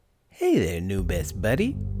Hey there, new best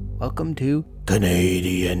buddy. Welcome to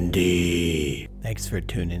CanaDND. Thanks for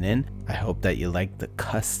tuning in. I hope that you liked the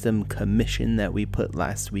custom commission that we put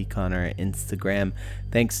last week on our Instagram.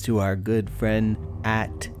 Thanks to our good friend at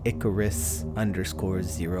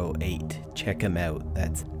Icarus_08. Check him out.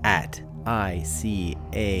 That's at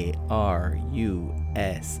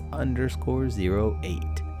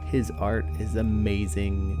ICARUS_08. His art is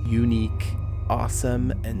amazing, unique,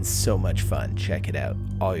 awesome, and so much fun. Check it out.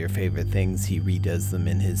 All your favorite things, he redoes them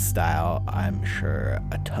in his style. I'm sure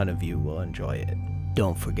a ton of you will enjoy it.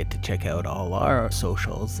 Don't forget to check out all our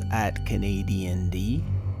socials at CanaDND,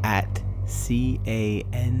 at CanaDND.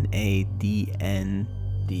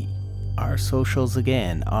 Our socials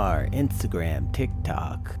again are Instagram,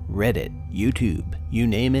 TikTok, Reddit, YouTube. You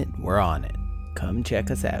name it, we're on it. Come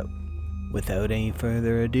check us out. Without any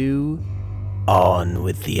further ado, on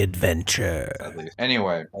with the adventure.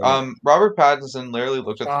 Anyway, Robert Pattinson literally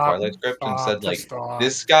looked at the Twilight script and said, like,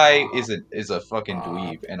 this guy is a fucking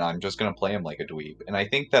dweeb, and I'm just gonna play him like a dweeb. And I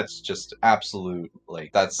think that's just absolute,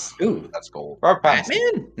 like, that's gold. Robert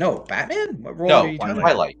Pattinson. Batman? What role No, are you talking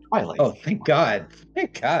Twilight. Oh, thank God.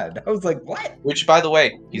 Thank God. I was like, what? Which, by the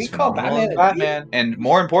way, he's call phenomenal in Batman Batman, and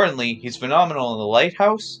more importantly, he's phenomenal in The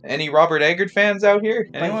Lighthouse. Any Robert Eggert fans out here?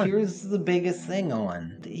 But here's the biggest thing,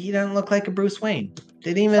 Owen. He doesn't look like a Bruce Wayne.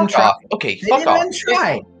 Didn't even Fuck try. off. Okay, They fuck didn't off. even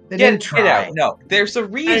try. They Get didn't try. out. No, there's a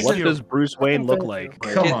reason. What does Bruce Wayne look like?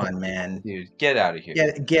 Come on, man. Dude, get out of here.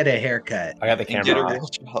 Get a haircut. I got the And get a camera. real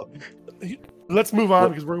job. Let's move on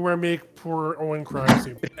because we're going to make poor Owen cry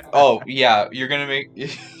soon. Oh, yeah, you're gonna make...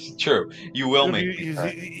 True, you will make me cry.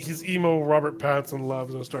 His emo Robert Pattinson love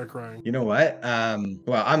is going to start crying. You know what?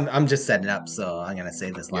 Well, I'm just setting up, so I'm gonna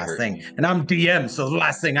say this last hurt thing, me. and I'm DM, so the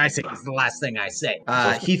last thing I say is the last thing I say.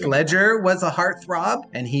 So Heath Ledger was a heartthrob,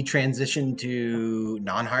 and he transitioned to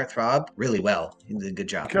non-heartthrob really well. He did a good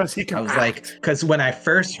job. Because he can I was act. like, because when I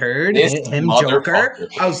first heard This him Joker, motherfucker.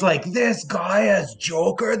 I was like, this guy as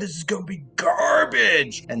Joker, this is gonna be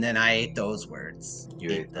garbage. And then I ate those words. You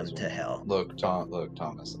ate ate them those to hell. Look,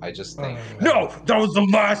 Thomas, I just think... No, that was the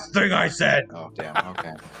last thing I said. Oh, damn,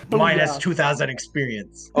 okay. Minus 2,000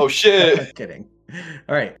 experience. Oh, shit. Kidding.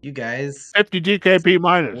 All right, you guys. 50 DKP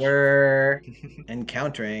minus. We're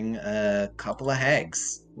encountering a couple of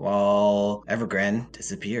hags while Evergrande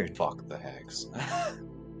disappeared. Fuck the hags.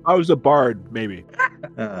 I was a bard, maybe.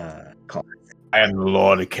 Call. I am the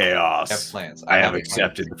Lord of I have Chaos. plans. I have a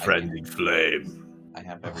accepted the plan. frenzied flame. I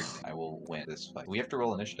have everything. I will win this fight. We have to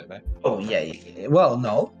roll initiative, eh? Oh yeah. Well,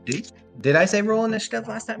 no. Did I say roll initiative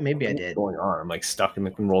last time? Maybe I did. What's going on? I'm like stuck in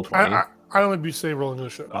the roll 20. I only be say rolling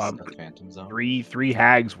this shit. Phantom Zone. Three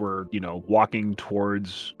hags were, walking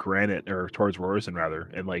towards Granite, or towards Rorison rather,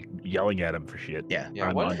 and like yelling at him for shit. Yeah.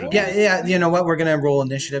 Yeah, what? Yeah. You know what? We're gonna roll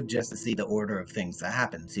initiative just to see the order of things that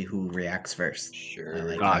happen. See who reacts first. Sure. I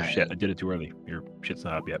like Ah, that. shit! I did it too early. Your shit's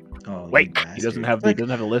not up yet. Oh, Wait, you he doesn't bastard.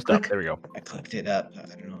 have the list up. There we go. I clicked it up. I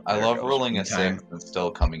don't know. I There it love goes. rolling a In time. 6 and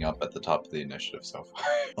still coming up at the top of the initiative so far.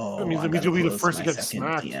 Oh, That means I gotta you'll be the close first to my get second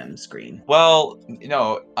smacked. PM screen. Well,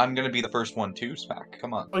 I'm gonna be the first one to smack.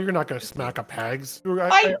 Come on. Oh, you're not going to smack up hags.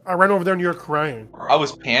 I- I ran over there and you were crying. I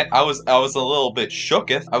was a little bit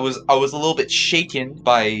shooketh. I was a little bit shaken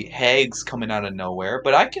by hags coming out of nowhere,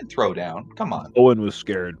 but I can throw down. Come on. Owen was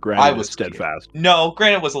scared. Granite I was was scared. steadfast. No,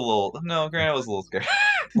 Granite was a little scared.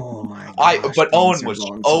 Oh my gosh. But things Owen are was-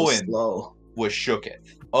 going Owen- slow. Was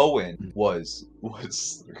shooketh. Owen was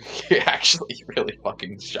actually really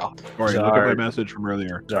fucking shocked. Corey, look at Sorry. my message from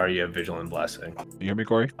earlier. Sorry, you have Vigilant Blessing. You hear me,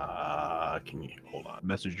 Corey? Can you hold on? I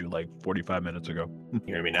messaged you like 45 minutes ago. You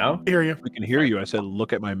hear me now? I hear you. We can hear you. I said,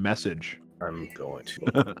 look at my message. I'm going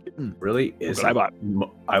to. Really? But I bought.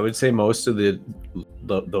 I would say most of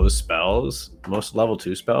those spells, most level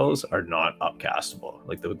 2 spells are not upcastable,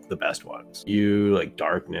 like the best ones. You like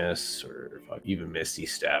Darkness or even Misty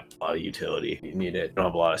Step, a lot of utility. You need it. You don't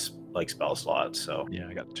have a lot of like spell slots, so Yeah,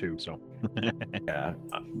 I got 2. So yeah.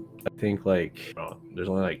 I think like there's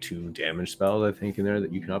only like 2 damage spells I think in there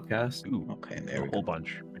that you can upcast. ooh, Okay, a there we whole go.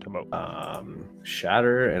 bunch. We're talking about.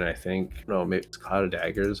 Shatter, and I think maybe Cloud of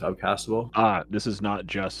Daggers upcastable. This is not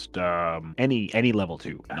just any level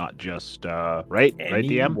 2, not just right,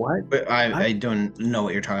 DM. What? But I don't know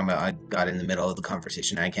what you're talking about. I got in the middle of the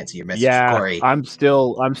conversation. I can't see your message, Yeah, Corey. I'm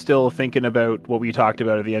still thinking about what we talked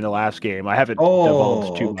about at the end of last game. I haven't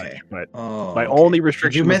divulged too much, but Oh, my okay. only Did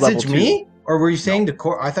restriction you was level message 2. me? Or were you saying to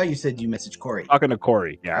Corey? I thought you said you messaged Corey. Talking to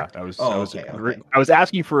Corey, yeah. I was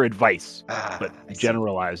asking for advice, but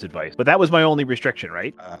generalized advice. But that was my only restriction,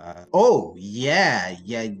 right?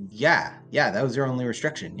 Yeah. That was your only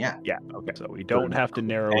restriction. Yeah. Yeah. Okay. So we don't have to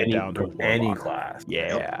narrow it down to any class.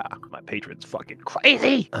 Yeah. My patron's fucking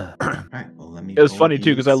crazy. All right. Well, let me. It was funny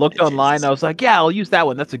too because I looked online. I was like, yeah, I'll use that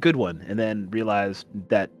one. That's a good one. And then realized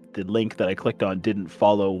that the link that I clicked on didn't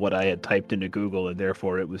follow what I had typed into Google, and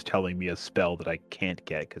therefore it was telling me a spell that I can't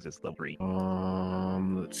get because it's level 3.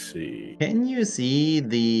 Let's see. Can you see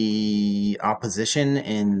the opposition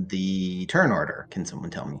in the turn order? Can someone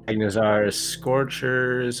tell me? Agnazar's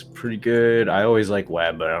Scorcher is pretty good. I always like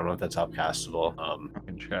Web, but I don't know if that's upcastable. I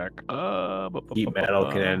can check. Heat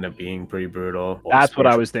Metal can end up being pretty brutal. That's what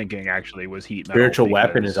I was thinking, actually, was Heat Metal. Spiritual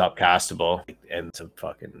Weapon is upcastable, and it's a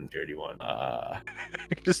fucking dirty one.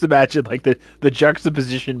 Just imagine like the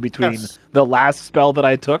juxtaposition between the last spell that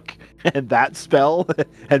I took and that spell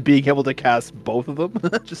and being able to cast both of them.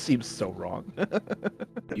 That just seems so wrong.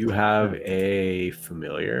 You have a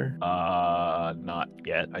familiar? Not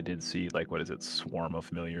yet. I did see like, what is it, swarm of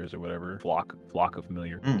familiars or whatever, flock of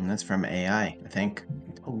familiar. That's from AI, I think.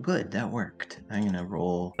 Oh, good, that worked. I'm gonna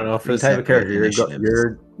roll. I don't know, for the type of character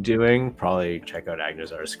you're doing, probably check out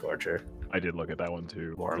Agnazar's Scorcher. I did look at that one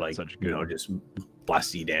too. More like, such good, just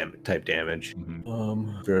blasty type damage.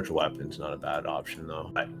 Mm-hmm. Spiritual Weapon's not a bad option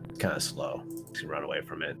though, but it's kind of slow. You can run away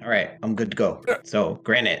from it. All right, I'm good to go. So,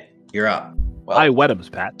 Granite, you're up. Well, I wet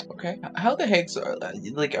Pat. Okay. How the heck's are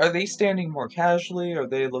they standing more casually? Are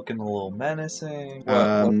they looking a little menacing?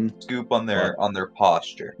 What scoop on their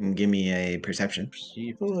posture? Give me a perception.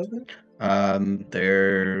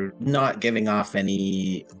 They're not giving off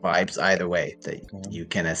any vibes either way that you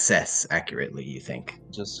can assess accurately, you think.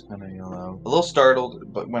 Just kind of, a little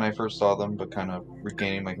startled but when I first saw them, but kind of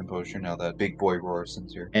regaining my composure now that big boy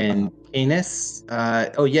Roarson's here. And Canis,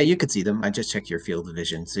 you could see them. I just checked your field of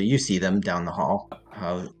vision. So you see them down the hall.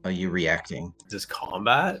 How are you reacting? Is this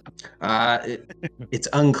combat? It's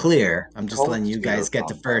unclear. I'm just letting you guys get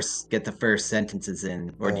the first sentences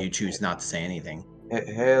in, or do you choose not to say anything?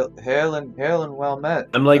 Hail and well met.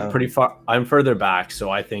 I'm like pretty far. I'm further back, so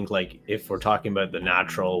I think like if we're talking about the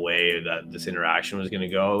natural way that this interaction was going to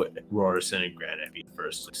go, Rorson and Granite be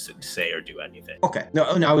first to say or do anything. Okay. No,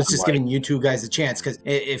 I was just giving you two guys a chance because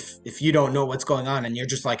if you don't know what's going on and you're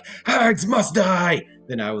just like hags must die,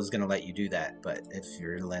 then I was going to let you do that. But if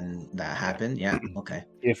you're letting that happen, yeah, okay.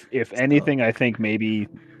 If anything, I think maybe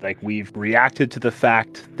like we've reacted to the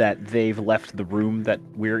fact that they've left the room that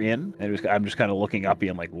we're in, and I'm just kind of looking up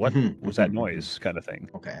being like, what was that noise kind of thing.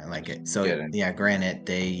 Okay, I like it. So yeah, Granite,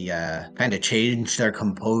 they kind of changed their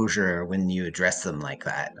composure when you address them like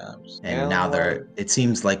that, and now it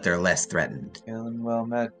seems like they're less threatened. Hail and well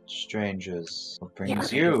met, strangers. What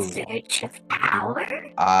brings you? In search of power.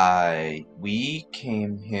 We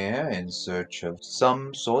came here in search of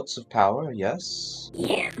some sorts of power, yes?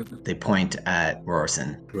 You. They point at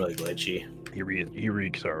Rorson. Really glitchy. He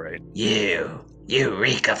reeks all right. You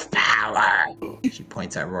reek of power. She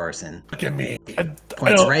points at Rorson. Look at me.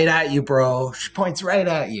 Points right at you, bro. She points right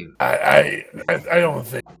at you. I don't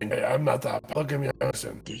think I'm not that. Look at me,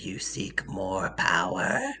 listen. Do you seek more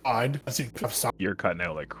power? I seek some. You're cutting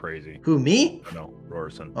out like crazy. Who, me? No,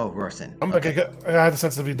 Rorson. Oh, Rorson. I'm okay. I had the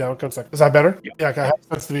sensitivity down. Is that better? Yeah, I have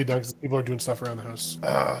the sensitivity down because people are doing stuff around the house.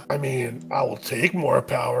 I mean, I will take more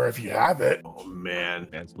power if you have it. Oh man,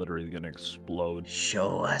 it's literally gonna explode.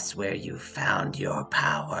 Show us where you found your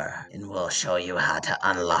power, and we'll show you how to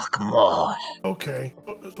unlock more. Okay,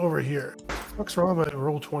 it's over here. What's wrong with my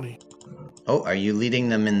roll 20? Oh, are you leading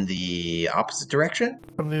them in the opposite direction?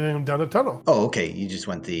 I'm leading them down the tunnel. Oh, okay. You just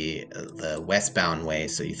went the westbound way,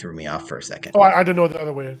 so you threw me off for a second. Oh, I didn't know the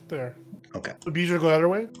other way there. Okay. Would be easier to go the other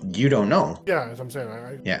way? You don't know. Yeah, as I'm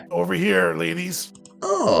saying. Yeah. Over here, ladies.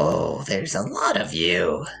 Oh, there's a lot of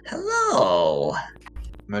you. Hello.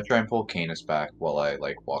 I'm gonna try and pull Canis back while I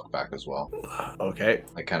walk back as well. Okay.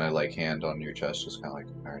 Kind of hand on your chest, just kind of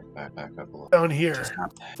all right, back up a little. Down here.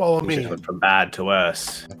 Follow me. Went from bad to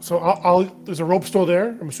us. So I'll. There's a rope still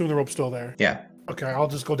there. I'm assuming the rope's still there. Yeah. Okay, I'll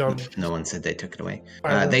just go down. No one said they took it away.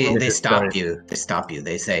 They stop you. They stop you.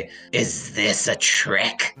 They say, "Is this a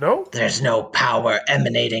trick? No. There's no power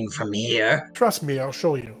emanating from here. Trust me, I'll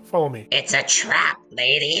show you. Follow me. It's a trap,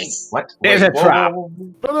 ladies. What? It's a trap.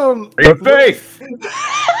 No. Your faith.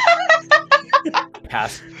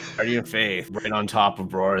 Guardian of Faith, right on top of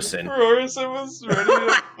Rorison. Rorison was ready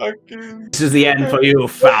to fucking... This is the end for you,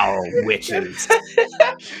 foul witches.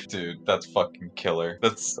 Dude, that's fucking killer.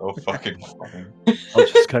 That's so fucking funny. I'll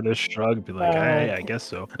just kind of shrug and be like, hey, I guess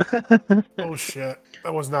so. Oh shit. I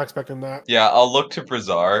was not expecting that. Yeah, I'll look to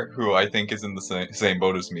Brazar, who I think is in the same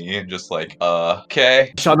boat as me, and just like,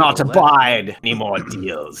 okay. Shall not abide any more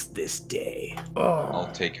deals this day. I'll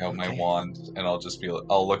take out my wand, and I'll just be like,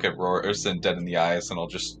 I'll look at Rorison dead in the eyes, and I'll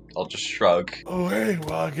just shrug. Oh hey,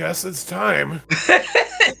 well I guess it's time.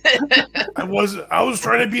 I was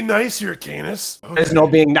trying to be nice here, Canis. Okay. There's no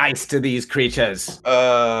being nice to these creatures.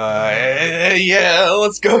 Yeah,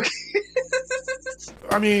 let's go.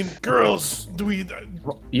 I mean, girls,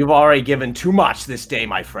 You've already given too much this day,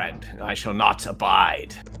 my friend. I shall not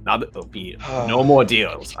abide. Now there'll be no more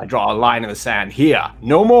deals. I draw a line in the sand here.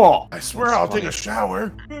 No more. I swear I'll take a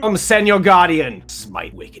shower. Send your guardian.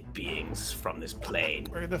 Smite wicked beings from this plane.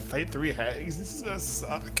 We're gonna fight 3 hags. This is gonna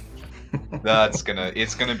suck.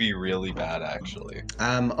 It's gonna be really bad, actually.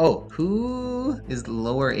 Who is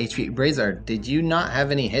lower HP? Brazar, did you not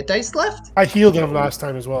have any hit dice left? I healed him last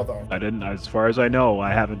time as well, though. I didn't, as far as I know,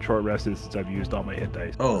 I haven't short rested since I've used all my hit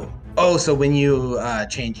dice. Oh, so when you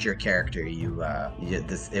changed your character,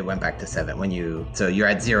 it went back to 7. So you're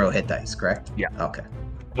at 0 hit dice, correct? Yeah. Okay.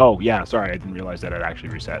 Oh, yeah, sorry, I didn't realize that it actually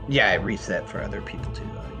reset. Yeah, it reset for other people too.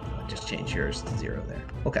 Just change yours to 0 there.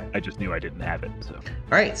 Okay. I just knew I didn't have it, so. All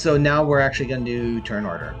right, so now we're actually going to do turn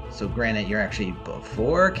order. So granted, you're actually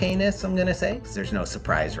before Canis, I'm going to say, because there's no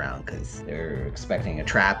surprise round, because they're expecting a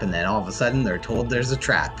trap, and then all of a sudden they're told there's a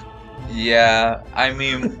trap. Yeah, I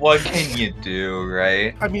mean, what can you do,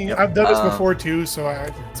 right? I mean, I've done this before too, so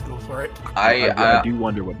let's go for it. I do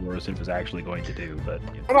wonder what Rorison was actually going to do, but...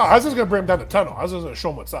 You know. Oh, no, I was just going to bring him down the tunnel. I was just going to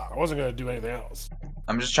show him what's up. I wasn't going to do anything else.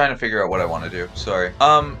 I'm just trying to figure out what I want to do. Sorry.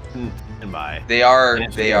 They are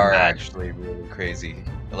actually really crazy.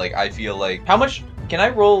 Like, I feel like... How much... Can I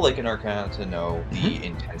roll, like, an Arcana to know the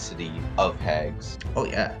intensity of hags? Oh,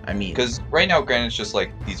 yeah. I mean... Because right now, granted, it's just,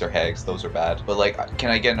 like, these are hags, those are bad. But, like, can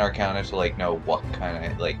I get an Arcana to, like, know what kind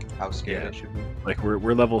of, like, how scared I should be? Like,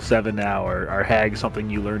 we're level 7 now. Are hags something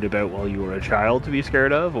you learned about while you were a child to be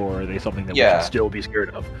scared of? Or are they something that we should still be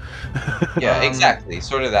scared of? Yeah, exactly.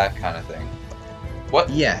 Sort of that kind of thing. What?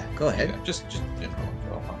 Yeah, go ahead. Yeah, just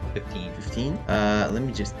 15. 15? Let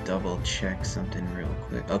me just double check something real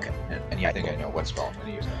quick. Okay. And you think I know what spell I'm going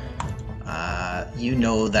to use. You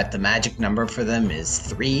know that the magic number for them is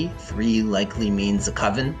 3. 3 likely means a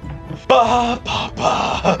coven. Oh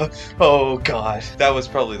god. That was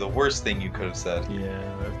probably the worst thing you could have said. Yeah.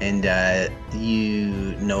 And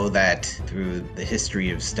you know that through the history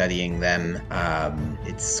of studying them,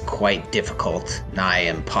 it's quite difficult, nigh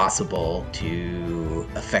impossible, to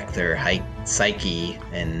affect their psyche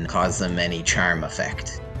and cause them any charm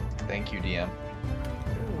effect. Thank you, DM.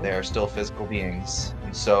 They are still physical beings.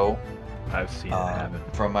 And so... I've seen it happen.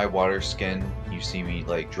 From my water skin, you see me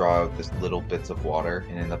like draw out this little bits of water,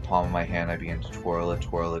 and in the palm of my hand I begin to twirl it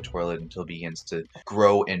until it begins to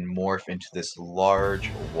grow and morph into this large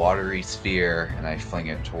watery sphere, and I fling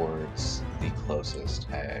it towards the closest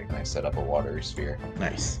hag, and I set up a watery sphere.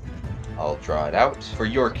 Nice. I'll draw it out for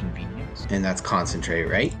your convenience. And that's concentrate,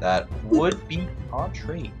 right? That would be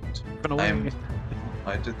concentrate.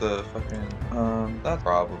 I did the fucking, that's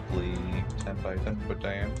probably 10 by 10 foot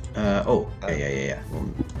diameter. Yeah. We'll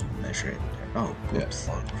measure it. Oh, oops.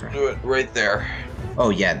 Yeah, do it right there. Oh,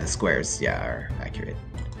 yeah, the squares, are accurate.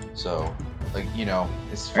 So, like, you know,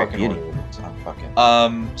 it's Right, fucking beauty. it's not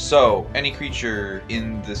fucking. So, any creature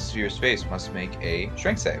in the sphere of space must make a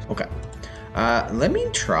strength save. Okay. Let me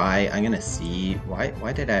try. I'm gonna see.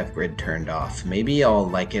 Why did I have grid turned off? Maybe I'll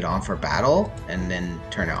like it on for battle and then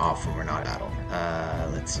turn it off when we're not at battle.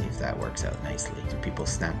 Let's see if that works out nicely. Do people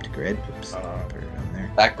snap to grid? Oops. Put it on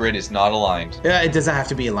there. That grid is not aligned. Yeah, it doesn't have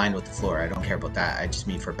to be aligned with the floor. I don't care about that. I just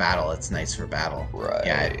mean for battle. It's nice for battle. Right.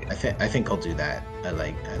 Yeah, I think I'll do that. I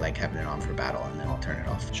like having it on for battle and then I'll turn it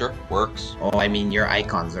off. Sure, works. Oh, I mean your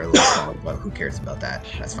icons are a little small, but who cares about that?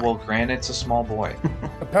 That's fine. Well, Granite's a small boy.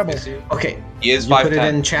 A pebble. Okay. He is You 5'10". put it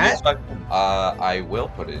in chat? I will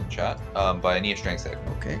put it in chat. But I need a strength save.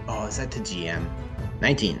 Okay. Oh, is that to GM?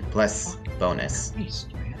 19 plus bonus.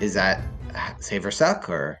 Is that save or suck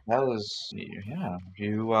or? That was, yeah.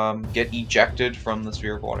 You get ejected from the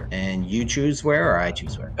sphere of water. And you choose where or I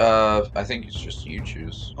choose where? I think it's just you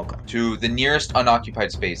choose. Okay. To the nearest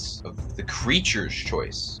unoccupied space of the creature's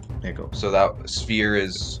choice. There you go. So that sphere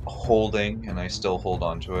is holding, and I still hold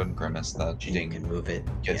onto it and grimace that You Ding can move it.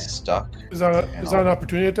 gets stuck. Is that an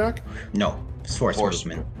opportunity attack? No. Force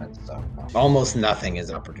movement. So, Almost nothing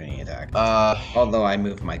is opportunity attack. Although I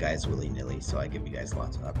move my guys willy-nilly, so I give you guys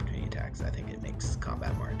lots of opportunity attacks. I think it makes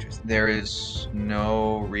combat more interesting. there is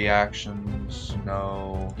no reactions,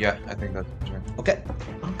 no... Yeah, I think that's true. Okay.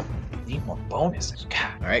 Need more bonuses.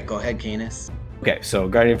 God. All right, go ahead, Canis. Okay, so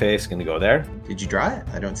Guardian Face gonna go there. Did you draw it?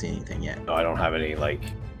 I don't see anything yet. No, I don't have any like.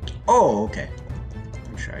 Oh, okay.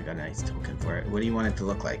 I'm sure I got a nice token for it. What do you want it to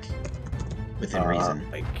look like? Within reason.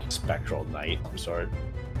 Like spectral knight of some sort.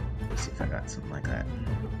 Let's see if I got something like that.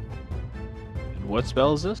 And what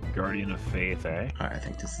spell is this? Guardian of Faith, eh? All right, I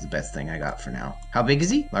think this is the best thing I got for now. How big is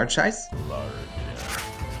he? Large size? Large,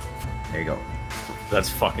 yeah. There you go. That's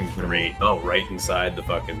fucking great. Oh, right inside the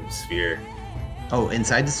fucking sphere. Oh,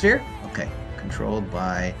 inside the sphere? Okay. Controlled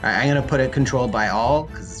by... All right, I'm going to put it controlled by all,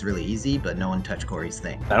 because it's really easy, but no one touch Corey's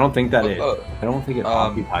thing. I don't think that it. I don't think it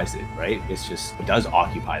occupies it, right? It's just it does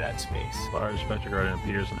occupy that space. Large Spectre Guardian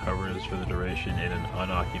appears and hovers for the duration in an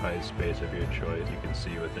unoccupied space of your choice. You can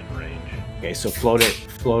see within range. Okay, so float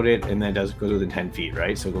it, and then it does go within 10 feet,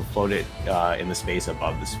 right? So go float it in the space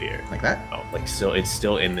above the sphere. Like that? Oh, like still, it's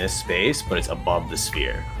still in this space, but it's above the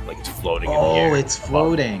sphere, like it's floating in the air. Oh, it's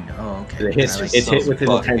floating. Oh, okay. It hits. Like It's hit within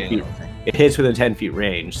the 10 feet. thing. It hits within 10 feet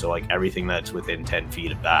range, so like everything that's within 10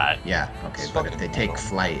 feet of that. Yeah, okay, but if they take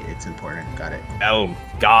flight, it's important. Got it. Oh,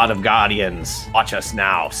 God of Guardians, watch us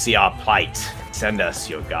now, see our plight. Send us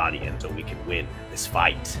your guardian so we can win this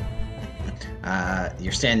fight.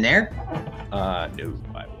 You're standing there? No,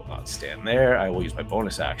 I will not stand there. I will use my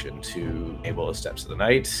bonus action to enable the steps of the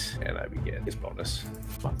night, and I begin his bonus.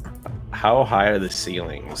 How high are the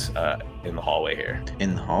ceilings in the hallway here?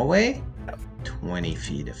 In the hallway? 20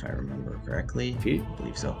 feet, if I remember correctly. Feet? I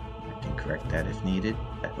believe so. I can correct that if needed.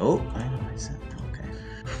 Oh, I know I said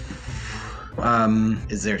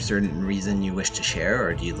okay. Is there a certain reason you wish to share,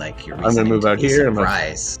 or do you like your I'm gonna move out here and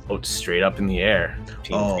surprise? Float straight up in the air. 15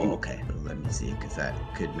 feet. Oh, okay. Let me see, because that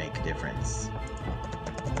could make a difference.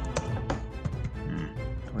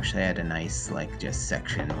 I wish I had a nice, like, just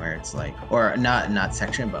section where it's like, or not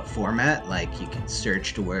section, but format. Like you can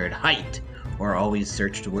search the word height, or always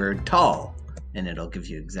search the word tall, and it'll give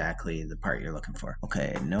you exactly the part you're looking for.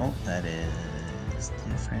 Okay, no, that is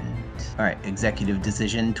different. All right, executive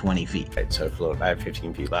decision, 20 feet. Right, so I have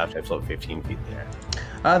 15 feet left. I float 15 feet in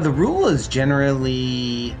the air. The rule is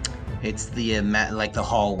generally, it's the, like the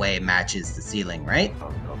hallway matches the ceiling, right? I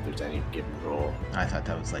don't know if there's any given rule. I thought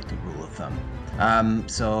that was like the rule of thumb.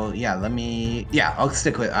 So yeah, I'll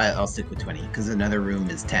stick with 20, because another room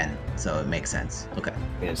is 10, so it makes sense. Okay.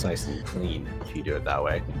 Yeah, it's nice and clean if you do it that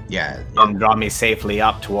way. Yeah. Draw me safely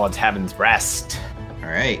up towards heaven's breast. All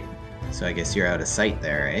right. So I guess you're out of sight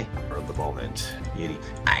there, eh? For the moment. Beauty.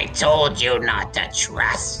 I told you not to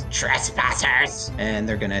trust trespassers. And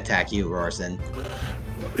they're gonna attack you, Rorson.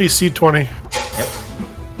 AC 20.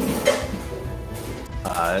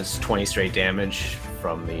 That's 20 straight damage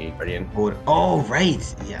from the Guardian. Oh,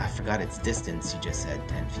 right. Yeah, I forgot its distance. You just said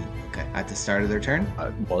 10 feet. Okay. At the start of their turn?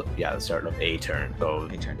 Well, yeah, the start of a turn. So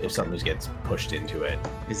A turn, if okay. something gets pushed into it.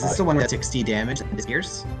 Is this the one with 60 damage? This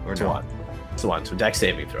Pierce? Or It's no? one. It's the one. So dex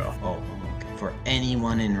saving throw. Oh, okay. For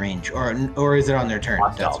anyone in range. Or is it on their turn?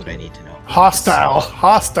 Hostile. That's what I need to know.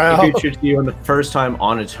 Hostile. If it shoots you on the first time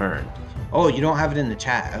on a turn, Oh, you don't have it in the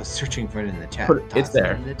chat. I was searching for it in the chat. It's Toss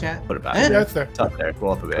there. in the chat. put it back. Eh? Yeah, it's there. It's up there. Go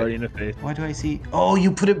up a bit. Guardian of Faith. Why do I see? Oh,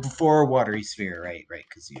 you put it before watery sphere, right?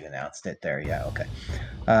 Because you announced it there. Yeah, okay.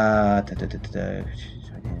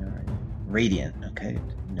 Radiant. Okay,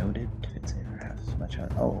 noted. It's half as much.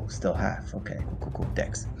 Oh, still half. Okay, cool.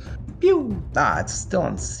 Dex. Pew! It's still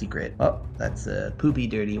on secret. Oh, that's a poopy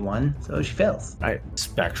dirty one. So she fails. Right.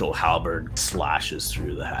 Spectral halberd slashes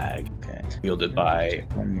through the hag, Okay. wielded by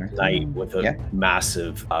One more knight thing. with a Yeah.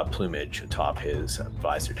 massive plumage atop his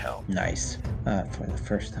visored helm. Nice. For the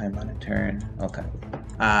first time on a turn. Okay.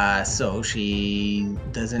 So she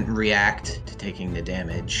doesn't react to taking the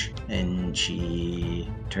damage, and she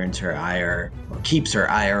turns her ire, or keeps her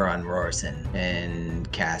ire on Rorson,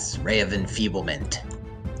 and casts Ray of Enfeeblement.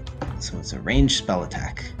 So it's a ranged spell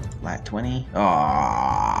attack. Flat 20.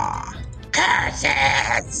 Aww.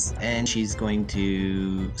 Curses! And she's going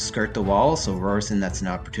to skirt the wall, so Rorson, that's an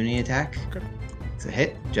opportunity attack. Okay. It's a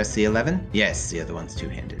hit. Just the 11? Yes, the other one's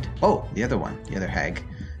two-handed. Oh, the other one. The other hag.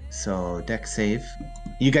 So, dex save.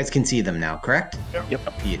 You guys can see them now, correct? Yep.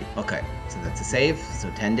 Beauty. Okay, so that's a save, so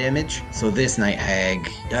 10 damage. So this night hag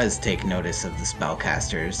does take notice of the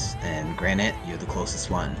spellcasters, and Granite, you're the closest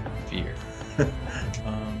one. Fear.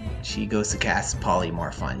 She goes to cast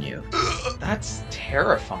Polymorph on you That's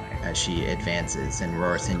terrifying. as she advances, and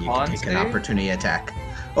Rorson, you Con can take an save? opportunity attack.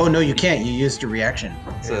 Oh no, you can't. You used your reaction.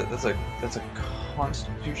 That's a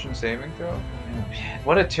Constitution saving throw? Man,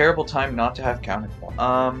 what a terrible time not to have counter.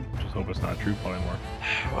 Just hope it's not true anymore.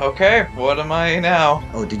 Okay, what am I now?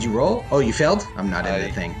 Oh, did you roll? Oh, you failed? I'm not in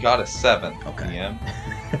the thing. Got a 7. Okay.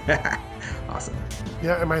 Yeah. Awesome.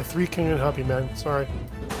 Yeah, and my 3 can't help you, man. Sorry.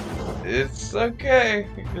 It's okay.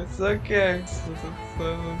 It's okay. It's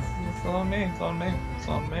on me. It's on me. It's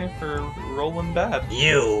on me for rolling bad.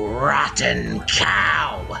 You rotten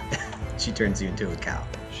cow! She turns you into a cow.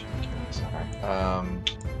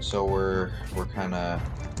 So we're kind of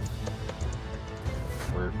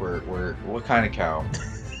we're what kind of cow?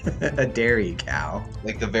 A dairy cow.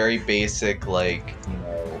 Like the very basic, like,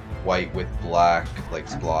 white with black, like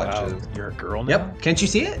splotches. Wow, you're a girl now? Yep. Can't you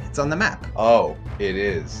see it? It's on the map. Oh, it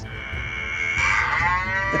is.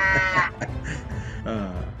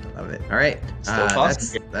 Love it. All right. Still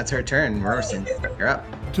awesome. That's her turn. Morrison, you're up.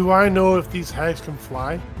 Do I know if these hags can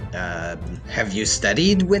fly? Have you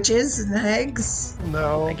studied witches and hags?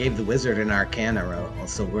 No. I gave the wizard an arcana roll,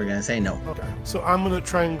 so we're gonna say no. Okay. So I'm gonna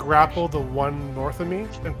try and grapple the one north of me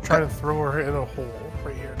and try to throw her in a hole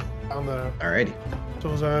right here. On the. Alrighty.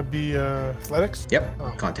 So is that be athletics? Yep.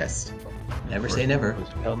 Oh. Contest. Never say never.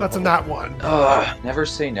 That's a nat 1. Never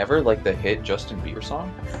say never, like the hit Justin Bieber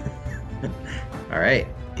song. All right.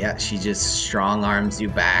 Yeah, she just strong arms you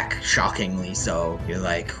back, shockingly so. You're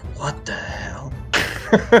like, what the hell?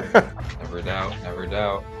 Never doubt, never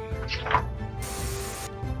doubt.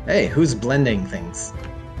 Hey, who's blending things?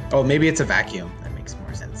 Oh, maybe it's a vacuum. That makes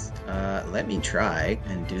more sense. Let me try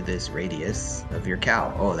and do this radius of your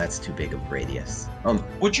cow. Oh, that's too big of a radius.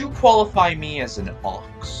 Would you qualify me as an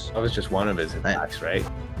ox? That was just one of his attacks, right?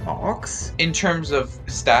 Ox? In terms of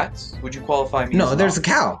stats, would you qualify me as No, an there's ox? a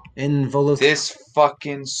cow in Volo's. This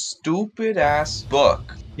fucking stupid ass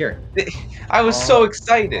book. Here. I was so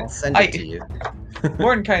excited. I'll send it to you.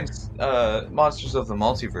 Mordenkainen's Monsters of the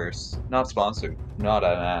Multiverse, not sponsored, not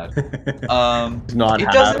an ad. Not it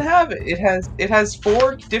doesn't have it. It has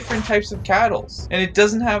 4 different types of cattle, and it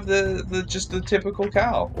doesn't have the just the typical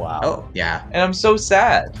cow. Wow. Oh, yeah. And I'm so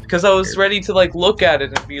sad because I was ready to like look at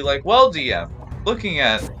it and be like, well, DM, looking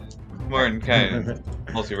at Mordenkainen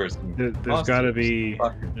Multiverse. There's got to be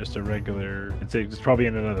just a regular. It's probably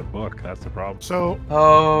in another book. That's the problem. So.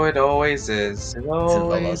 Oh, it always is. It's in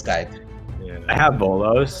Volo's guide. Yeah. I have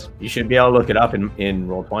Volos. You should be able to look it up in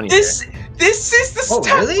Roll20. This is the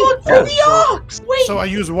stat really? book for the ox. Wait. So I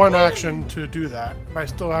use 1 action to do that. I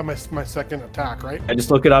still have my second attack, right? I just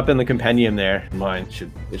look it up in the compendium there. It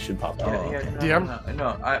should pop up.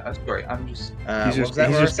 No, I'm sorry. I'm just. He's just that,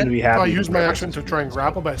 going to be happy. So I use my action to try and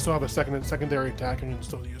grapple, but I still have a secondary attack and you can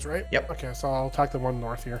still use, right? Yep. Okay, so I'll attack the one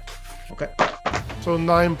north here. Okay. So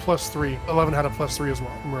 9 plus 3. 11 had a plus 3 as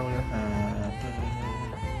well from earlier.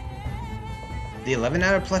 The 11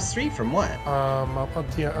 out of plus 3 from what? I'll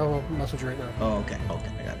message you right now. Oh, okay. Okay,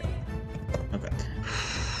 I got it. Okay.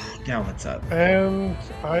 Now what's up? And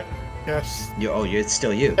I guess. It's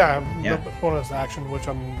still you. Yeah, the bonus action, which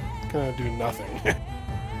I'm gonna do nothing.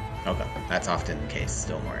 Okay, that's often the case.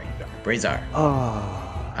 Don't worry. Brazar.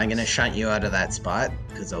 Oh. I'm gonna shunt you out of that spot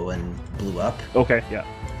because Owen blew up. Okay, yeah,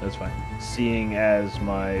 that's fine. Seeing as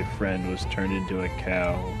my friend was turned into a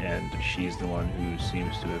cow and she's the one who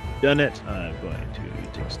seems to have done it, I'm going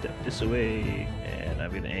to take a step this way and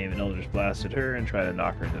I'm going to aim an Eldritch Blast at her and try to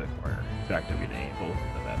knock her into the corner. In fact, I'm going to aim both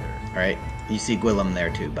of them at her. All right. You see Gwillem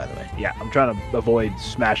there too, by the way. Yeah, I'm trying to avoid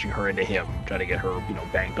smashing her into him, trying to get her,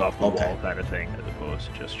 banged off the Okay. wall kind of thing, as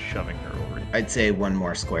opposed to just shoving her over. I'd say one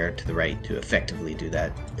more square to the right to effectively do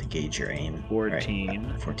that to gauge your aim.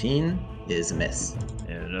 14. Right. 14 is a miss.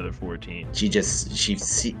 And another 14. She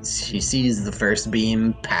sees the first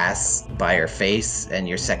beam pass by her face, and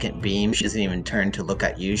your second beam, she doesn't even turn to look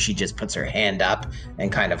at you. She just puts her hand up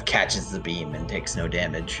and kind of catches the beam and takes no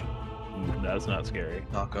damage. Ooh, that's not scary.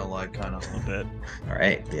 Not gonna lie, kind of. A little bit. All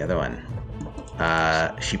right, the other one.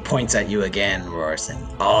 She points at you again,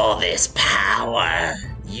 Rorson. All this power,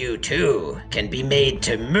 you too can be made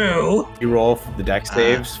to moo. You roll the dex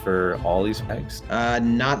saves for all these pegs?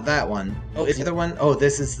 Not that one. Oh, is the other one? Oh,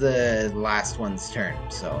 this is the last one's turn.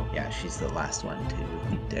 So, yeah, she's the last one to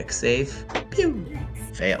dex save. Pew!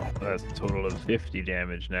 Fail. That's a total of 50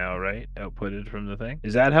 damage now, right? Outputted from the thing.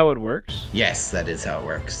 Is that how it works? Yes, that is how it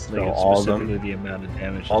works. Like it's all of them- specifically the amount of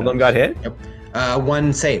damage. All of them does. got hit?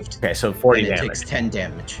 One saved. Okay, so 40 and it damage. takes 10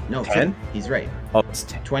 damage. No, 10? He's right. Oh, it's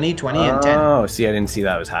 10. 20, and 10. Oh, see, I didn't see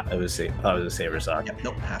that. I thought it was a saver sock. Yep,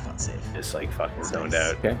 nope, half on save. Just like fucking zoned Nice.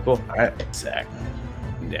 out. Okay, cool. Alright, sack.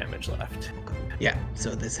 Damage left. Yeah,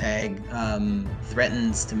 so this hag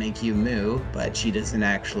threatens to make you moo, but she doesn't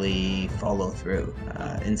actually follow through.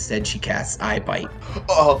 Instead, she casts Eye Bite.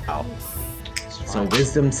 Oh, So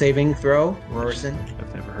wisdom saving throw, Rorson.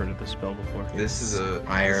 I've never heard of this spell before. This is a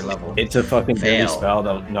higher level. It's a fucking dirty Fail. spell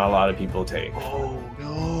that not a lot of people take. Oh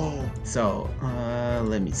no! So,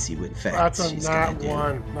 let me see what effect That's a she's nat gonna do.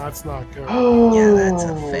 1. That's not good. Yeah, that's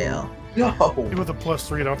a fail. No. With a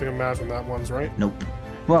 +3, I don't think it matters when that one's right. Nope.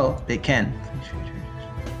 Well, it can.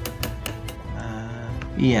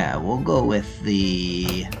 Yeah, we'll go with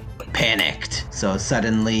the panicked. So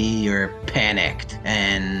suddenly you're panicked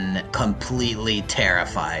and completely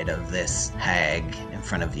terrified of this hag in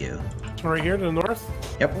front of you. So right here to the north?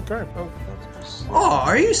 Yep. Okay. Oh,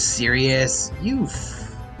 are you serious? You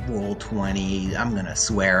roll 20. I'm gonna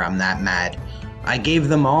swear I'm that mad. I gave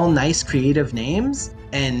them all nice creative names.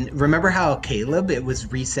 And remember how Caleb, it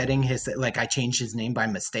was resetting his, like I changed his name by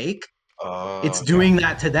mistake? It's doing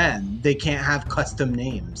that to them. They can't have custom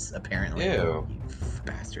names, apparently. Ew. You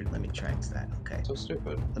bastard. Let me try that. Okay. So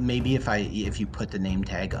stupid. Maybe if you put the name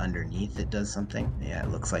tag underneath, it does something. Yeah,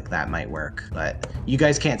 it looks like that might work. But you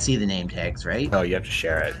guys can't see the name tags, right? Oh, you have to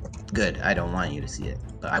share it. Good. I don't want you to see it,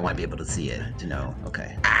 but I want to be able to see it to know.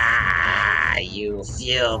 Okay. Ah, you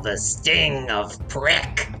feel the sting of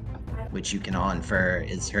prick. Which you can infer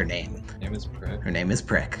is her name. Name is Prick. Her name is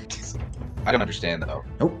Prick. I don't understand though.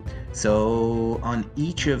 Nope. So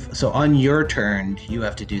on your turn, you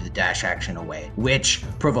have to do the dash action away, which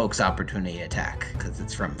provokes opportunity attack because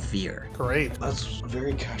it's from fear. Great. That's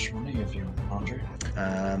very cash money of you, Andre.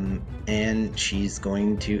 And she's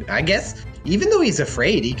going to, I guess, even though he's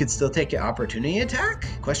afraid, he could still take an opportunity attack?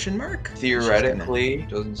 Question mark. Theoretically,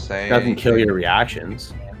 doesn't say. Doesn't kill anything, your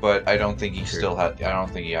reactions. But I don't think he True. still has. I don't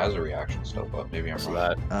think he has a reaction still. But maybe I'm So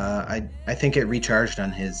wrong. that I think it recharged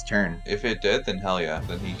on his turn. If it did, then hell yeah,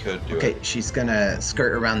 then he could do Okay, it. she's gonna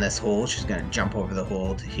skirt around this hole. She's gonna jump over the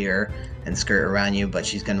hole to here and skirt around you, but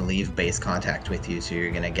she's gonna leave base contact with you, so you're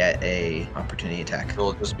gonna get a opportunity attack.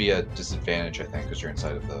 It'll just be a disadvantage, I think, because you're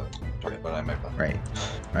inside of the target. But I might. Right.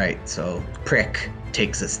 Alright, so Prick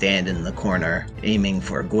takes a stand in the corner, aiming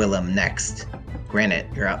for Gwillem next. Granite,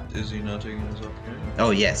 you're up. Is he not taking his opportunity?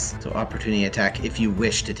 Oh yes, so opportunity attack if you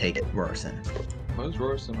wish to take it, Rorson. What is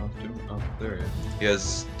Rorson off doing? Oh, there he is. He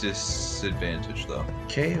has disadvantage though.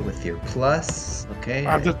 Okay, with your plus. Okay,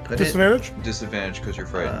 I have put disadvantage? Disadvantage because you're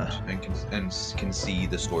frightened and can see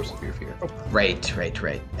the source of your fear. it. Right.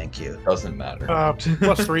 Thank you. Doesn't matter.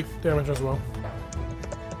 +3 damage as well.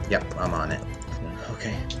 Yep, I'm on it.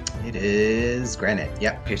 Okay, it is Granite.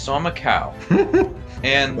 Yep. Okay, so I'm a cow.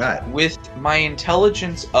 And Right. with my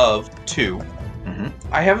intelligence of 2, Mm-hmm.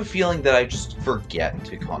 I have a feeling that I just forget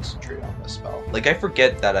to concentrate on this spell. Like I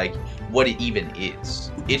forget that what it even is.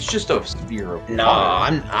 It's just a sphere of No,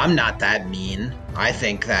 water. I'm not that mean. I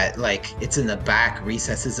think that like it's in the back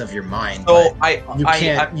recesses of your mind. So but you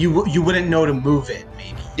can't. You wouldn't know to move it,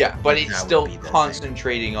 maybe. yeah, but it's That would still be the thing.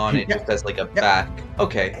 concentrating on it just as like a back.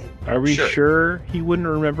 Okay. Are we Sure. sure he wouldn't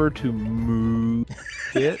remember to move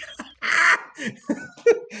it?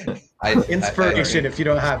 Inspiration if you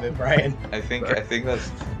don't have it, Brian. I think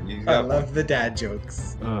that's. You I got one. love the dad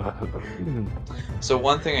jokes. So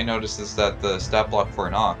one thing I noticed is that the stat block for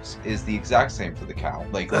an ox is the exact same for the cow.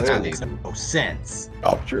 Like That literally, makes no sense.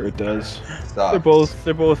 Oh, sure it does. stuff.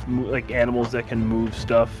 They're both like animals that can move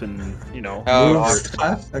stuff, and Oh, Move or-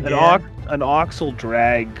 stuff an again. an ox will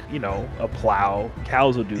drag a plow.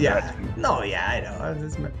 Cows will do Yeah. that too. No, yeah, I know.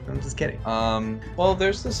 I'm just kidding. Well,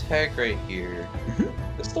 there's this hag right here. Mhm.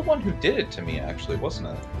 It's the one who did it to me, actually, wasn't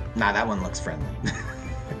it? Nah, that one looks friendly.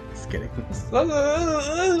 Just kidding. This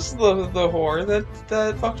is the whore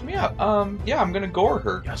that fucked me up. Yeah, I'm gonna gore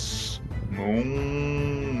her. Yes.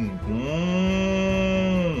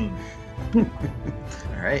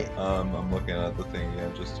 All right. I'm looking at the thing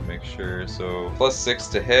again just to make sure. So +6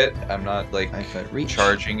 to hit. I'm not like I could reach.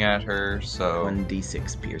 charging at her. So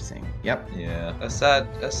 1d6 piercing. Yep. yeah, a sad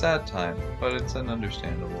time, but it's an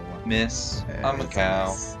understandable one. Miss. I'm a It's cow.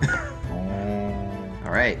 nice.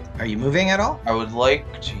 All right. Are you moving at all? I would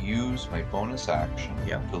like to use my bonus action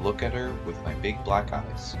Yep. to look at her with my big black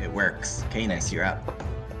eyes. It works. Canis, you're up.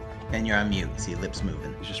 And you're on mute. See lips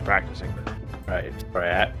moving. He's just practicing. Right.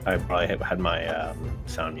 I probably had my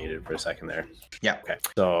sound muted for a second there. Yeah. Okay.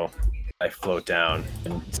 So I float down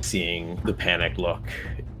and seeing the panic look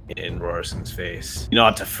in Rorson's face. You're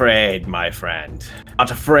not afraid, my friend.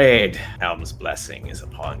 Not afraid. Helm's blessing is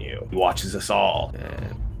upon you. He watches us all.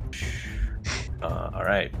 And all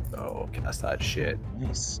right. So cast that shit.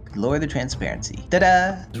 Nice. Lower the transparency.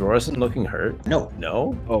 Ta-da! Is Rorson looking hurt? No.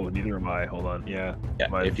 No? Oh, neither am I. Hold on. Yeah. Yeah.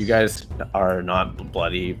 Mine's- If you guys are not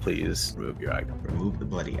bloody, please remove your icon. Remove the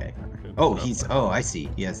bloody icon. Oh, I see.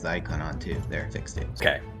 He has the icon on too. There, fixed it.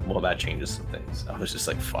 Okay, well that changes some things. I was just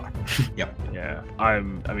like, fuck. Yep. Yeah,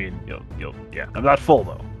 I'm not full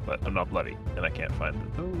though, but I'm not bloody, and I can't find it.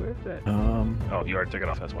 Oh, where's that? Oh, you already took it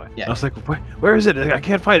off. That's why. Yeah. I was like, where is it? I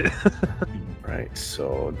can't find it. Right,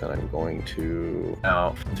 so then I'm going to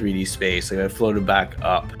now 3D space. Like I floated back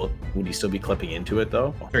up. Would he still be clipping into it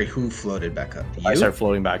though? Sorry, who floated back up? I start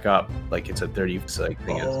floating back up. Like it's a 30 thing.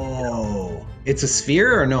 Oh, it's a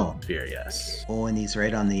sphere or no? Sphere, yes. Oh, and he's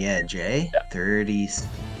right on the edge, eh? Yeah. 30.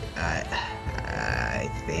 I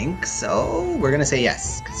think so. We're gonna say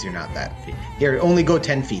yes because you're not that feet. Here, only go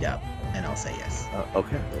 10 feet up, and I'll say yes.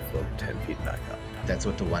 Okay, we'll float 10 feet back up. That's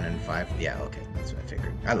what the 1 and 5. Yeah, okay, that's what I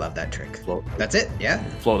figured. I love that trick. Float. That's it. Yeah.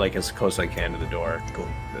 Float like as close as I can to the door. Cool.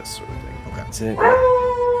 This sort of thing. Okay. That's it.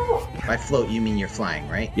 By float, you mean you're flying,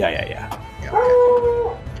 right? Yeah. Yeah.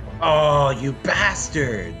 Okay. Oh, you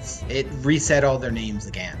bastards! It reset all their names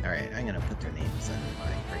again. All right, I'm gonna put their names on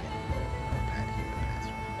my friggin' pad here.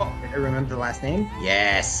 Oh, did I remember the last name?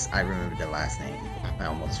 Yes, I remembered the last name. I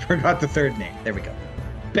almost forgot the third name. There we go.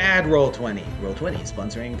 Bad Roll20. Roll20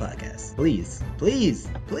 sponsoring podcast. Please.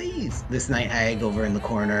 This night hag over in the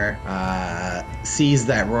corner sees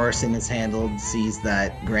that Rorson is handled, sees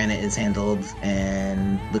that Granite is handled,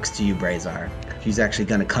 and looks to you, Brazar. She's actually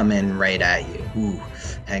going to come in right at you. Ooh,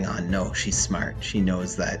 hang on. No, she's smart. She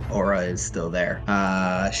knows that Aura is still there.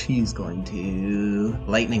 She's going to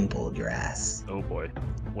lightning bolt your ass. Oh boy.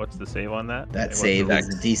 What's the save on that? That What's save the- is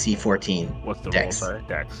a DC 14. What's the Dex. roll? Sorry,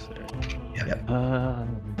 Dex. Yep.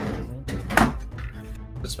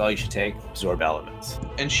 The spell you should take, absorb elements.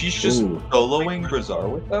 And she's just soloing Brazar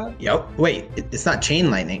with that? Yep. Wait, it's not chain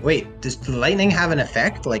lightning. Wait, does the lightning have an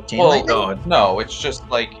effect like chain lightning? No, it's just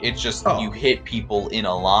you hit people in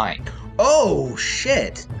a line. Oh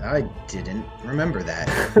shit! I didn't remember that.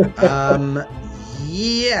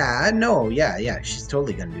 Yeah. She's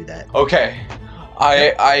totally gonna do that. Okay.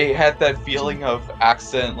 I had that feeling of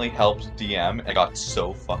accidentally helped DM and I got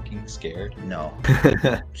so fucking scared. No.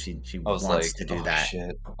 she I was wants to do oh, that.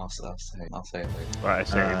 Shit. I'll say it later. Alright, I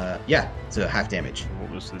saved. Yeah, so half damage.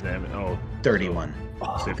 What was the damage? Oh, 31.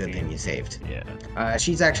 so So good 15. thing you saved. Yeah.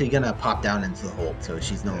 She's actually gonna pop down into the hole, so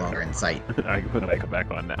she's no longer in sight. I can put it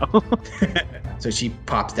back on now. So she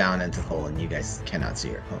pops down into the hole, and you guys cannot see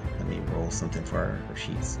her. Oh, let me roll something for her.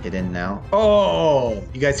 She's hidden now. Oh!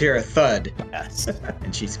 You guys hear a thud. Yes.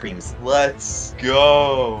 And she screams. Let's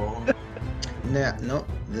go. No,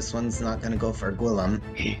 this one's not gonna go for Gwillem.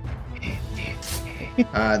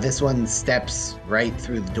 This one steps right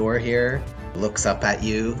through the door here, looks up at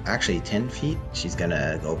you. Actually, 10 feet. She's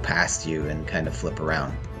gonna go past you and kind of flip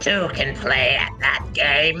around. Two can play at that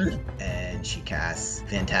game. And she casts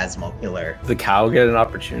Phantasmal Killer. The cow get an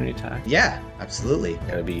opportunity attack. Yeah, absolutely.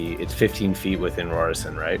 It's 15 feet within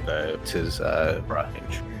Rorison, right? It's his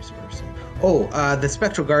range. Here's Rorson. Oh, the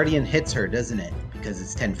Spectral Guardian hits her, doesn't it? Because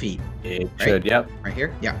it's 10 feet. It Right? should, yep. Right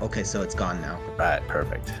here? Yeah, okay, so it's gone now. Right,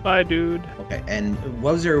 perfect. Bye, dude. Okay, and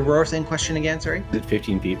what was your Rorson question again, sorry? Is it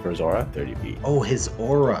 15 feet for his aura? 30 feet. Oh, his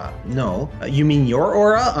aura. No. You mean your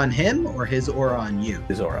aura on him or his aura on you?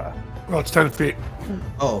 His aura. Well, it's 10 feet.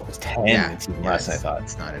 Oh, It's 10. yeah. It's even less than I thought.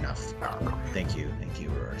 It's not enough. Thank you,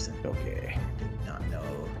 Rorson. Okay. Did not know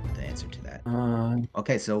the answer to that.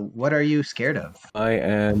 Okay, so what are you scared of? I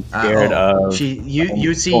am scared of...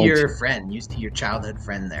 You see your friend. You see your childhood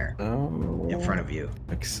friend there Oh, in front of you.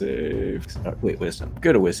 Like saved. Wait, wisdom.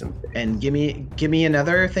 Go to wisdom. And give me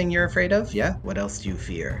another thing you're afraid of. Yeah. What else do you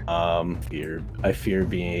fear? Fear. I fear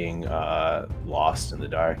being lost in the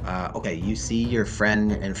dark. Okay, you see your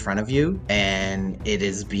friend in front of you, and it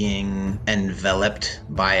is being enveloped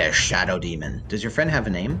by a shadow demon. Does your friend have a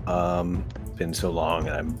name? It's been so long,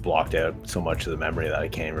 and I'm blocked out so much of the memory that I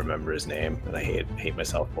can't even remember his name, and I hate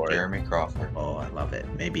myself for it. Jeremy Crawford. Oh, I love it.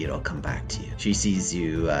 Maybe it'll come back to you. She sees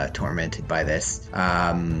you tormented by this.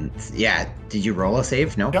 Yeah. Did you roll a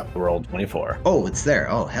save? No? Yep. Rolled 24. Oh, it's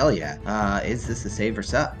there. Oh, hell yeah. Is this a save or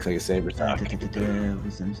suck? Looks like a save or suck.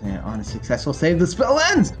 On a successful save, the spell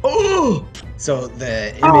ends. Oh! So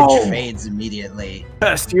the image fades immediately.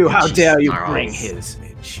 Curse you! How She dare you snarls. bring his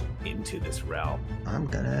image into this realm? I'm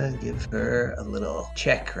gonna give her a little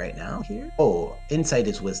check right now here. Oh, insight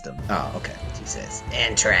is wisdom. Oh, okay. She says.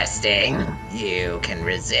 Interesting. You can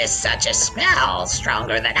resist such a spell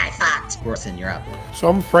stronger than I thought. Rorson, you're up. So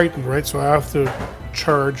I'm frightened, right? So I have to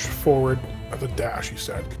charge forward at the dash, you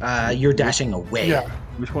said. You're dashing away. Yeah.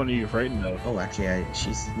 Which one are you frightened of? Oh, actually,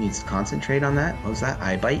 she needs to concentrate on that. What was that?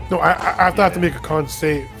 Eye bite? No, I have to make a con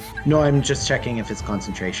save. No, I'm just checking if it's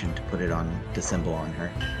concentration to put it on the symbol on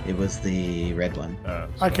her. It was the red one.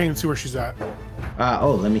 I can't even see where she's at.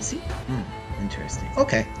 Oh, let me see. Interesting.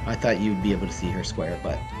 Okay. I thought you'd be able to see her square,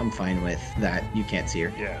 but I'm fine with that. You can't see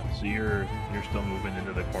her. Yeah, so you're still moving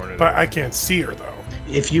into the corner. But I can't see her though.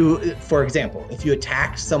 If you, for example, if you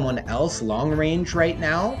attacked someone else long range right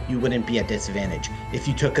now, you wouldn't be at disadvantage. If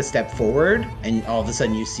you took a step forward and all of a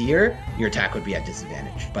sudden you see her, your attack would be at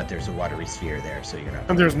disadvantage. But there's a watery sphere there, so you're not.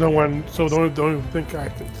 And there's no one, so the only thing I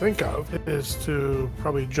can think of is to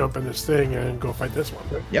probably jump in this thing and go fight this one.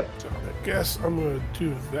 Right? Yep. So I guess I'm going to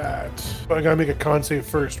do that. But I got to make a con save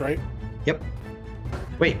first, right? Yep.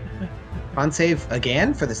 Wait. Con save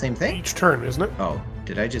again for the same thing? Each turn, isn't it? Oh,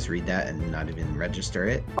 did I just read that and not even register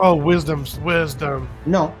it? Oh, wisdom.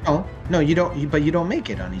 No, you don't. But you don't make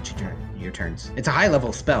it on each turn. Your turns. It's a high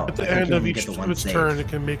level spell. At the I think end you of only each get the one its save. turn, it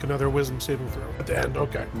can make another wisdom saving throw. At the end,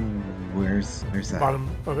 okay. Where's that? Bottom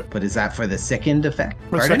of it. But is that for the second effect?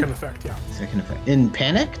 For the Pardon? second effect, yeah. Second effect. In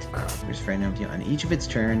Panicked, there's frightened empty on each of its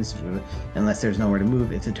turns, unless there's nowhere to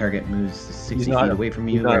move. If the target moves 60 feet away from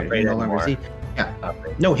you, not or afraid you no longer anymore. see. Yeah.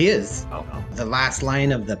 No, he is. Oh, no. The last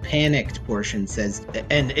line of the Panicked portion says,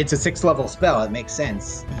 and it's a 6th level spell, it makes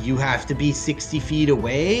sense. You have to be 60 feet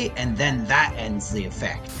away, and then that ends the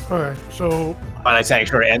effect. Okay, so But I sang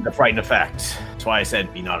sure to end the frightened effect. That's why I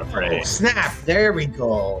said be not afraid. Oh, snap! There we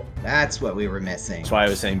go. That's what we were missing. That's why I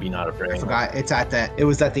was saying be not I afraid. forgot. It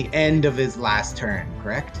was at the end of his last turn,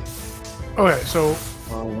 correct? okay, so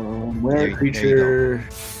Where There you creature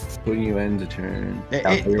putting you end a turn. It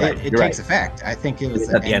You're right. it You're takes right. effect. I think it was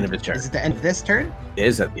It's at the end of his turn. Is it the end of this turn? It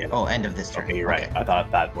is at the end. Oh, end of this turn. Okay, you're right. I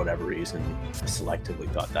thought that whatever reason, I selectively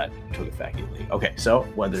thought that took effect immediately. Okay, so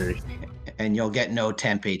whether And you'll get no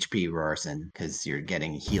temp HP, Rorson, because you're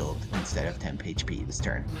getting healed instead of temp HP this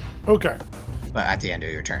turn. okay. But at the end of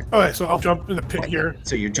your turn. Okay, so I'll jump in the pit here.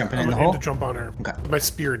 So you're jumping I'm in the gonna aim hole? to jump on her. Okay. With my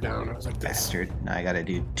spear down. I was like this. Bastard. Now I gotta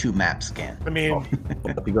do 2 maps again. I mean,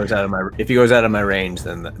 if he goes out of my range,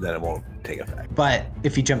 then it won't take effect. But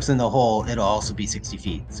if he jumps in the hole, it'll also be 60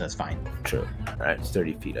 feet, so it's fine. True. All right, it's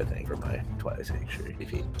 30 feet, I think, for my Twilight Sage. 30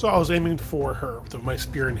 feet. so I was aiming for her with my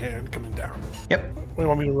spear in hand coming down. Yep. What do you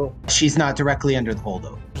want me to roll? She's not directly under the hole,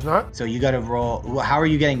 though. It's not? So you gotta roll. Well, how are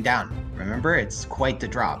you getting down? Remember, it's quite the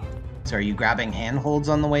drop. So are you grabbing handholds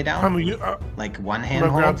on the way down? Like one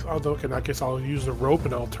handhold? Okay, in that case, I'll use the rope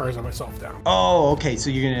and I'll Tarzan myself down. Oh, okay. So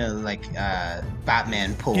you're gonna like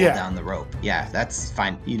Batman pull Yeah. down the rope. Yeah, that's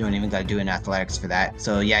fine. You don't even gotta do an athletics for that.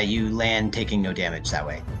 So yeah, you land taking no damage that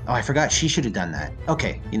way. Oh, I forgot. She should have done that.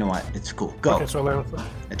 Okay, you know what? It's cool. Go. Okay, so I land with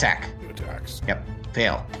Attack. 2 attacks. Yep.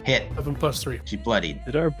 Fail. Hit. 7 plus 3. She bloodied.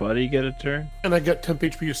 Did our buddy get a turn? And I get 10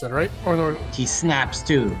 HP, you said, right? Or no? He snaps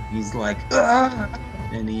too. He's like, "Ah!"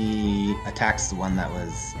 And he attacks the one that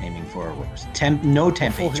was aiming for no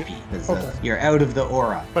temp Full HP. hit. 'Cause, Okay. you're out of the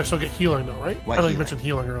aura. But I still get healing, though, right? What I know you healing? mentioned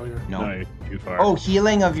healing earlier. No. you're too far. Oh,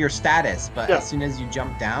 healing of your status. But Yeah. as soon as you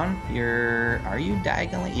jump down, are you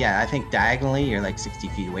diagonally? Yeah, I think diagonally you're like 60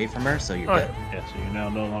 feet away from her, so you're Oh, good. yeah. Yeah, so you're now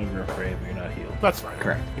no longer afraid, but you're not healed. That's fine.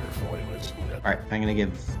 Correct. You're full anyways. Yeah. All right, I'm gonna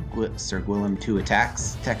give Sir Gwillem 2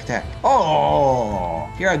 attacks. Attack. Oh,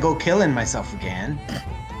 here I go killing myself again.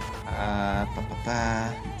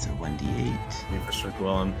 It's a 1d8. Wait for Sir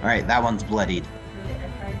Gwillem. All right, that one's bloodied.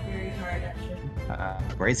 I tried very hard,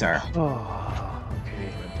 actually. Razor. Oh, okay.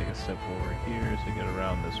 I'm gonna take a step forward here to get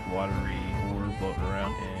around this watery orb floating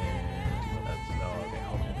around, and okay.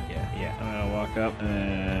 Hold on. Yeah. I'm gonna walk up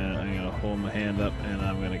and I'm gonna hold my hand up, and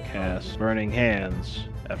I'm gonna cast Burning Hands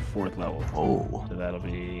at 4th level. Oh. So that'll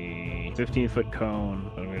be 15-foot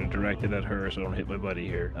cone. I'm gonna direct it at her so I don't hit my buddy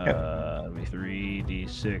here. That'll be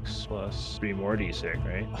 3d6 plus 3 more d6,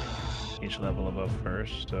 right? Each level above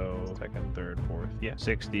first, so 2nd, 3rd, 4th. Yeah,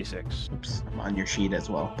 6d6. Oops, I'm on your sheet as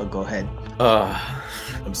well, but go ahead.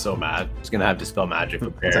 I'm so mad. I was gonna have Dispel Magic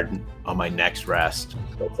prepared on my next rest.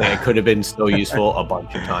 It could have been so useful a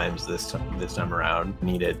bunch of times this time around.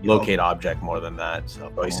 Needed locate object more than that,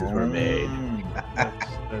 so choices were made.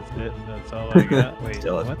 That's it. That's all I got. Wait,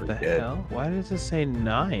 Still, it's what the pretty good. hell? Why does it say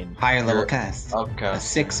 9? Higher level Your cast. A upcast.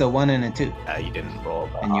 6, a 1, and a 2. You didn't roll.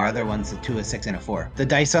 that And your high. other one's a 2, a 6, and a 4. The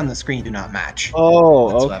dice on the screen do not match.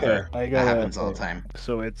 Oh, whatsoever. okay. That happens all the time.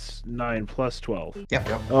 So it's 9 plus 12. Yep.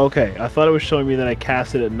 Okay, I thought it was showing me that I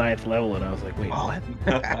cast it at 9th level, and I was like, wait, Oh. what?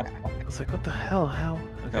 I was like, what the hell? How?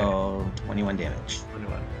 Okay. So 21 damage.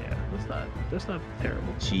 21. Yeah, that's not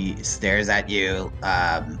terrible. She stares at you,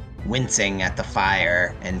 wincing at the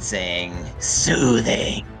fire and saying,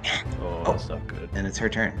 "Soothing." Oh, that's not good. And it's her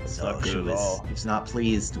turn. So not good she at was all. she's not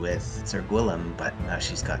pleased with Sir Gwillem, but now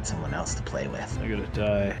she's got someone else to play with. I'm gonna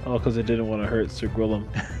die. Oh, because I didn't want to hurt Sir Gwillem.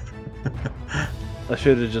 I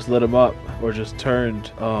should have just let him up, or just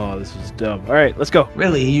turned. Oh, this was dumb. All right, let's go.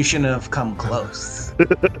 Really, you shouldn't have come close,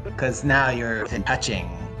 because now you're touching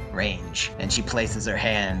range, and she places her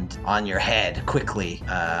hand on your head quickly,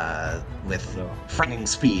 with frightening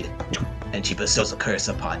speed, and she bestows a curse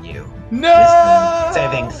upon you. No! Wisdom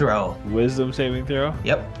saving throw. Wisdom saving throw?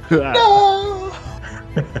 Yep. No!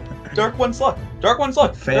 Dark one's luck. Dark one's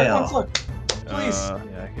luck. Fail. Dark one's luck. Please.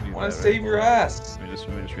 Yeah, I can do I want that to save right your now. ass. Let me just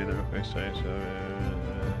read that real quick. Sorry.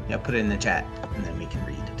 Yeah, put it in the chat, and then we can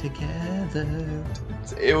read together.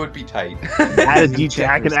 It would be tight. Add a D10.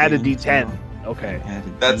 I can add a D10. Okay.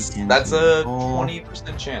 That's a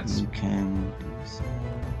 20% chance. You can do so.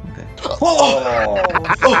 Okay.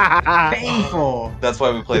 Oh! Painful. That's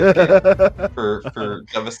why we play the game. For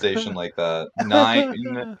devastation like that.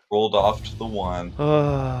 9 rolled off to the 1.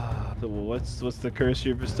 So what's the curse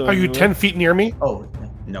you're bestowing? Are you me 10 with? feet near me? Oh,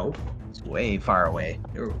 no. It's way far away.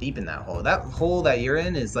 You're deep in that hole. That hole that you're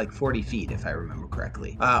in is like 40 feet, if I remember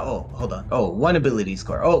correctly. Hold on. Oh, 1 ability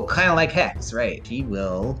score. Oh, kind of like Hex, right. She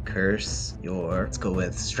will curse your... Let's go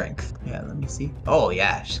with Strength. Yeah, let me see. Oh,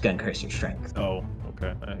 yeah, she's gonna curse your Strength. Oh,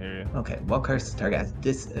 okay. I hear you. Okay, well, curse the target has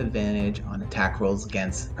disadvantage on attack rolls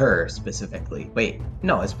against her specifically. Wait,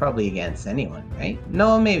 no, it's probably against anyone, right?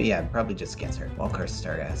 No, maybe, yeah, probably just against her. Well, curse the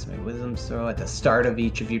target has to make a wisdom throw at the start of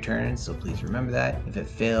each of your turns, so please remember that. If it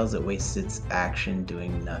fails, it wastes its action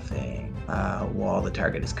doing nothing. While the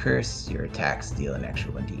target is cursed, your attacks deal an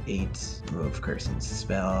extra 1d8. Remove cursing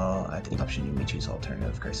spell. At the option, you may choose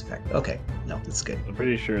alternative curse effect. Okay, no, that's good. I'm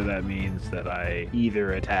pretty sure that means that I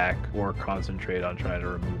either attack or concentrate on trying to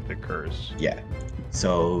remove the curse. Yeah.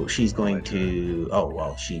 So she's going to... Oh,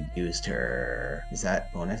 well, she used her... Is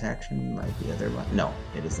that bonus action like the other one? No,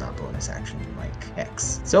 it is not bonus action like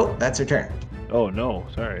X. So that's her turn. Oh no,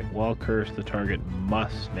 sorry. While cursed, the target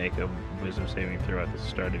must make a wisdom saving throw at the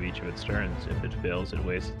start of each of its turns. If it fails, it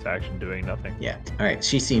wastes its action doing nothing. Yeah. All right.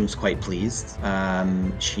 She seems quite pleased.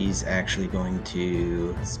 She's actually going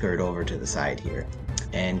to skirt over to the side here.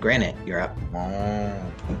 And Granite, you're up.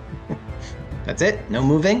 That's it? No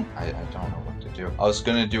moving? I don't know what to do. I was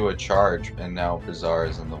gonna do a charge, and now Bizarre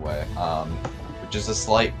is in the way. Which is a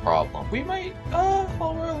slight problem. We might,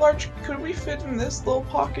 while we're large, could we fit in this little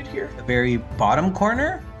pocket here? The very bottom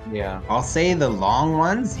corner? Yeah. I'll say the long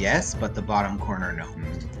ones, yes, but the bottom corner, no.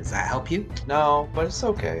 Does that help you? No, but it's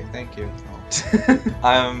okay. Thank you.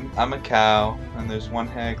 I'm a cow, and there's 1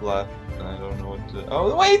 hag left, and I don't know what to...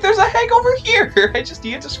 Oh, wait, there's a hag over here! I just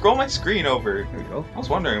needed to scroll my screen over. There we go. I was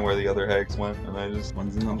wondering where the other hags went, and I just...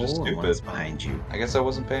 One's in the I'm just hole and stupid. one's behind you. I guess I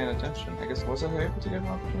wasn't paying attention. I guess, was I able to get an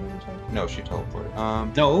opportunity to talk? No, she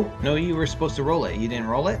teleported. No, you were supposed to roll it. You didn't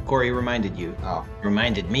roll it? Corey reminded you. Oh.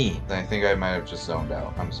 Reminded me. Then I think I might have just zoned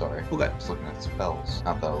out. I'm sorry. Okay. I was looking at spells.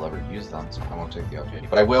 Not that I'll ever use them, so I won't take the opportunity.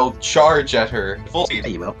 But I will charge at her full speed.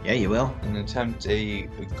 Yeah, you will. Yeah, you will. And attempt a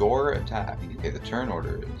gore attack. Okay, the turn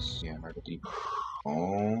order is... Yeah, I'm ready.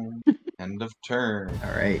 Oh, end of turn.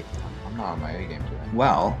 All right. I'm not on my A game today.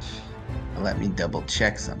 Well, let me double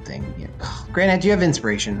check something here. Granted, do you have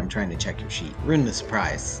inspiration? I'm trying to check your sheet. Ruin the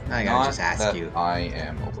surprise. I gotta just ask that you. I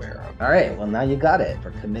am aware of. All right. Well, now you got it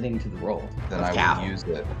for committing to the roll. Then I Cow. will use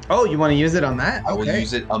it. Oh, you want to use it on that? I will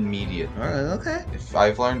use it immediately. All right. Okay. If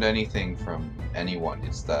I've learned anything from anyone,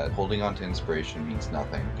 it's that holding on to inspiration means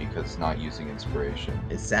nothing because not using inspiration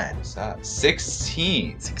It's sad. is sad.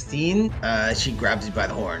 16. 16. She grabs you by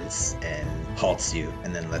the horns and halts you,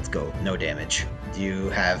 and then lets go. No damage. Do you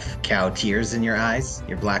have cow tears in your eyes?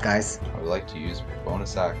 Your black eyes? I would like to use my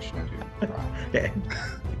bonus action to try. Okay.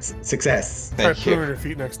 Success. Try Thank putting you. her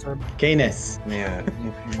feet next time. Canis. Yeah,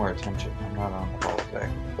 you pay more attention. I'm not on call today.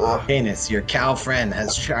 Ugh. Canis, your cow friend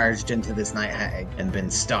has charged into this night hag and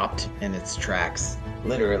been stopped in its tracks.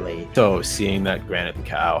 Literally. So seeing that Granite the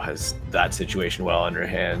cow has that situation well under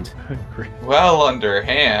hand, Well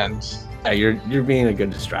underhand. yeah, you're being a good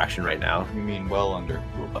distraction right now. You mean well under.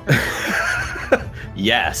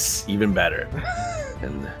 Yes, even better.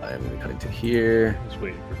 And I'm gonna come into here, Just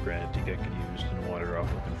waiting for Granite to get confused and water off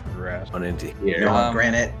looking for grass. on into here. No,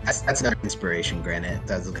 Granite. That's not inspiration, Granite.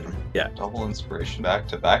 That's looking. Double inspiration back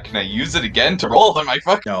to back. Can I use it again to roll on my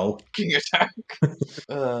fucking No. attack?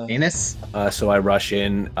 Canis? So I rush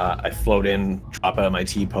in, I float in, drop out of my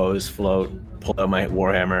T-pose, float, pull out my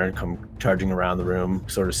Warhammer, come charging around the room,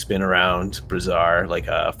 sort of spin around Brazar like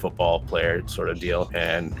a football player sort of deal,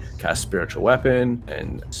 and cast Spiritual Weapon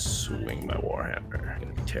and swing my Warhammer.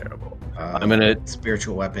 Gonna be terrible. I'm gonna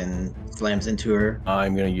Spiritual weapon slams into her.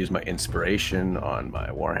 I'm gonna use my inspiration on my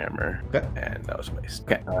Warhammer. Okay. And that was a waste.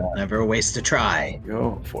 Okay. Never a waste to try.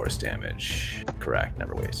 Go force damage. Correct.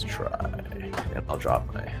 Never waste to try. And I'll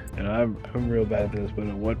drop my. And I'm real bad at this, but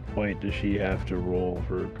at what point does she have to roll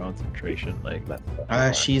for concentration?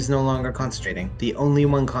 like She's no longer concentrating. The only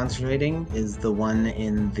one concentrating is the one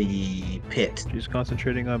in the pit. she's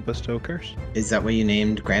concentrating on bestow curse. Is that what you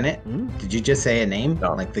named Granite? Did you just say a name?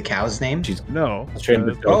 No. Like the cow's name? She's No, concentrating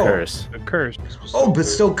bestow curse. a curse. Oh,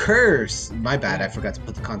 bestow curse. My bad. I forgot to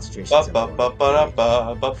put the concentration symbol on.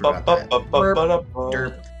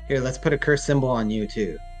 Derp. Here, let's put a curse symbol on you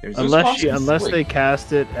too. There's Unless they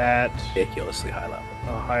cast it at Ridiculously high level.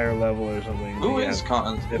 a higher level or something. Who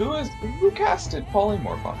casted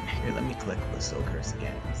polymorph on me? Here, let me click bestow curse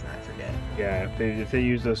again, so I forget. Yeah, if they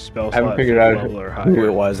use a spell I haven't slot figured out level or who higher,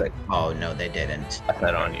 it was. I Oh no, they didn't. put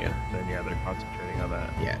that on you. then yeah, they're concentrating on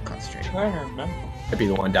that. Yeah, concentrate. Trying to remember. Might be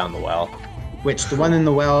the one down the well. Which the one in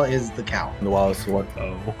the well is the cow. And the well is the one.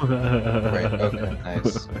 Oh. Right. Okay.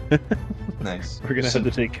 Nice. Nice. We're gonna have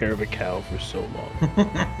to take care of a cow for so long.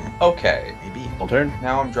 Okay. Maybe. Full turn.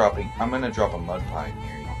 Now I'm gonna drop a mud pie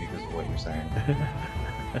near you because of what you're saying.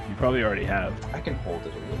 You probably already have. I can hold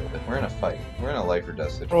it a little bit. We're in a fight. We're in a life or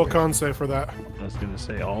death situation. Roll con save for that. I was gonna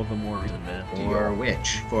say all the more reason, man. For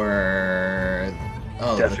which? For the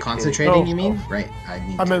Defecating. concentrating, Oh, you mean? Right. I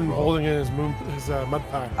need I to meant roll. holding in his mud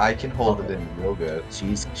pie. I can hold it in real good.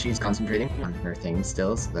 She's concentrating on her thing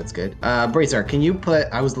still, so that's good. Bracer, can you put?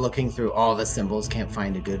 I was looking through all the symbols, can't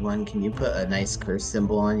find a good one. Can you put a nice curse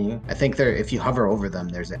symbol on you? I think if you hover over them,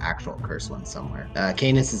 there's an actual curse one somewhere.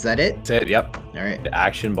 Canis, is that it? That's it. Yep. All right. The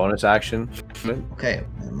action, bonus action. Okay,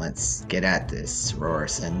 then let's get at this,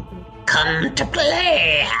 Rorson. Come to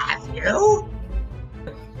play, have you?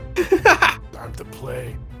 Time to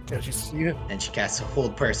play. Can't you see it? And she casts a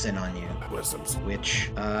hold person on you. Wisdoms.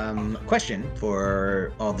 Which, question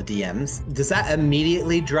for all the DMs. Does that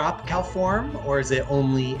immediately drop Cal form, or is it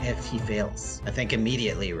only if he fails? I think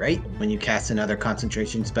immediately, right? When you cast another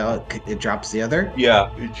concentration spell, it drops the other?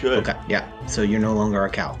 Yeah, it should. Okay, yeah. So you're no longer a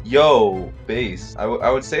Cal. Yo, base. I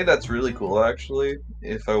would say that's really cool, actually,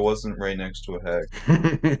 if I wasn't right next to a hag.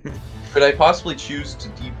 Could I possibly choose to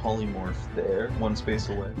depolymorph there, one space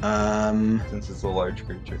away? Since it's a large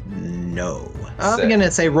creature. No. I'm Sick. gonna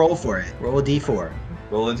say roll for it. Roll a d4.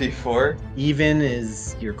 Roll a d4. Even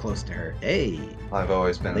is you're close to her. Hey, I've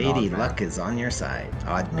always been an Lady odd man. Luck is on your side.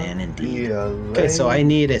 Odd man indeed. Yeah, Okay, so I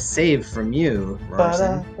need a save from you,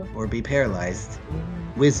 Rorson, Ba-da. or be paralyzed.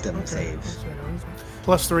 Wisdom save.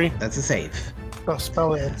 +3. That's a save. Oh,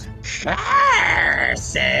 spell it. Curses.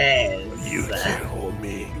 You can't hold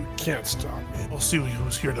me. You can't stop me. We'll see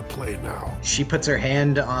who's here to play now. She puts her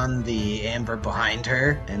hand on the amber behind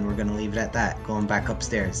her, and we're gonna leave it at that. Going back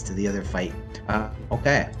upstairs to the other fight.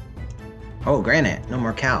 Okay. Oh, Granite, no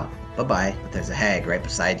more cow. Bye-bye. But there's a hag right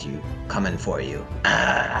beside you, coming for you.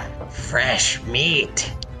 Fresh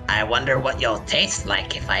meat. I wonder what you'll taste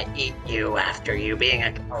like if I eat you after you being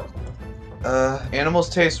a... Animals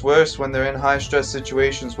taste worse when they're in high-stress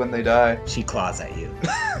situations when they die. She claws at you.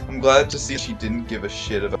 I'm glad to see she didn't give a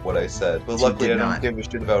shit about what I said. But She luckily did I not. don't give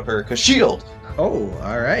a shit about her, because shield! Oh,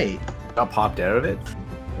 alright. Got popped out of it.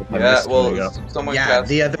 Yeah, well, There you go. someone Yeah, cast...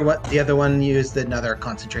 the other one used another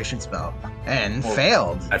concentration spell. And Well,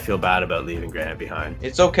 failed. I feel bad about leaving Granite behind.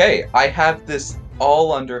 It's okay. I have this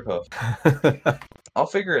all under hoof. I'll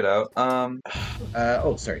figure it out.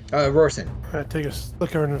 Rorson. I take a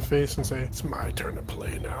look her in the face and say, "It's my turn to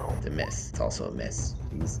play now." It's a miss. It's also a miss.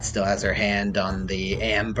 She still has her hand on the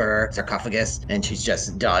amber sarcophagus, and she's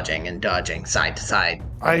just dodging and dodging side to side.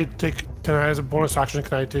 Can I, as a bonus action,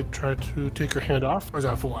 try to take her hand off? Or is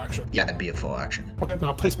that a full action? Yeah, that'd be a full action. Okay,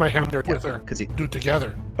 now place my hand there with her. Because you... Do it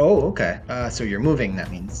together. Oh, okay. So you're moving,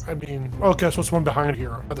 that means. I mean, okay, so it's one behind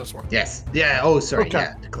here, or this one. Yes. Yeah, oh, sorry. Okay.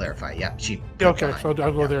 Yeah, to clarify. Yeah, she... Yeah, okay, so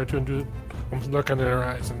I'll go there too and do. I'm looking in her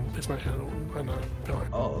eyes and place my hand on the pillar.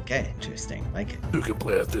 Oh, okay. Interesting. Like it. You can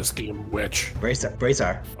play at this game, witch. Bracer.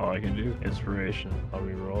 All I can do. Inspiration. I'll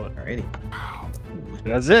re-roll it. Alrighty.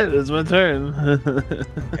 That's it. It's my turn.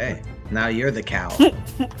 Okay. Now you're the cow.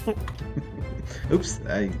 Oops,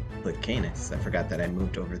 I put Canis. I forgot that I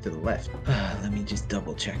moved over to the left. Let me just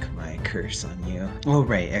double check my curse on you. Oh,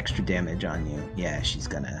 right, extra damage on you. Yeah, she's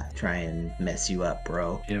gonna try and mess you up,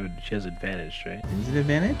 bro. She has advantage, right? Is it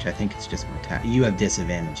advantage? I think it's just mortality. You have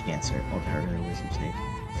disadvantage against her. Hold her wisdom save.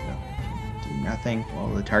 So, do nothing. While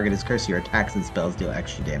the target is cursed, your attacks and spells deal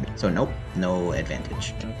extra damage. So, nope, no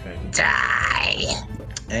advantage. Okay. Die.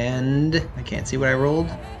 And I can't see what I rolled.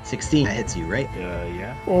 16. That hits you, right?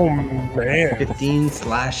 Yeah. Oh man. 15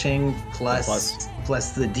 slashing plus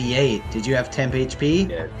plus the D8. Did you have temp HP?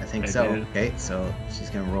 Yeah, I think I so. did. Okay, so she's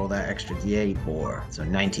gonna roll that extra D8 4. So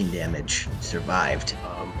 19 damage. Survived.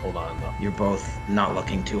 Hold on though. You're both not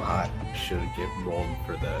looking too hot. Should get rolled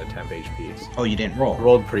for the temp HPs. Oh, you didn't roll.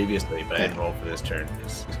 Rolled previously, but I Okay. didn't roll for this turn.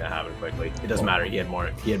 It's gonna happen quickly. It doesn't matter. He had more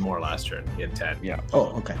last turn. He had 10. Yeah. Oh,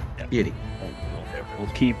 okay. Yeah. Beauty. We'll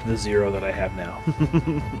keep the 0 that I have now.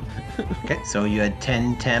 Okay, so you had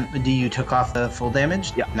 10 temp. You took off the full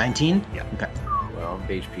damage? Yeah. 19? Yeah. Okay. Well,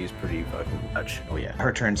 HP is pretty fucking much. Oh, yeah.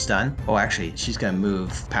 Her turn's done. Oh, actually, she's gonna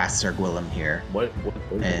move past Sir Gwillem here What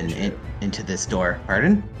and into this door.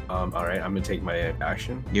 Pardon? all right, I'm gonna take my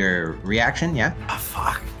action. Your reaction, yeah? Ah,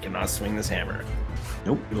 fuck. Cannot swing this hammer.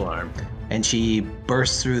 Nope. Alarm. And she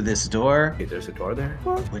bursts through this door, Okay, there's a door there.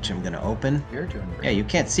 which I'm gonna open. You're doing great. Yeah, you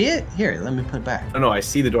can't see it? Here, let me put it back. No, I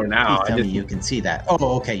see the door now. Please tell I me just you can see that.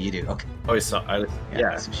 Oh, okay, you do. Okay. always saw.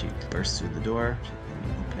 Yeah. So she bursts through the door. Let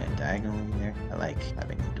me open it diagonally there. I like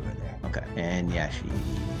having the door there. Okay. And yeah, she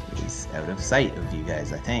is out of sight of you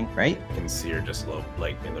guys, I think, right? I can see her just low,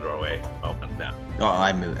 like in the doorway. Oh, now. Oh,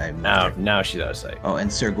 I moved her. Now she's out of sight. Oh,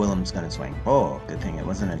 and Sir Gwillem's gonna swing. Oh, good thing it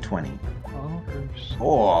wasn't a 20.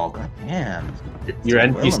 Oh, goddamn. Your Sir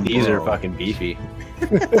NPCs Gwillem, are bro. fucking beefy.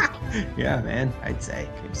 Yeah, man, I'd say.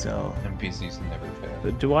 Okay, so NPCs never fail.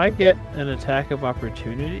 But do I get an attack of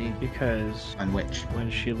opportunity? Because on which? when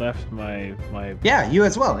she left my Yeah, you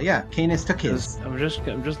as well. Yeah, Canis took his. I'm just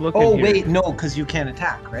looking. Oh here. wait, no, because you can't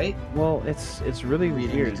attack, right? Well, it's really Reading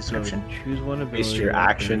the weird. description. So choose one ability. Waste your while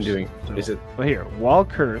action cursed. doing. So, Is it? well, here, while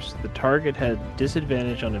cursed, the target had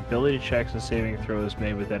disadvantage on ability checks and saving throws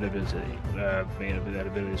made with that ability. Made with that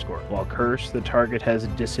ability score. While cursed, the target has a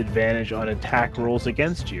disadvantage on attack rolls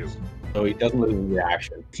against you. So he doesn't lose his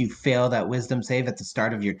reaction. If you fail that wisdom save at the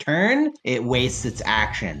start of your turn, it wastes its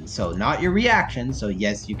action. So not your reaction. So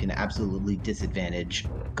yes, you can absolutely disadvantage.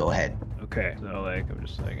 Go ahead. Okay, so like I'm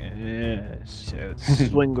just like, so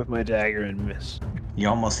swing with my dagger and miss. You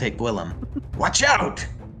almost hit Gwillem. Watch out!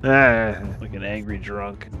 Like an angry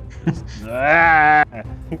drunk.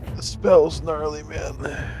 The spell's gnarly, man.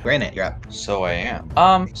 Granite, you're up. So I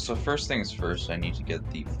am. So first things first, I need to get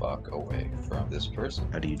the fuck away from this person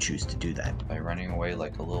How do you choose to do that? by running away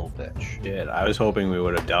like a little bitch. Shit, I was hoping we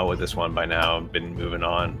would have dealt with this one by now and been moving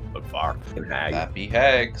on, but fuck. Fucking hag. Happy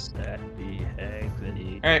hags. That be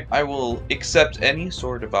agony. Alright, I will accept any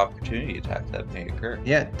sort of opportunity attack that may occur.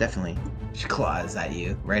 Yeah, definitely. She claws at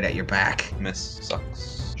you, right at your back. Miss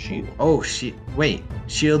sucks. Shield. Oh, wait,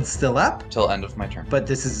 shield's still up? Till end of my turn. But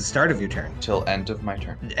this is the start of your turn. Till end of my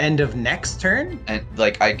turn. End of next turn? And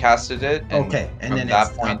like I casted it. And Okay, and from then that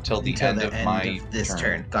it's point up till the until end of my this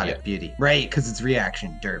turn. Got Yeah. it, beauty. Right, because it's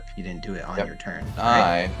reaction. Derp. You didn't do it on Yep. your turn.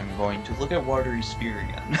 I am going to look at watery sphere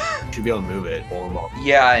again. Should be able to move it. Almost.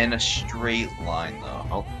 Yeah, in a straight line though.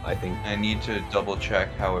 Oh, I think. I need to double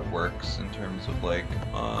check how it works in terms of like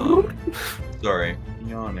sorry,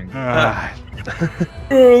 yawning.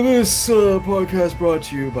 This podcast brought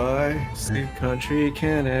to you by Sleep Country,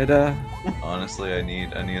 Canada. Honestly, I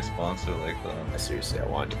need a sponsor like that. Seriously, I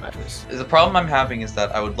want to match this. The problem I'm having is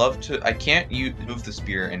that I would love to. I can't move the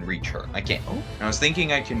spear and reach her. I can't. And I was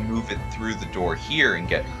thinking I can move it through the door here and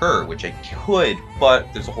get her, which I could,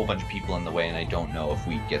 but there's a whole bunch of people in the way, and I don't know if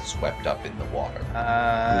we get swept up in the water.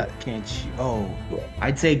 Can't you? Oh,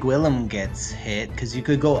 I'd say Gwillem gets hit because you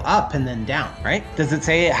could go up and then down, right? Does it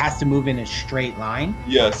say it has to move in a straight line?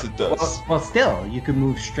 Yes, it does. Well, still, you could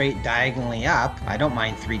move straight diagonally up. I don't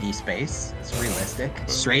mind 3D space. It's realistic.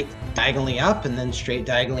 Straight diagonally up and then straight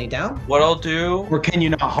diagonally down? What I'll do, Or can you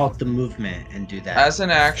not halt the movement and do that? as an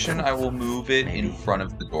action, I will move it in Maybe. front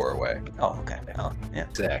of the doorway, Oh, okay. Oh, yeah.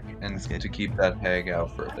 Sick. and to keep that hag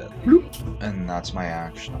out for a bit. And that's my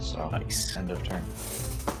action. So Nice. end of turn.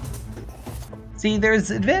 See, there's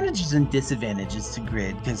advantages and disadvantages to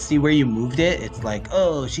grid, because see where you moved it, it's like,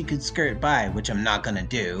 oh, she could skirt by, which I'm not gonna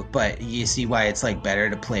do, but you see why it's like better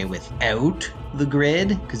to play without the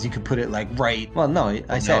grid, because you could put it like right, well, no,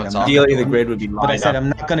 I said it's I'm not on Ideally, gonna the do grid would be it, but I lined said up. I'm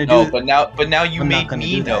not gonna do No, it. but now you I'm not made gonna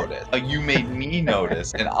me do that. notice. You made me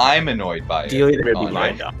notice, and I'm annoyed by it. Ideally, the grid would be Andre.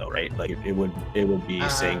 lined up, though, right? Like it would be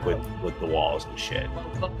sync with the walls and shit.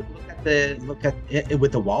 Look at it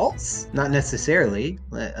with the walls, not necessarily.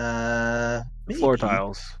 Floor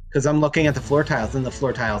tiles. Because I'm looking at the floor tiles, and the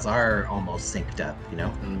floor tiles are almost synced up, you know?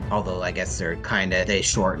 Mm. Although I guess they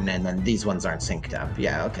shorten, and then these ones aren't synced up.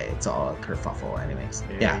 Yeah, okay, it's all a kerfuffle anyways.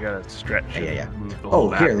 Yeah. You gotta stretch. Yeah. and move the Oh,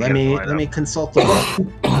 whole map here, to let get it me lined let me up. consult the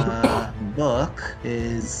book. Book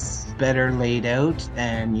is better laid out,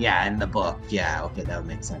 and yeah, in the book, yeah, okay, that would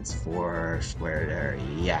make sense for where.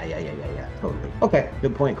 Yeah, totally. Okay,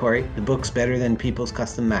 good point, Corey. The book's better than people's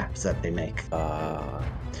custom maps that they make. All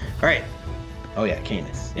right. Oh yeah,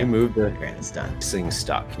 Canis. You moved the Granite's done. This thing's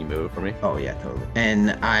stuck. Can you move it for me? Oh yeah, totally.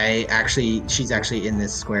 And she's actually in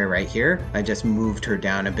this square right here. I just moved her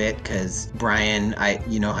down a bit because Brian,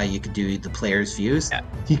 you know how you could do the player's views? Yeah.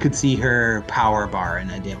 He could see her power bar,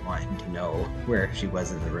 and I didn't want him to know where she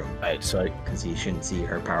was in the room. Right, so because he shouldn't see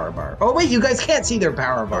her power bar. Oh wait, you guys can't see their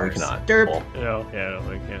power bars. Cannot. Derp. Oh. Yeah,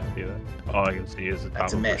 I can't see that. All I can see is the top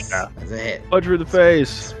That's a of her miss. staff. That's a hit. Punch her in the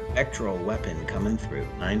face. Spectral weapon coming through.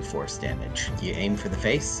 9 force damage. Do you aim for the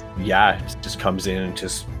face? Yeah, it just comes in and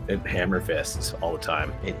just hammer fists all the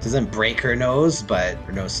time. It doesn't break her nose, but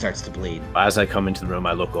her nose starts to bleed. As I come into the room,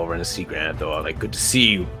 I look over and see Granite, though. I'm like, good to see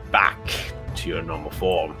you back to your normal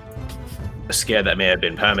form. A scare that may have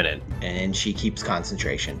been permanent. And she keeps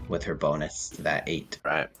concentration with her bonus to that 8.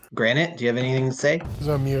 Right. Granite, do you have anything to say? He's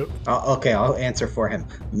on mute. Okay, I'll answer for him.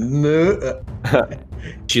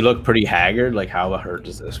 She looked pretty haggard. Like, how hurt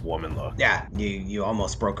does this woman look? Yeah, you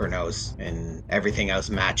almost broke her nose, and everything else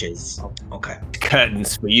matches. Okay.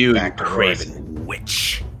 Curtains for you, Back you to craven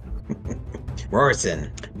witch. Rorison,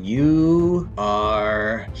 you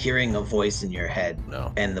are hearing a voice in your head.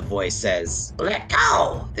 No. And the voice says, Let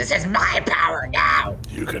go! This is my power now!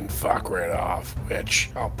 You can fuck right off,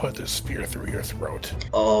 bitch. I'll put this spear through your throat.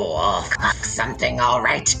 Oh, fuck something,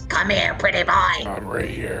 alright. Come here, pretty boy! I'm right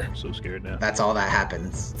here. I'm so scared now. that's all that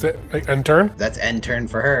happens. Is it like, end turn? That's end turn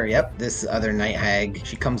for her. Yep. This other night hag,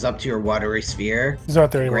 she comes up to your watery sphere, He's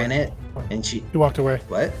not there anymore. Granite, and she... He walked away.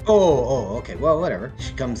 What? Oh, okay. Well, whatever.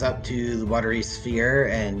 She comes up to the watery sphere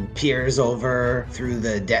and peers over through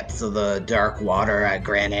the depths of the dark water at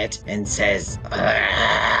Granite and says,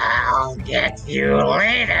 I'll get you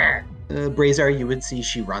later! Brazar, you would see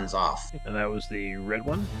she runs off. And that was the red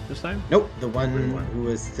one this time? Nope, the one Red one. who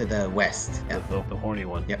was to the west. Yeah. The horny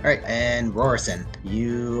one. Yeah, all right. And Rorison,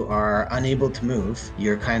 you are unable to move.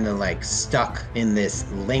 You're kind of like stuck in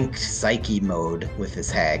this linked psyche mode with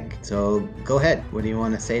this hag. So go ahead. What do you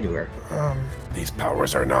want to say to her? These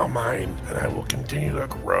powers are now mine, and I will continue to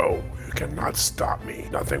grow. You cannot stop me.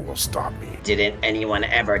 Nothing will stop me. Didn't anyone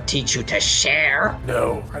ever teach you to share?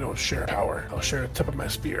 No, I don't share power. I'll share the tip of my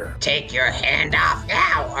spear. Take your hand off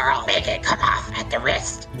now, or I'll make it come off at the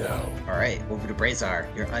wrist. No. All right, over to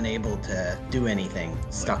Brazar. You're unable to do anything.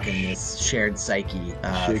 Stuck in this shared psyche,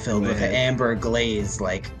 filled with an amber glaze.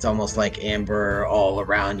 Like it's almost like amber all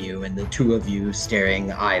around you, and the two of you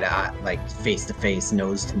staring eye to eye, like face to face,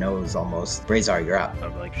 nose to nose, almost. Brazar, you're up.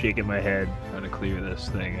 I'm like shaking my head, trying to clear this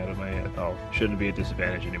thing out of my head. Oh, shouldn't be a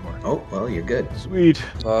disadvantage anymore. Oh, well, you're good. Sweet.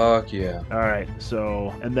 Fuck yeah. Alright,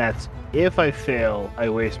 so, and that's if I fail, I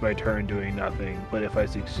waste my turn doing nothing. But if I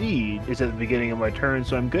succeed, it's at the beginning of my turn,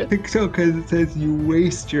 so I'm good. I think so, because it says you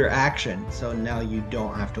waste your action. So now you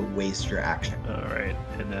don't have to waste your action. Alright,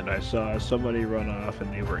 and then I saw somebody run off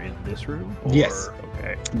and they were in this room? Or, Yes.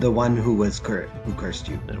 Okay. The one who was who cursed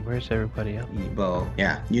you. Then where's everybody else? Well,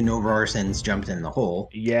 yeah, you know Rorison's jumped in the hole.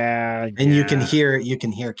 Yeah. And you can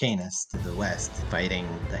hear Canis to the west fighting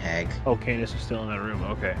the hag. Oh, Canis is still in that room.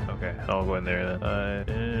 Okay. I'll go in there then.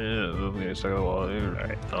 I'm gonna start the wall.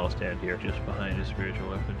 Alright, I'll stand here just behind his spiritual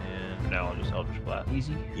weapon, and now I'll just Eldritch Blast.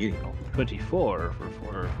 Easy. You 24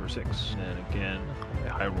 for 6. And again, my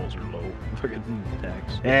high rolls are low. Fucking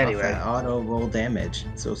attacks. Anyway. Auto roll damage.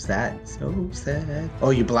 So sad. So sad. Oh,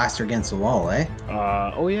 you blast her against the wall, eh?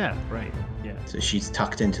 Oh yeah, right. Yeah. So she's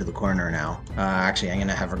tucked into the corner now. Actually, I'm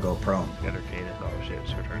gonna have her go prone. Got her Canis. Oh shit,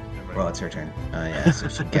 it's her turn. Never mind. Well, it's her turn. Yeah, so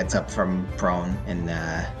she gets up from prone and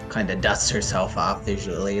kind of dusts herself off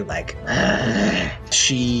visually, like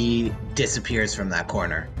she disappears from that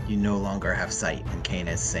corner. You no longer have sight, and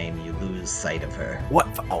Canis same. You lose sight of her.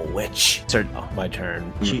 What for a witch? My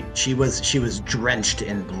turn. She was drenched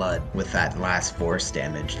in blood with that last force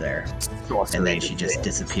damage there, and then she just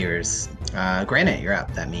disappears. Granite, you're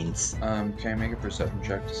up. That means. Can I make a perception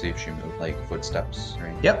check to see if she moved like footsteps?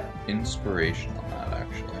 Right? Yep. Inspiration on that,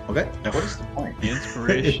 actually. Okay. What is the point? The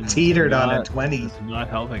inspiration It teetered is on a not- 20. It's not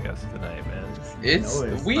helping us tonight, man.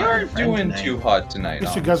 We not aren't your friend doing tonight. too hot tonight. At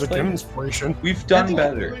least you guys are honestly. getting inspiration. We've done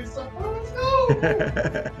better.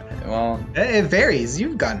 Well, It varies.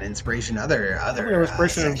 You've gotten inspiration other I have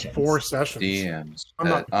inspiration in sessions. 4 sessions. DMs. I'm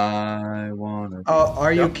not- I wanna. Oh,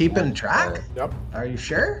 are you Yep. keeping track? Yep. Are you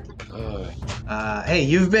sure? Ugh. Hey,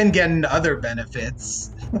 you've been getting other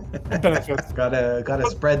benefits. Benefits. gotta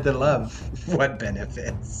spread the love. What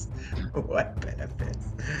benefits? What benefits?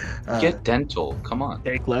 Get dental. Come on.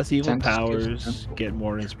 Take less evil Tend to powers, get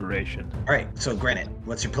more inspiration. All right. So, Granite,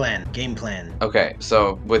 what's your plan? Game plan? Okay,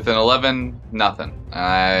 so with an 11, nothing.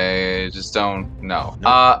 I just don't know.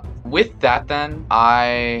 Nope. With that, then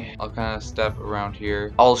I'll kind of step around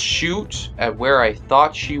here. I'll shoot at where I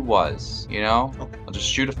thought she was. You know, I'll just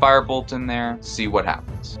shoot a firebolt in there, see what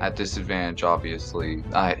happens. At disadvantage, obviously.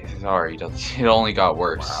 Sorry, it only got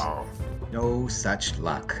worse. Wow. No such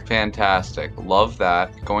luck. Fantastic. Love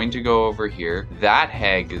that. Going to go over here. That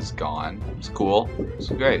hag is gone. It's cool. It's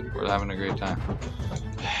great. We're having a great time.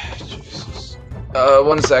 Jesus.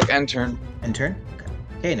 1 sec. End turn. End turn? Okay.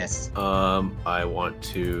 Canis. I want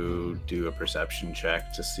to do a perception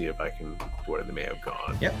check to see if I can where they may have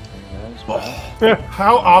gone. Yep.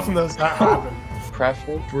 How often does that happen?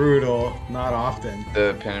 Preferable. Brutal. Not often.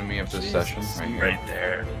 The epitome of the session right here. Right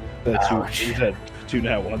there. That's that 2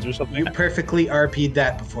 nat ones or something. You perfectly RP'd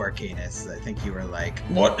that before, Canis. I think you were like,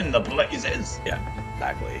 what in the blazes? Yeah,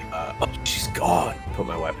 exactly. She's gone. Put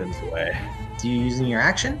my weapons away. Are you using your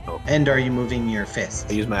action? Oh. And are you moving your fist?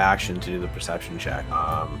 I use my action to do the perception check.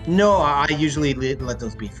 No, I usually let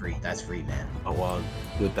those be free. That's free, man. Oh, well,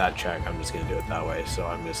 with that check, I'm just going to do it that way. So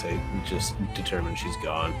I'm going to say, just determine she's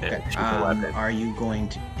gone. And Okay. shoot the weapon. Are you going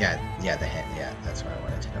to... Yeah, the head. Yeah, that's what I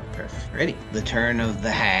wanted to know. Perfect. Ready. The turn of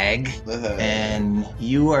the hag. And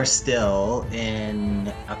you are still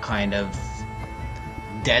in a kind of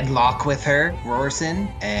deadlock with her, Rorson,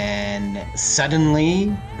 and suddenly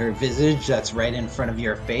her visage that's right in front of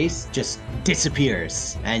your face just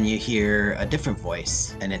disappears, and you hear a different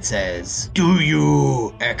voice, and it says, "Do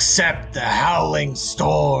you accept the howling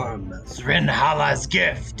storm, Thrinhala's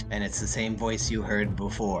gift?" And it's the same voice you heard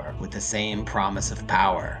before, with the same promise of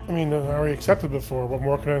power. I mean, I already accepted before. What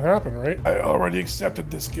more can happen, right? I already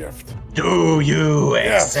accepted this gift. Do you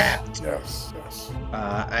accept? Yes.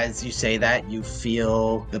 As you say that, you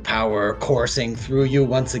feel the power coursing through you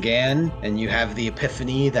once again, and you have the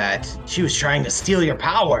epiphany that she was trying to steal your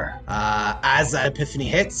power. As that epiphany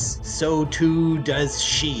hits, so too does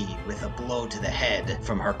she, with a blow to the head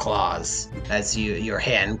from her claws. As your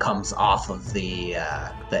hand comes off of the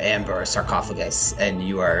amber sarcophagus, and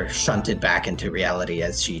you are shunted back into reality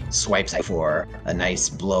as she swipes for a nice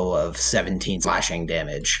blow of 17 slashing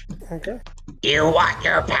damage. Okay. You want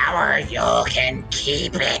your power, you can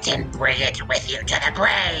keep it and bring it with you to the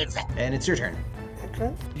grave. And it's your turn.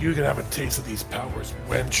 Okay. You can have a taste of these powers,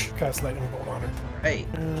 wench. Cast lightning bolt on her. Right.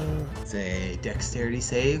 It's a dexterity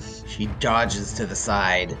save. She dodges to the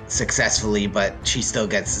side successfully, but she still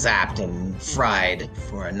gets zapped and fried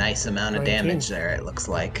for a nice amount of 19. damage there, it looks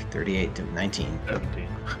like. 38 to 19. 17.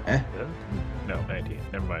 Eh? No, 19.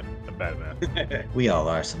 Never mind. I'm bad at math. We all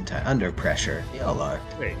are sometimes. Under pressure. We all are.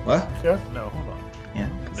 Wait. What? Yeah. No, hold on. Yeah.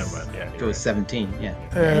 Never mind. Yeah. It was 17, yeah.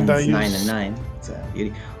 And I it's use 9 and 9. It's a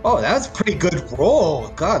beauty. Oh, that was a pretty good roll.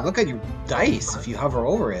 God, look at your dice if you hover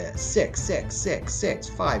over it. 6, 6, 6, 6,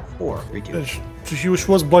 5, 4, 3, 2. She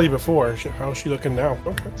was bloody before. How's she looking now?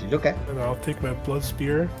 Okay. Okay. And I'll take my blood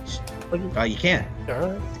spear. Oh, you can't.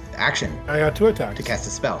 Yeah. Action. I got 2 attacks. To cast a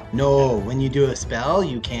spell. No, when you do a spell,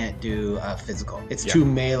 you can't do a physical. It's 2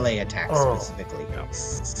 melee attacks specifically.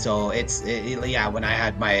 So when I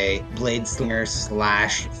had my blade slinger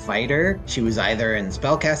 / fighter, she was either in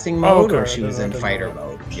spellcasting mode or she was in fighter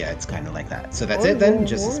mode. Yeah, it's kind of like that. So that's it then.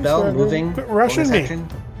 Just a spell, moving. Quit rushing me. Action.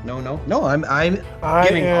 No. I'm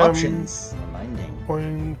giving options. Reminding.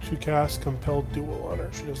 Going to cast compelled duel on her.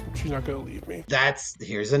 She's not gonna leave me.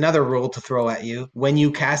 Here's another rule to throw at you. When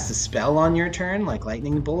you cast a spell on your turn, like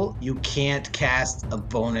lightning bolt, you can't cast a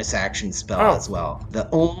bonus action spell as well. The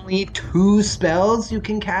only 2 spells you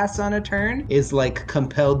can cast on a turn is like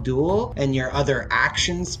compelled duel, and your other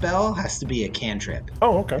action spell has to be a cantrip.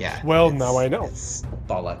 Oh, okay. Yeah. Well, now I know. It's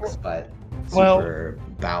bollocks, but Well, super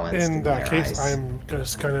balanced. In that their case, eyes. I'm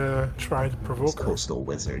just gonna try to provoke her. Coastal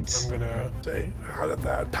wizards. I'm gonna say, how did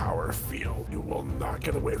that power feel? You will not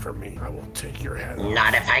get away from me. I will take your head off.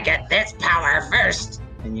 Not if I get this power first.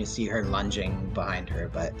 And you see her lunging behind her,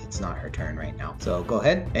 but it's not her turn right now. So go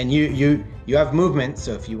ahead. And you have movement,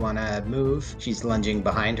 so if you want to move, she's lunging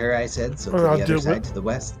behind her, I said, so to the other side, to the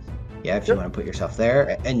west. Yeah, if you want to put yourself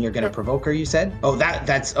there. And you're going to provoke her, you said? Oh,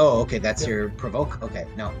 that's your provoke? Okay,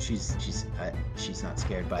 no, she's not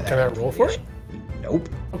scared by that. Can I roll for it? Nope.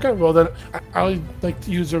 Okay, well then, I'll like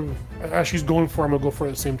to use her, as she's going for, I'm gonna go for it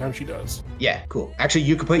at the same time she does. Yeah, cool. Actually,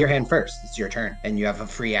 you can put your hand first. It's your turn. And you have a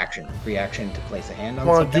free action. Free action to place a hand on I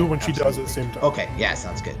want something. to do it when she does at the same time. Okay, yeah,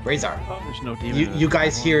 sounds good. Razor. Oh, there's no demon. You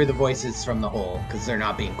guys hear the voices from the hole, because they're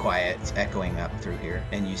not being quiet. It's echoing up through here.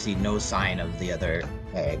 And you see no sign of the other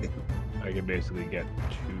hag. I I can basically get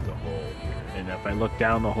to the hole here. And if I look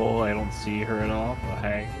down the hole, I don't see her at all. The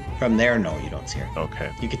hag. From there, no, you don't see her.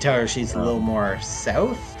 Okay. You can tell her she's a little more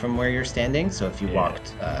south from where you're standing. So if you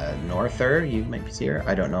walked norther, you might see her.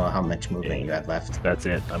 I don't know how much movement you had left. That's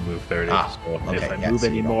it. I moved 30. So okay, if I move so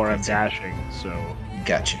any more, I'm dashing. So.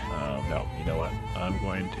 Gotcha. No, you know what? I'm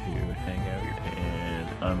going to hang out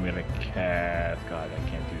and I'm gonna cast. God, I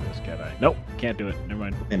can't do this, can I? Nope, can't do it. Never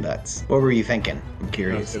mind. And that's. What were you thinking? I'm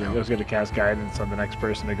curious. I was gonna cast guidance on the next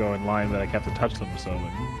person to go in line, but I have to touch them. So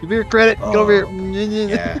give me your credit. Get over here.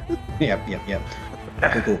 Yeah. Yep.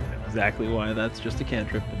 Cool. Exactly why that's just a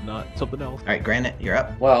cantrip and not something else. All right, Granite, you're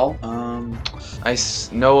up. Well, I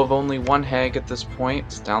know of only one hag at this point.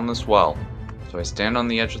 It's down this well. So I stand on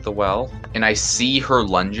the edge of the well, and I see her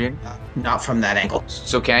lunging. Not from that angle.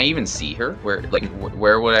 So can I even see her?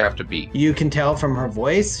 Where would I have to be? You can tell from her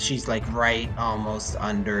voice, she's like right almost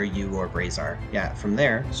under you or Brazar. Yeah, from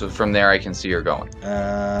there. So from there I can see her going.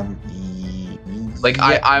 Like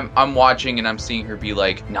yeah. I'm watching and I'm seeing her be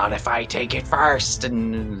like, not if I take it first,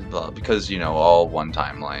 and blah, because all one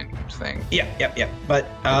timeline thing. Yep. But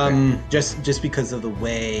just because of the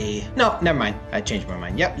way. No, never mind. I changed my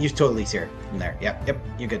mind. Yep, you totally see her from there. Yep,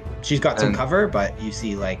 you're good. She's got some cover, but you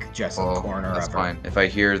see like just a corner of her. That's fine. If I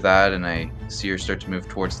hear that and I see her start to move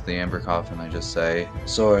towards the amber coffin, I just say,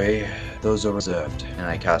 sorry, those are reserved, and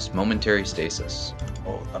I cast momentary stasis.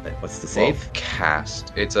 Oh, love it. What's the save? Well,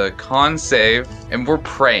 cast. It's a con save, and we're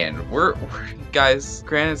praying. We're guys.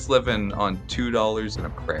 Granite's living on $2 and a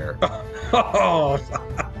prayer. Oh,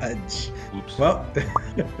 fudge. Oops. Well,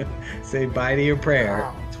 say bye to your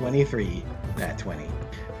prayer. 23, not 20.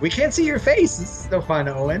 We can't see your face. This is no fun,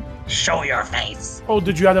 Owen. Show your face. Oh,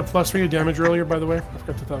 did you add a +3 damage earlier, by the way? I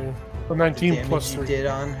forgot to tell you. The 19 the plus 3. You did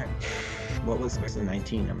on her. What was the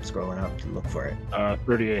 19? I'm scrolling up to look for it.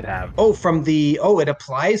 38 half. Oh, from the... Oh, it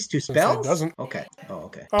applies to spells? It doesn't. Okay. Oh,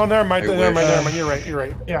 okay. Oh, never mind. Never mind. You're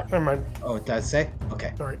right. Yeah, never mind. Oh, it does say?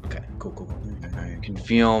 Okay. Sorry. Okay, cool. I can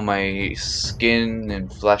feel my skin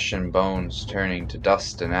and flesh and bones turning to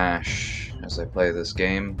dust and ash as I play this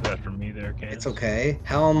game. Is that from me there, Canis? It's okay.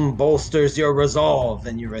 Helm bolsters your resolve,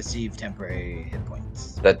 and you receive temporary hit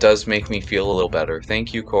points. That does make me feel a little better.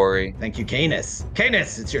 Thank you, Corey. Thank you, Canis.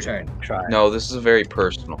 Canis, it's your turn. Try. No, this is a very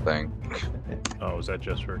personal thing. Oh, is that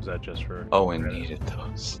just for? Owen needed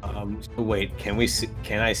those. Wait,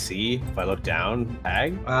 can I see if I look down?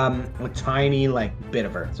 Hag? A tiny bit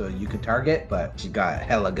of her, so you could target, but she got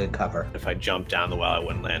hella good cover. If I jump down the well, I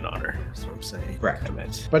wouldn't land on her. That's what I'm saying. Correct.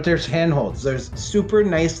 Commit. But there's handholds. There's super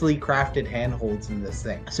nicely crafted handholds in this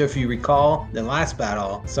thing. So if you recall, the last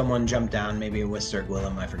battle, someone jumped down, maybe a Wister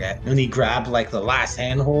Gwillem, I forget, and he grabbed the last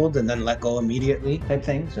handhold and then let go immediately type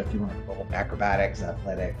thing. So if you want to roll acrobatics,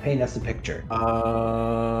 athletic, paint us a picture.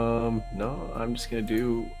 No, I'm just gonna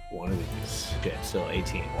do one of these. Okay, still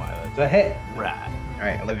 18. Why? It's a hit. Rat. All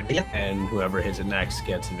right, 11. And whoever hits it next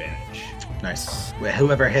gets advantage. Nice.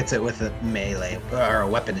 Whoever hits it with a melee or a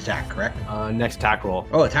weapon attack, correct? Next attack roll.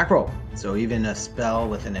 Oh, attack roll. So even a spell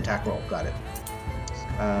with an attack roll. Got it.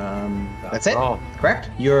 That's it. Oh, Correct.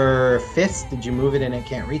 Your fist. Did you move it and it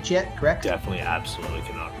can't reach yet? Correct. definitely, absolutely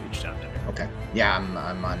cannot reach down there. Okay. Yeah,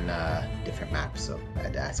 I'm on different maps, so I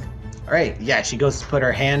had to ask. All right. Yeah, she goes to put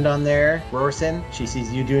her hand on there, Rorson. She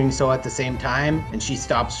sees you doing so at the same time, and she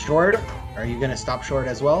stops short. Are you gonna stop short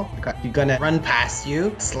as well? Okay. You're gonna run past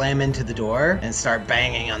you, slam into the door, and start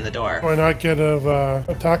banging on the door. Why not get a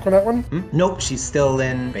attack on that one? Nope, she's still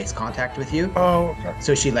in base contact with you. Oh, okay.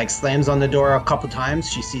 So she slams on the door a couple times.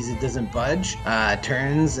 She sees it doesn't budge,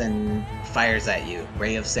 turns and fires at you.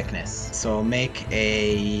 Ray of Sickness. So make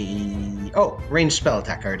a ranged spell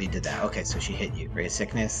attack. I already did that. Okay, so she hit you. Ray of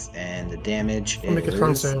Sickness, and the damage I'll make a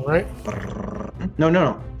con save, right?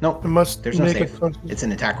 No. It must There's no make save. a con It's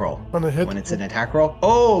an attack roll. on a hit. When it's an attack roll.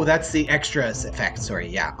 Oh, that's the extra effect. Sorry,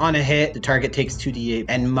 yeah. On a hit, the target takes 2d8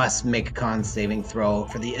 and must make a con saving throw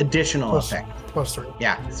for the additional effect. +3.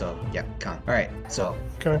 Yeah, so, con. All right, so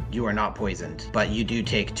Okay. you are not poisoned, but you do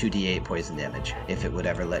take 2d8 poison damage if it would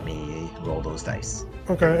ever let me roll those dice.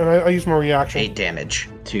 Okay, and I use my reaction. 8 damage.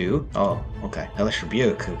 2. Oh, okay. Hellish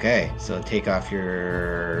Rebuke. Okay, so take off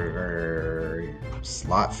your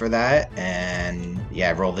slot for that, and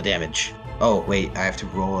roll the damage. Oh, wait, I have to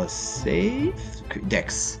roll a save?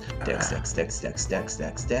 Dex. Okay, so Fail. it's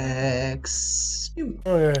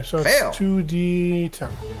 2d10.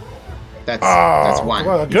 That's 1.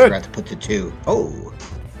 well, You good. forgot to put the 2. Oh,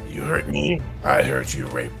 You hurt me, I hurt you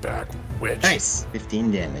right back, witch. nice.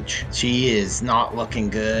 15 damage. She is not looking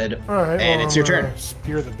good. Alright, And it's your turn.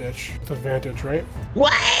 Spear the bitch. With advantage, right?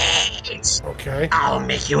 Wait! Okay. I'll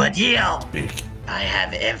make you a deal. Speak. I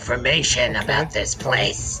have information about this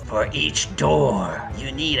place. For each door,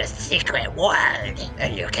 you need a secret word,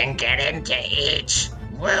 and you can get into each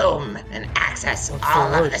room and access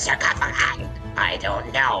all of the sarcophagi. I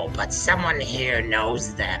don't know, but someone here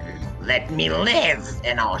knows them. Let me live,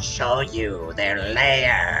 and I'll show you their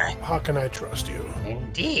lair. How can I trust you?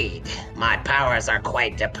 Indeed. My powers are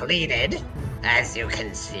quite depleted. As you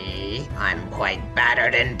can see, I'm quite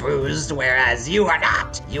battered and bruised, whereas you are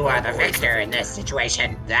not. You are the victor in this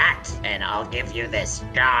situation. That, and I'll give you this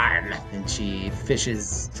charm. And she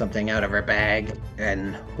fishes something out of her bag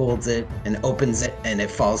and holds it and opens it, and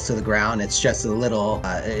it falls to the ground. It's just a little,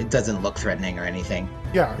 it doesn't look threatening or anything.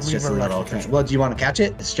 Yeah, it's just a little thing. Well, do you want to catch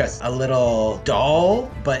it? It's just a little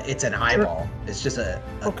doll, but it's an eyeball. It's just a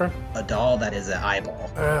doll that is an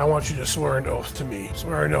eyeball. I want you to swear an oath to me.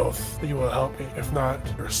 Swear an oath that you will help me. If not,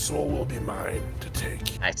 your soul will be mine to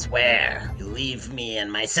take. I swear, you leave me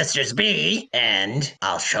and my sisters be, and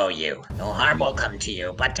I'll show you. No harm will come to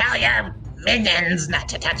you, but tell your minions not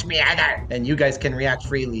to touch me either. And you guys can react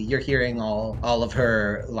freely. You're hearing all of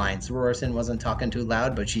her lines. Rorson wasn't talking too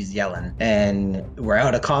loud, but she's yelling. And we're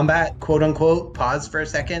out of combat, quote unquote. Pause for a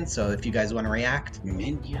second. So if you guys want to react.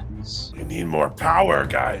 Minions. We need more power,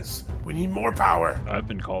 guys. We need more power. I've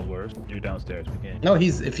been called worse. You're downstairs. We can't. No,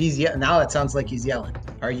 now it sounds like he's yelling.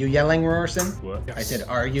 Are you yelling, Rorson? What? Yes. I said,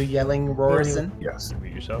 are you yelling, Rorson? Yes.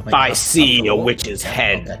 Mute yourself. If I see a witch's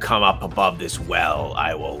head come up above this well,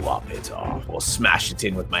 I will lop it off or smash it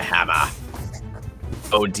in with my hammer.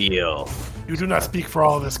 Oh deal. You do not speak for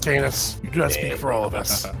all of us, Canis. You do not speak for all of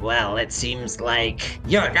us. Well, it seems like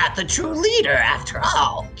you're not the true leader after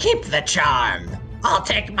all. Keep the charm. I'll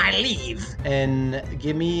take my leave. And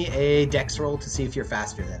give me a dex roll to see if you're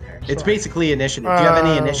faster than her. It's basically initiative. Do you have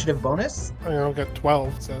any initiative bonus? I don't get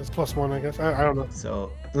 12. It says +1, I guess. I don't know.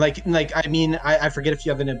 So, I forget if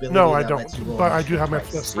you have an ability. No, I don't. But I do have my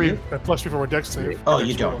 +3. My +3 for my dex save. Oh,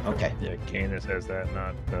 you don't. Okay. Yeah, Canis has that,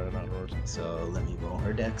 not Rorson. So let me roll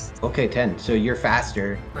her dex. Okay, 10. So you're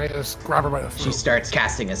faster. I just grab her by the throat. She starts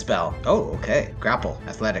casting a spell. Oh, okay. Grapple.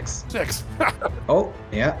 Athletics. 6. Oh,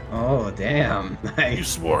 yeah. Oh, damn. You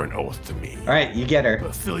swore an oath to me. All right, you get her.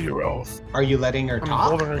 Fulfill your oath. Are you letting her talk?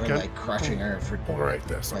 Holding her or like crushing her for? Hold her like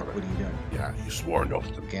this. Like, what are you doing? Yeah, you swore an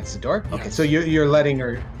oath to me. Against the door? Yes. Okay, so you're letting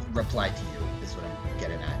her reply to you. Is what I'm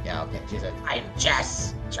getting at. Yeah. Okay. She said, I'm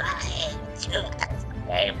just trying to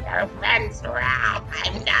save your friend's wrath.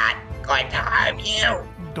 I'm not going to harm you.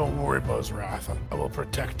 Don't worry about his wrath. I will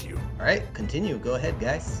protect you. All right, continue. Go ahead,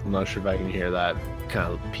 guys. I'm not sure if I can hear that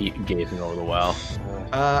kind of gazing over the well.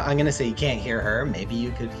 I'm gonna say you can't hear her. Maybe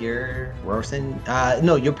you could hear Rorson.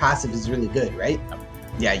 No, your passive is really good, right?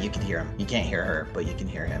 Yeah, you can hear him. You can't hear her, but you can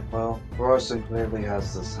hear him. Well, Rorson clearly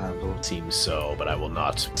has this handled. Seems so, but I will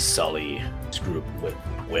not sully this group with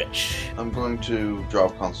witch. I'm going to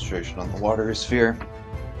drop concentration on the water sphere.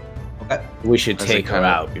 Okay. We should take her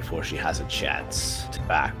out before she has a chance to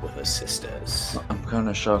back with her sisters. I'm kind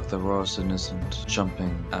of shocked that Rorson isn't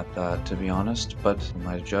jumping at that, to be honest, but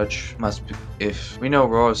my judge must be. If we know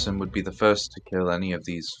Rorson would be the first to kill any of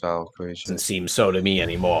these foul creatures. Doesn't seem so to me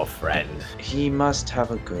anymore, friend. He must have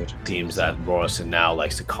a good. Seems that Rorson now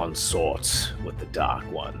likes to consort with the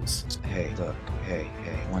Dark Ones. Hey, look, hey.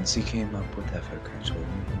 Once he came up with Evergreen, told me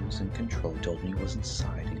he was in control, told me he wasn't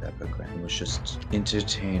siding Evergreen. He was just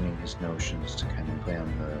entertaining his notions to kind of play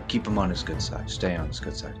on keep him on his good side, stay on his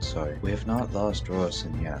good side. Sorry. We have not lost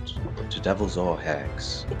Rorson yet to devils or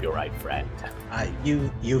hags. Hope you're right, friend.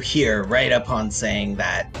 You hear right upon saying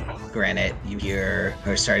that, Granite, you hear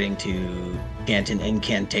her starting to chant an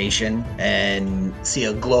incantation and see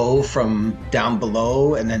a glow from down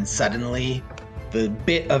below, and then suddenly the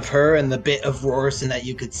bit of her and the bit of Rorson that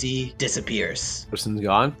you could see disappears. Rorson's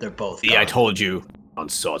gone? They're both See, gone. I told you. On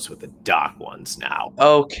swords with the Dark Ones now.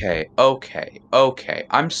 Okay.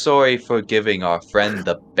 I'm sorry for giving our friend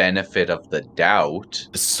the benefit of the doubt.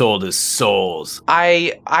 Sold his souls.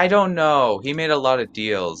 I don't know. He made a lot of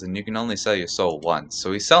deals, and you can only sell your soul once,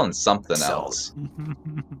 so he's selling something else.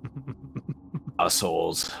 Our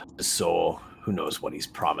souls, the soul. Who knows what he's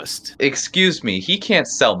promised? Excuse me, he can't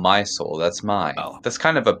sell my soul, that's mine. Oh. That's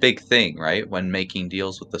kind of a big thing, right? When making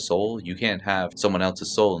deals with the soul, you can't have someone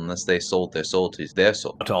else's soul unless they sold their soul to their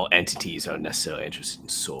soul. Not all entities are necessarily interested in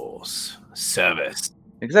souls. Service.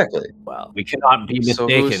 Exactly. Well, we cannot be mistaken. So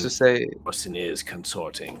who's to say? Rorson is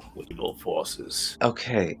consorting with evil forces.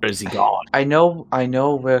 Okay. Where is he gone? I know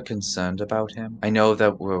we're concerned about him. I know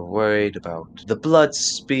that we're worried about the blood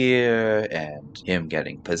spear and him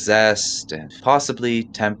getting possessed and possibly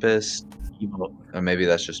Tempest. evil. Or maybe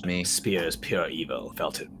that's just me. Spear is pure evil.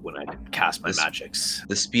 Felt it when I cast my magics.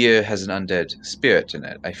 The spear has an undead spirit in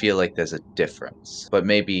it. I feel like there's a difference. But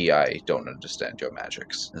maybe I don't understand your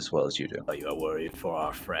magics as well as you do. You are worried for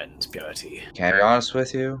our friend's purity. Can I be honest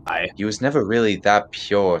with you? He was never really that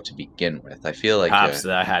pure to begin with. I feel like perhaps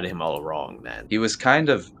I had him all wrong then. He was kind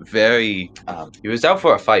of very he was out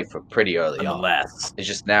for a fight for pretty early on. It's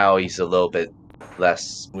just now he's a little bit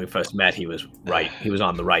less. When we first met, he was right. He was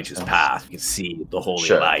on the righteous path. You could see the holy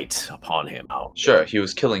light upon him. Sure, he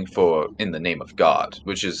was killing in the name of God,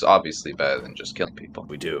 which is obviously better than just killing people.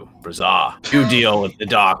 We do. Brazar, you deal with the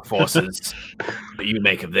dark forces. What you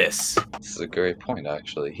make of this? This is a great point,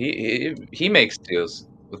 actually. He makes deals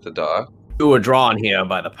with the dark. You were drawn here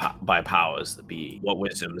by powers that be. What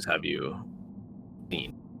wisdoms have you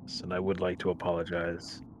seen? And I would like to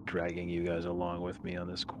apologize. Dragging you guys along with me on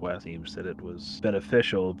this quest seems that it was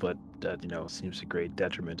beneficial, but seems a great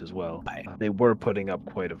detriment as well. They were putting up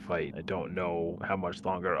quite a fight. I don't know how much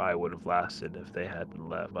longer I would have lasted if they hadn't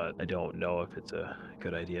left, but I don't know if it's a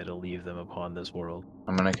good idea to leave them upon this world.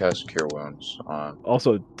 I'm gonna cast Cure Wounds on.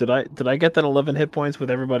 Also, did I get that 11 hit points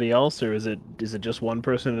with everybody else, or is it just one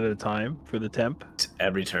person at a time for the temp?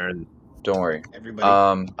 Every turn. Don't worry.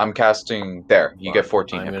 Everybody. I'm casting there. You get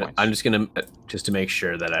 14 hit points. I'm just gonna to make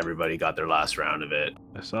sure that everybody got their last round of it.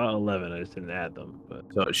 I saw 11. I just didn't add them, but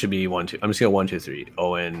so it should be 1, 2. I'm just gonna 1, 2, 3.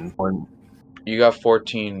 Owen, 1. You got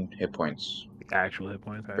 14 hit points. Actual hit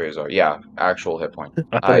points. Right? Yeah, actual hit points.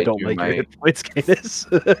 I don't like your hit points, Cadus.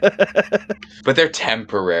 But they're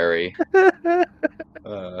temporary.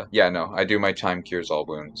 Yeah, no. I do my time cures all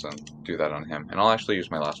wounds and do that on him, and I'll actually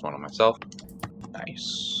use my last one on myself.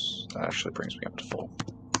 Nice. That actually brings me up to full.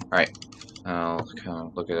 Alright. I'll kind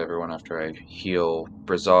of look at everyone after I heal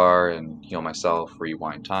Brazar and heal myself,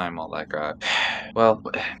 rewind time, all that crap. Well,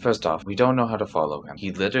 first off, we don't know how to follow him.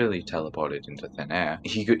 He literally teleported into thin air.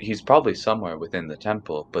 He's probably somewhere within the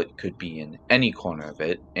temple, but could be in any corner of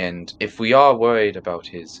it. And if we are worried about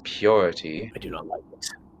his purity... I do not like it.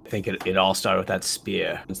 I think it all started with that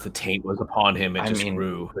spear. Since the taint was upon him, it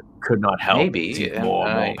grew. It could not help. Maybe.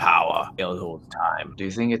 More power the whole time. Do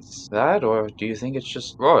you think it's that, or do you think it's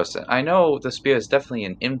just Roris? I know the spear is definitely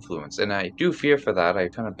an influence, and I do fear for that. I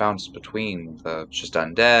kind of bounce between the just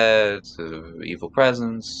undead, the evil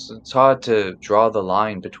presence. It's hard to draw the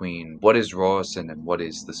line between what is Rorison and what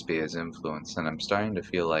is the spear's influence, and I'm starting to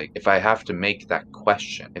feel like if I have to make that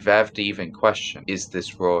question, if I have to even question, is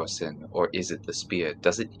this Rorison or is it the spear,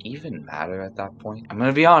 does it even matter at that point? I'm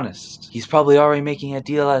gonna be honest. He's probably already making a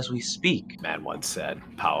deal as we speak. Man once said,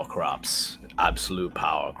 power corrupts. Absolute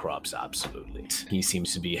power corrupts absolutely. He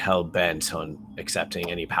seems to be hell-bent on accepting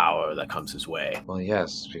any power that comes his way. Well,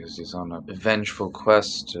 yes, because he's on a vengeful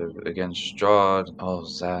quest against Strahd, all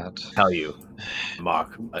of that. Tell you,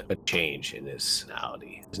 Mark, a change in his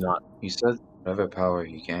personality is not... He said whatever power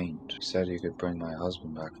he gained. He said he could bring my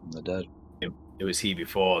husband back from the dead. It was he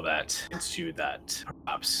before that instituted that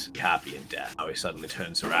perhaps happy in death. How he suddenly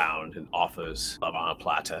turns around and offers love on a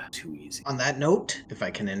platter. Too easy. On that note, if I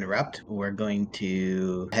can interrupt, we're going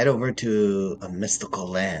to head over to a mystical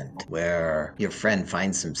land where your friend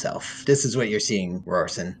finds himself. This is what you're seeing,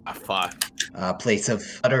 Rorson. A place of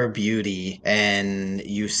utter beauty, and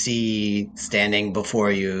you see standing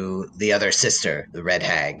before you the other sister, the red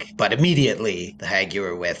hag. But immediately, the hag you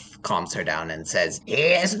were with calms her down and says, "He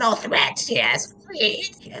is no threat, he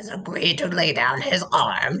has agreed to lay down his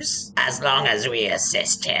arms as long as we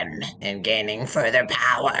assist him in gaining further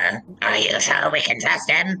power. Are you sure we can trust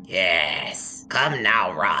him?" "Yes. Come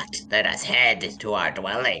now, Rot. Let us head to our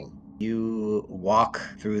dwelling." You walk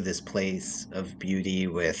through this place of beauty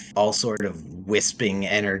with all sort of wisping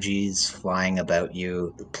energies flying about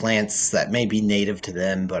you. Plants that may be native to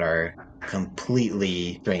them but are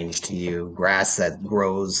completely strange to you. Grass that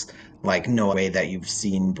grows like no way that you've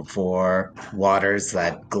seen before. Waters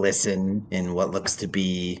that glisten in what looks to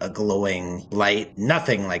be a glowing light.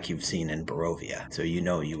 Nothing like you've seen in Barovia. So you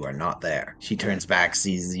know you are not there. She turns back,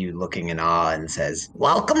 sees you looking in awe, and says,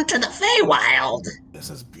 "Welcome to the Feywild." "This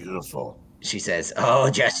is beautiful." She says, "Oh,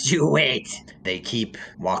 just you wait." They keep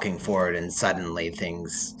walking forward, and suddenly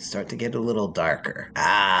things start to get a little darker.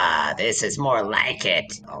 "Ah, this is more like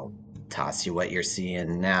it." I'll toss you what you're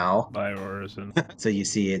seeing now. By Orison. So you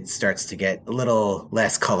see it starts to get a little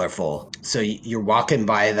less colorful. So you're walking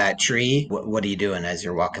by that tree. What are you doing as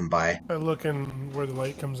you're walking by? I look in where the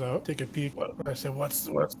light comes out, take a peek. I say, what's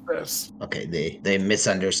this? Okay, they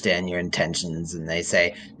misunderstand your intentions and they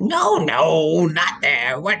say, No, not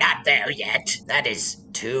there. We're not there yet. That is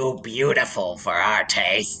Too beautiful for our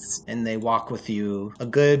tastes. And they walk with you a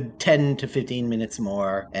good 10 to 15 minutes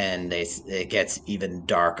more, and it gets even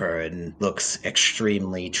darker and looks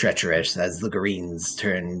extremely treacherous as the greens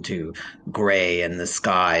turn to gray and the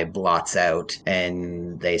sky blots out.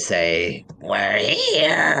 And they say, "We're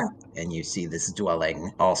here." And you see this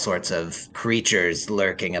dwelling, all sorts of creatures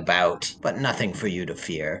lurking about, but nothing for you to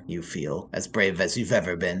fear. You feel as brave as you've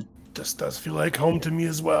ever been. This does feel like home to me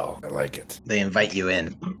as well. I like it. They invite you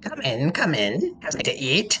in. Come in, come in. Have something to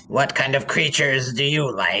eat? What kind of creatures do you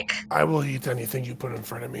like? I will eat anything you put in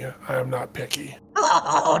front of me. I am not picky.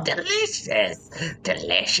 Oh, delicious.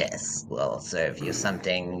 Delicious. We'll serve you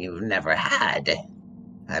something you've never had.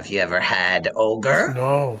 Have you ever had ogre?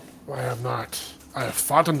 No, I have not. I have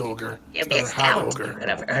fought an ogre. You Never missed had out. ogre. You could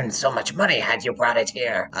have earned so much money had you brought it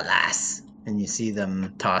here. Alas. And you see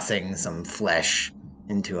them tossing some flesh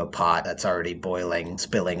into a pot that's already boiling,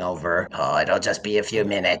 spilling over. Oh, it'll just be a few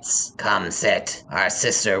minutes. Come sit. Our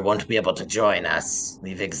sister won't be able to join us.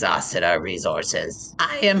 We've exhausted our resources.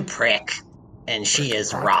 I am Prick, and she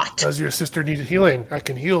is rot. Does your sister need healing? I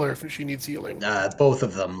can heal her if she needs healing. Both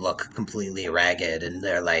of them look completely ragged, and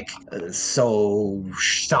they're like so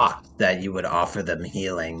shocked that you would offer them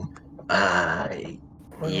healing.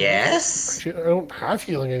 Yes? I don't have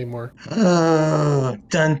healing anymore. Dun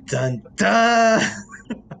dun dun.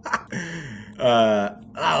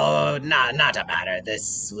 Not a matter.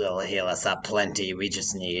 This will heal us up plenty. We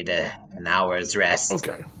just need an hour's rest.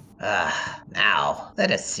 Okay. Now,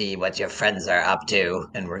 let us see what your friends are up to.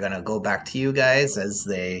 And we're gonna go back to you guys as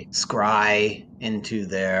they scry into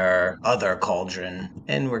their other cauldron,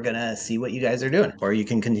 and we're gonna see what you guys are doing. Or you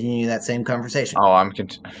can continue that same conversation. Oh, I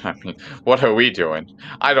mean, what are we doing?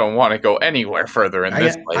 I don't want to go anywhere further in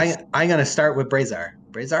this place. I'm gonna start with Brazar.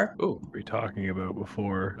 Brazar? Ooh, what were we talking about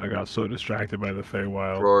before? I got so distracted by the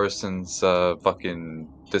Feywild. Rorison's fucking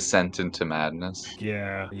descent into madness.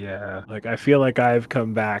 Yeah. Like, I feel like I've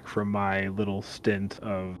come back from my little stint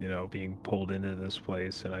of, being pulled into this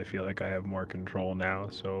place, and I feel like I have more control now,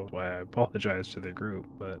 so that's why I apologize to the group.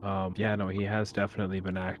 But, he has definitely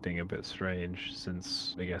been acting a bit strange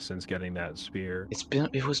since getting that spear.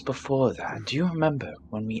 It was before that. Do you remember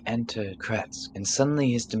when we entered Kretz, and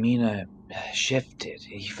suddenly his demeanor shifted?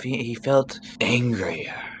 He felt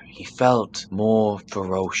angrier. He felt more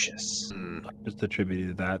ferocious. I just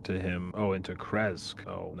attributed that to him. Oh, into Kresk.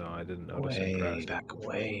 Oh, no, I didn't notice in Kresk.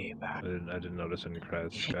 Way back. I didn't notice in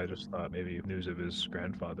Kresk. I just thought maybe news of his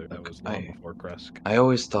grandfather. That was long before Kresk. I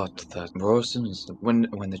always thought that Rosen is...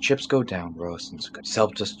 When the chips go down, Rosen's good. He's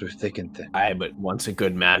helped us through thick and thin. Aye, but once a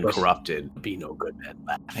good man corrupted, be no good man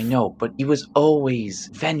left. I know, but he was always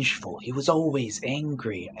vengeful. He was always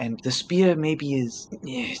angry. And the spear maybe is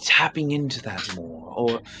tapping into that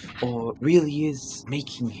more. Or really is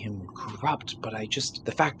making him corrupt, but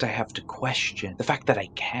the fact I have to question, the fact that I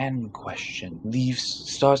can question,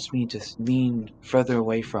 starts me to lean further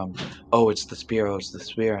away from, it's the spear,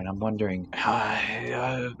 and I'm wondering,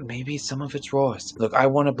 maybe some of it's Ross. Look, I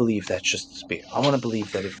want to believe that's just the spear. I want to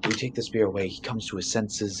believe that if we take the spear away, he comes to his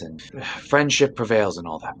senses and friendship prevails and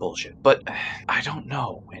all that bullshit. But I don't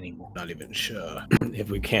know anymore. Not even sure if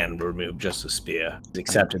we can remove just the spear. He's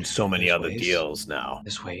accepted so many other deals now.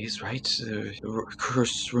 There's ways, right?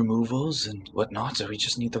 Curse removals and whatnot. We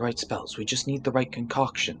just need the right spells. We just need the right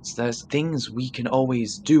concoctions. There's things we can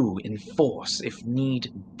always do in force if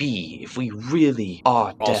need be, if we really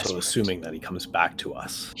are also desperate. Assuming that he comes back to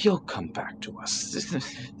us. He'll come back to us.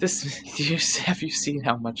 Have you seen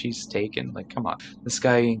how much he's taken? Like, come on. This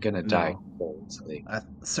guy ain't gonna die.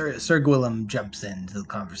 Sir Gwillem jumps into the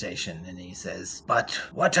conversation and he says, "But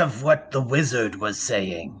what of what the wizard was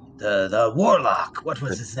saying? The warlock, what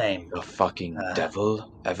was his name? The fucking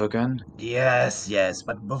devil, Evergun? Yes,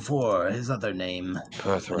 but before, his other name.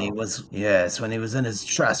 Perthro. When he was in his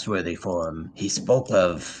trustworthy form, he spoke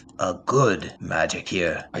of a good magic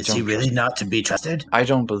here. Is he really not to be trusted? I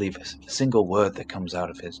don't believe a single word that comes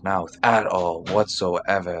out of his mouth at all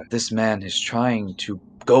whatsoever. This man is trying to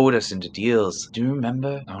goad us into deals. Do you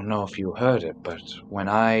remember? I don't know if you heard it, but when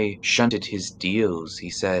I shunted his deals,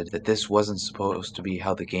 he said that this wasn't supposed to be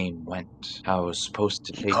how the game went. I was supposed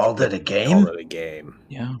to take... He called it a game? Called it a game.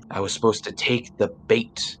 Yeah. I was supposed to take the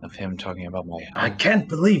bait of him talking about my... I can't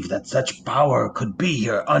believe that such power could be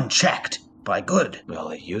here unchecked. By good. Well,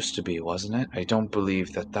 it used to be, wasn't it? I don't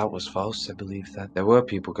believe that was false. I believe that there were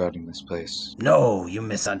people guarding this place. No, you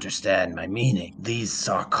misunderstand my meaning. These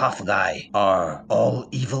sarcophagi are all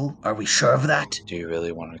evil? Are we sure of that? Do you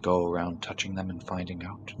really want to go around touching them and finding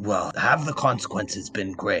out? Well, have the consequences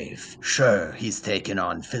been grave? Sure, he's taken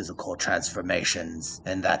on physical transformations,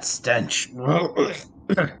 and that stench...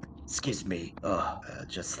 Excuse me.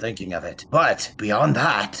 Just thinking of it. But beyond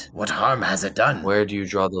that, what harm has it done? Where do you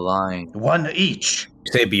draw the line? One each.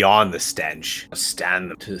 Say beyond the stench. Stand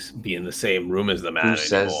them to be in the same room as the man Who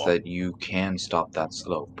says anymore. that you can stop that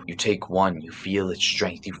slope? You take one, you feel its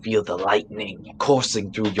strength, you feel the lightning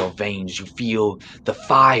coursing through your veins, you feel the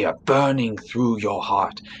fire burning through your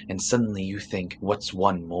heart, and suddenly you think, what's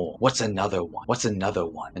one more? What's another one? What's another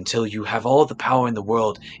one? Until you have all the power in the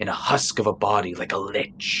world in a husk of a body like a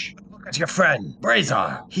lich. Look at your friend,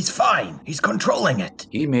 Brazar. He's fine. He's controlling it.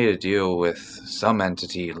 He made a deal with some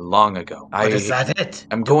entity long ago. But is that it?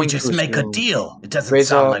 I'm Do we going just to make a assume- deal? It doesn't Brazar-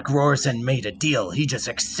 sound like Rorson made a deal. He just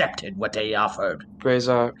accepted what they offered.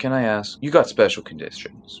 Brazar, can I ask? You got special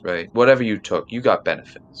conditions, right? Whatever you took, you got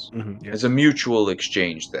benefits. Yes. There's a mutual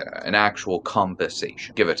exchange there, an actual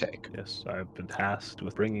conversation, give or take. Yes, I've been tasked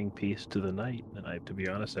with bringing peace to the night, and to be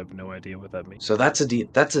honest, I have no idea what that means. So that's a deal.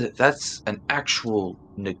 That's an actual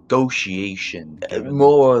negotiation, Give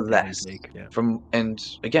more or and less. take, yeah.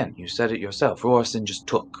 And again, you said it yourself. Rorson just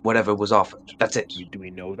took whatever was offered. That's it. Do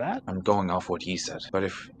we know that? I'm going off what he said. But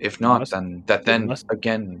if not, must- then that it must-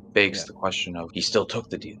 again begs Yeah. the question of he still took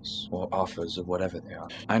the deals or offers or whatever they are.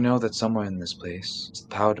 I know that somewhere in this place is the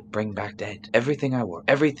power to bring back dead. Everything I work,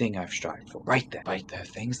 everything I've strived for, right there. Right there,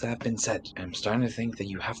 things that have been said. And I'm starting to think that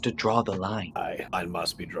you have to draw the line. I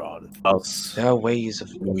must be drawn. Else, There are ways of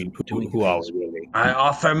doing who things. else really? I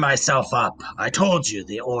offer myself up. I told you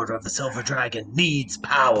the Order of the Silver Dragon needs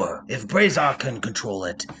power. If Brazar can control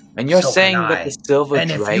it, And you're so saying can that I. the silver And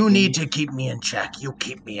dragon. if you need to keep me in check, you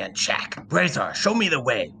keep me in check. Brazar, show me the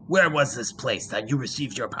way. Where was this place that you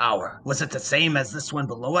received your power? Was it the same as this one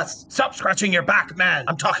below us? Stop scratching your back, man.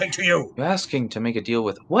 I'm talking to you. You're asking to make a deal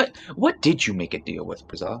with what? What did you make a deal with,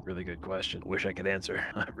 Brazar? Really good question. Wish I could answer.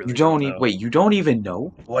 I really You don't know. wait. You don't even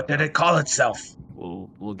know. What did it call itself?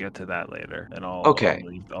 We'll get to that later, and Okay.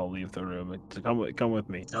 I'll leave the room. Come with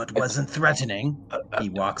me. No, it wasn't threatening. He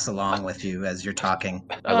walks along with you as you're talking,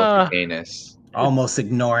 I looked at Canis. almost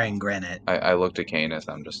ignoring Granite. I looked at Canis.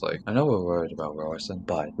 I'm just like, I know we're worried about Rorson,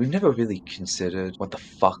 but we've never really considered what the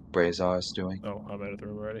fuck Brazar is doing. Oh, I'm out of the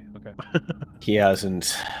room already. Okay. He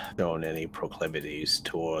hasn't shown any proclivities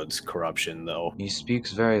towards corruption, though. He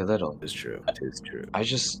speaks very little. It is true. It is true.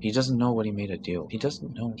 He doesn't know what he made a deal. He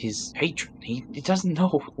doesn't know his patron. He doesn't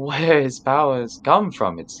know where his powers come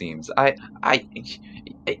from, it seems.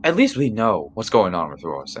 At least we know what's going on with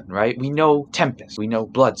Rorson, right? We know Tempest. We know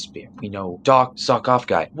Bloodspear. We know Doc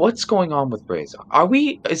Sarkophagi. What's going on with Brazar?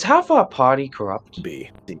 Is half our party corrupt?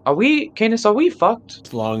 Canis, are we fucked?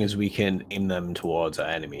 As long as we can aim them towards our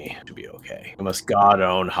enemy, to be okay. We must guard our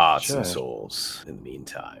own hearts and Sure. souls in the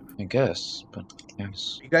meantime. I guess, but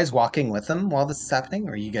yes. Are you guys walking with them while this is happening,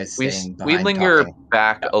 or are you guys staying We behind linger talking?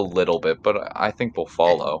 back a little bit, but I think we'll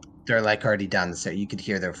follow. They're like already down the stairs. You could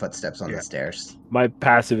hear their footsteps on the stairs. My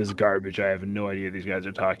passive is garbage. I have no idea these guys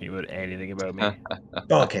are talking about anything about me.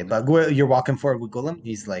 Oh, okay, but you're walking forward with Gulam.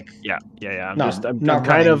 He's like, Yeah. I'm not kind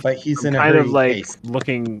running, of, but he's I'm in a kind hurry of like pace.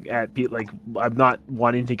 looking at like I'm not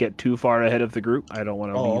wanting to get too far ahead of the group. I don't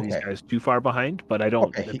want to leave these guys too far behind, but I don't.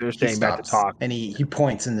 Okay, If they're he staying back to stops, talk. and he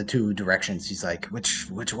points in the two directions. He's like,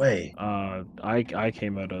 which way? I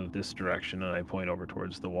came out of this direction and I point over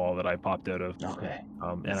towards the wall that I popped out of. Okay.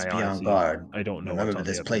 And Let's I be on honestly, guard. I don't know. Remember, what's on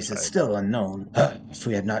this the other place is side. still unknown. If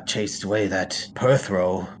we had not chased away that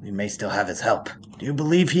Perthro, we may still have his help. Do you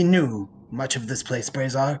believe he knew much of this place,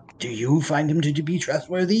 Brazar? Do you find him to be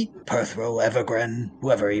trustworthy? Perthro, Evergren,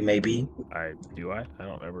 whoever he may be. I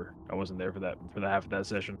don't remember. I wasn't there for the half of that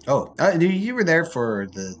session. Oh, you were there for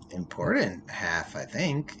the important half, I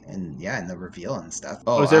think, and in the reveal and stuff.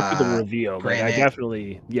 I was there for the reveal. Like, I Granite,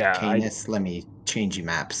 definitely, Canis, let me change you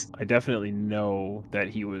maps. I definitely know that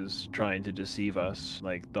he was trying to deceive us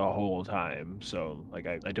like the whole time. So like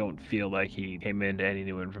I don't feel like he came into any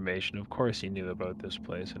new information. Of course he knew about this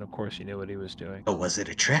place, and of course he knew what he was doing. Oh, was it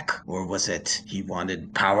a trick? Or was it he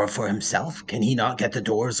wanted power for himself? Can he not get the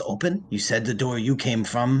doors open? You said the door you came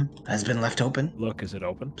from has been left open? Look, is it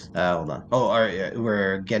open? Hold on. Oh,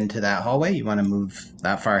 we're getting to that hallway? You want to move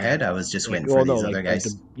that far ahead? I was just waiting for these other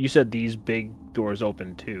guys. You said these big doors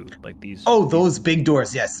open too, like these. Oh, those big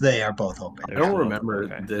doors. Yes, they are both open. I don't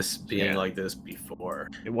remember this being like this before.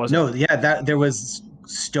 It wasn't. No, there was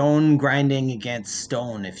stone grinding against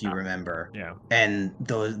stone, if you remember. Yeah. And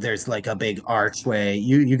there's like a big archway.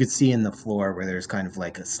 You could see in the floor where there's kind of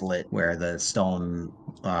like a slit where the stone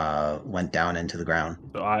went down into the ground.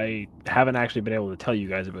 So I haven't actually been able to tell you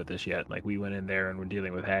guys about this yet. Like, we went in there and we're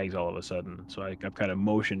dealing with hags all of a sudden. So I've kind of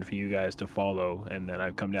motioned for you guys to follow, and then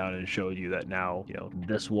I've come down and showed you that now,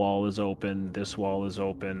 this wall is open, this wall is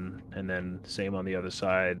open, and then same on the other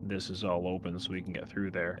side. This is all open so we can get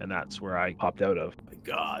through there, and that's where I popped out of. My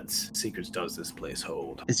gods, secrets does this place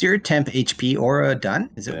hold? Is your temp HP aura done?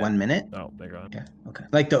 Is it 1 minute? Oh, they're gone. Yeah, okay.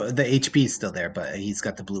 Like the HP is still there, but he's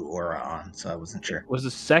got the blue aura on, so I wasn't sure. Was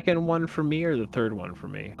the second one for me or the third one for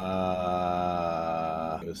me?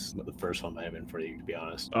 It was the first one might have been for you, to be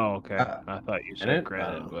honest. Oh, okay. I thought you said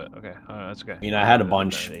granted, but okay. That's okay. I mean, I had a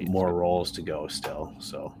bunch more rolls to go still,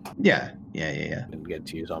 so. Yeah. Didn't get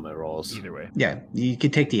to use all my rolls. Either way. Yeah, you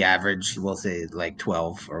could take the average. We'll say like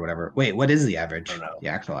 12 or whatever. Wait, what is the average? I don't know. The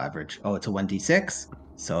actual average. Oh, it's a 1d6.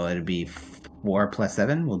 So it'd be 4 plus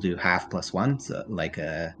 7. We'll do half plus 1. So like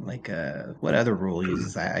a what other rule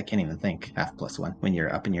uses? I can't even think. Half plus 1 when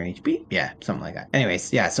you're up in your HP. Yeah, something like that.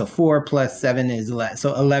 Anyways, yeah. So 4 plus 7 is 11.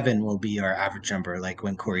 So 11 will be our average number. Like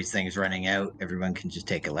when Corey's thing's running out, everyone can just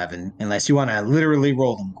take 11, unless you want to literally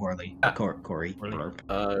roll them, Corey. Corey.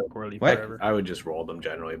 What? I would just roll them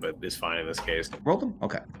generally, but it's fine in this case. Roll them?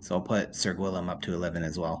 Okay. So I'll put Sir Gwillem up to 11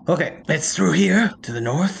 as well. Okay, it's through here to the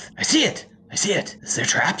north. I see it. Is there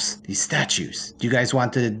traps? These statues. Do you guys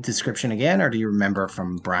want the description again, or do you remember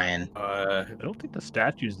from Brian? I don't think the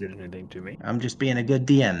statues did anything to me. I'm just being a good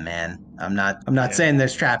DM, man. I'm not saying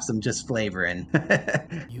there's traps. I'm just flavoring.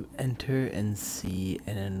 You enter and see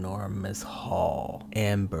an enormous hall,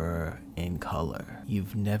 amber in color.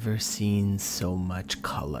 You've never seen so much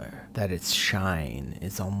color that its shine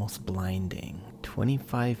is almost blinding.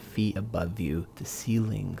 25 feet above you, the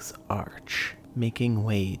ceilings arch, making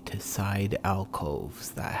way to side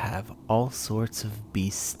alcoves that have all sorts of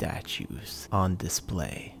beast statues on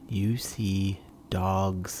display. You see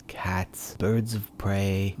dogs, cats, birds of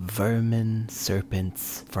prey, vermin,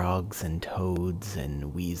 serpents, frogs and toads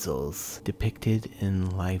and weasels depicted in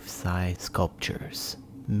life-size sculptures.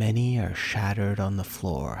 Many are shattered on the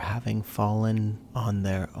floor, having fallen on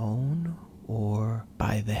their own or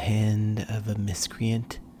by the hand of a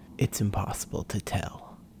miscreant. It's impossible to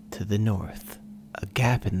tell. To the north, a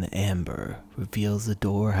gap in the amber reveals a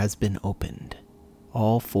door has been opened.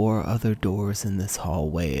 All 4 other doors in this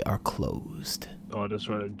hallway are closed. I'll just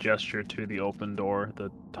sort of gesture to the open door at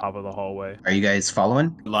the top of the hallway. Are you guys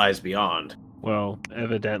following? Lies beyond. Well,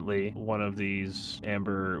 evidently, one of these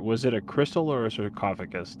amber... Was it a crystal or a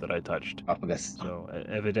sarcophagus that I touched? Sarcophagus. So,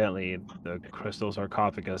 evidently, the crystal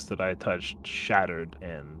sarcophagus that I touched shattered,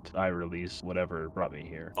 and I released whatever brought me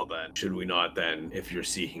here. Well then, should we not then, if you're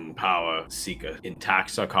seeking power, seek a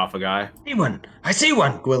intact sarcophagi? I see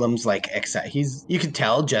one! Gwillem's like, you can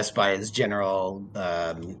tell just by his general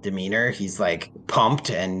demeanor, he's like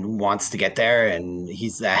pumped and wants to get there, and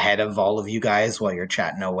he's ahead of all of you guys while you're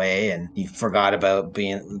chatting away, and he forgot about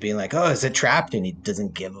being like, oh, is it trapped? And he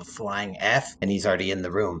doesn't give a flying F, and he's already in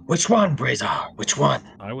the room. Which one, Brazar? Which one?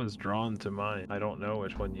 I was drawn to mine. I don't know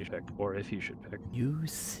which one you pick, or if you should pick. You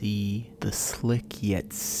see the slick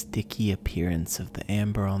yet sticky appearance of the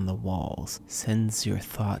amber on the walls sends your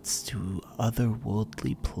thoughts to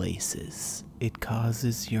otherworldly places. It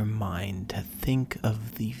causes your mind to think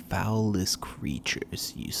of the foulest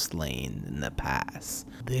creatures you slain in the past,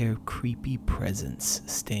 their creepy presence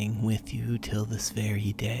staying with you till this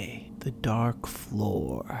very day. The dark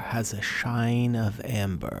floor has a shine of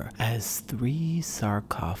amber as 3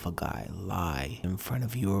 sarcophagi lie in front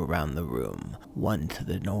of you around the room, 1 to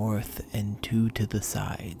the north and 2 to the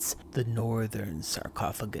sides. The northern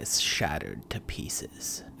sarcophagus shattered to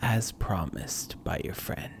pieces, as promised by your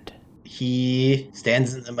friend. He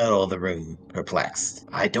stands in the middle of the room, perplexed.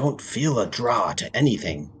 I don't feel a draw to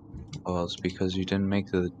anything. Well, it's because you didn't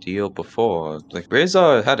make the deal before. Like,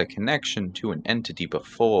 Brazar had a connection to an entity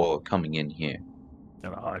before coming in here.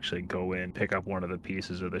 And I'll actually go in, pick up one of the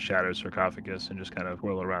pieces of the shattered sarcophagus, and just kind of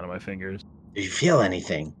whirl around on my fingers. Do you feel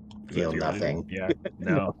anything? Feel nothing. Yeah,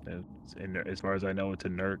 no. As far as I know, it's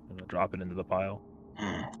inert, and I'll drop it into the pile.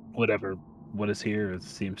 Whatever. What is here, it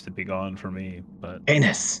seems to be gone for me, but...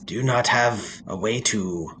 Anus, do you not have a way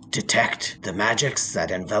to detect the magics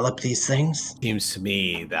that envelop these things? Seems to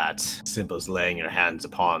me that simple as laying your hands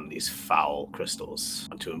upon these foul crystals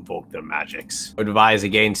to invoke their magics. I would advise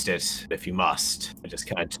against it if you must. I just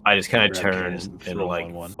kind of turn and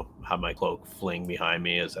like have my cloak fling behind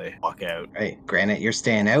me as I walk out. Right, Granite, you're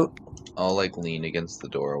staying out? I'll like lean against the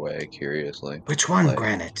doorway curiously. Which one, Like-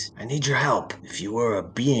 Granite? I need your help. If you were a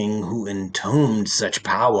being who entombed such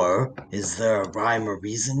power, is there a rhyme or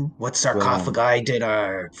reason? What sarcophagi did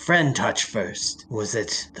our friend touch first? Was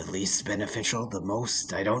it the least beneficial, the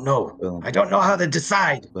most? I don't know. Willem. I don't know how to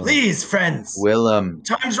decide. Willem. Please, friends. Willem.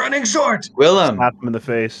 Time's running short. Willem. Slap him in the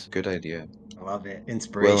face. Good idea. I love it.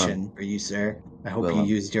 Inspiration for you, sir. I hope you Willem.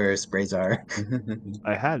 used your spray czar.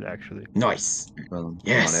 I had actually. Nice. Well,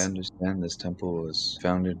 Yes. from what I understand, this temple was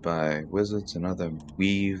founded by wizards and other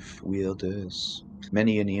weave wielders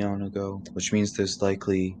many an eon ago, which means there's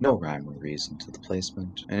likely no rhyme or reason to the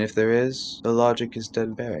placement. And if there is, the logic is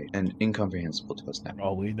dead buried and incomprehensible to us now. For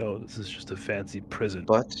all we know, this is just a fancy prison.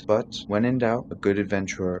 But, when in doubt, a good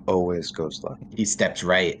adventurer always goes left. He steps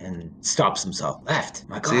right and stops himself. Left.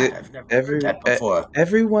 My God, See, I've never heard that before.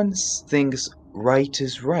 Everyone thinks right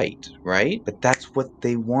is right? But that's what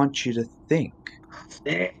they want you to think.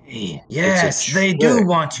 Yes, they do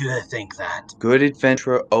want you to think that. Good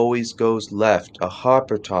adventurer always goes left. A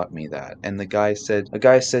harper taught me that. And a guy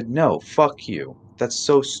said, no, fuck you. That's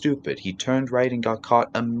so stupid. He turned right and got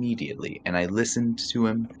caught immediately, and I listened to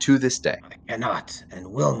him to this day. I cannot and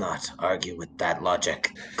will not argue with that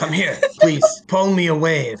logic. Come here, please. Pull me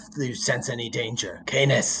away if you sense any danger.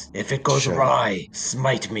 Canis, if it goes awry,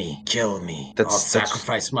 smite me, kill me. I'll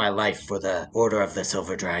sacrifice my life for the Order of the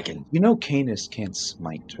Silver Dragon. You know Canis can't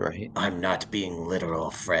smite, right? I'm not being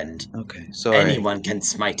literal, friend. Okay, so anyone can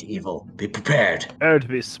smite evil. Be prepared. Prepare to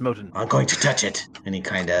be smoten. I'm going to touch it. And he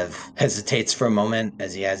kind of hesitates for a moment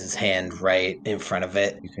as he has his hand right in front of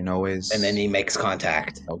it. You can always... And then he makes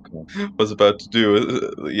contact. Okay. Was about to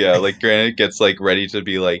do like Granite gets like ready to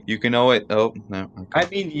be like, you can always... Oh, no. Okay. I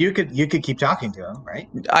mean, you could keep talking to him, right?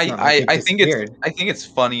 I think it's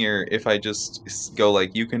funnier if I just go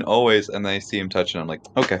like, you can always, and then I see him touch it, I'm like,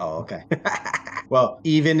 okay. Oh, okay. Well,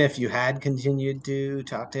 even if you had continued to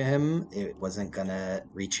talk to him, it wasn't gonna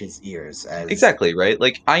reach his ears. Exactly, right?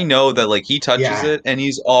 Like, I know that like he touches it and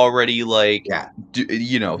he's already like,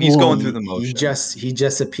 he's going through the motions. He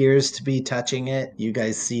just appears to be touching it. You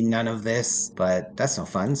guys see none of this, but that's no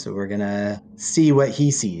fun. So we're gonna see what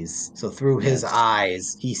he sees. So through his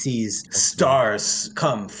eyes, he sees stars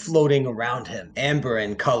come floating around him, amber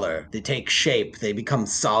in color. They take shape. They become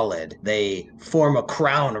solid. They form a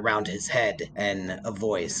crown around his head, and a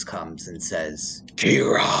voice comes and says,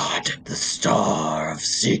 Kirad, the Star of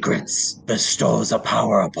Secrets, bestows a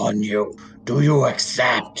power upon you. Do you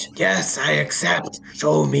accept? Yes, I accept.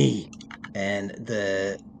 Show me. And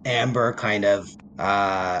the amber kind of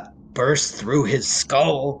bursts through his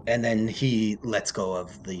skull, and then he lets go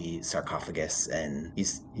of the sarcophagus, and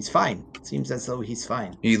he's fine. It seems as though he's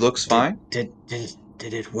fine. He looks fine? Did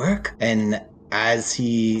it work? And as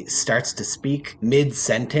he starts to speak,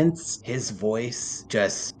 mid-sentence, his voice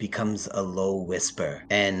just becomes a low whisper,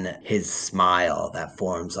 and his smile that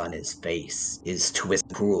forms on his face is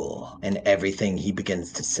twisted cruel, and everything he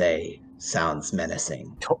begins to say sounds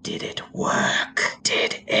menacing. Did it work?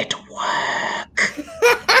 Did it work?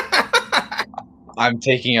 I'm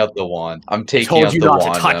taking out the wand. I told you not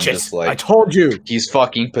to touch it. I told you. He's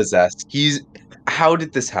fucking possessed. How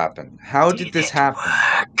did this happen? How did this happen?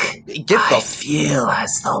 I feel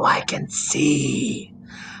as though I can see.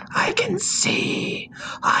 I can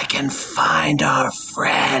find our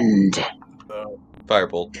friend.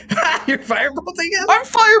 Firebolt. You're firebolting him? I'm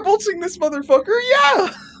firebolting this motherfucker, yeah!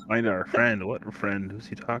 Find our friend. What friend? Who's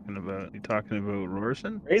he talking about? Are you talking about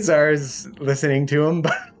Rorson? Razor's listening to him,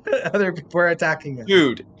 but other people are attacking him.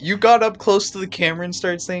 Dude, you got up close to the camera and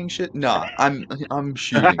started saying shit? Nah, I'm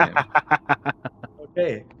shooting him.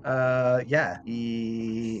 Okay.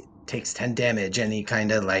 He takes 10 damage, and he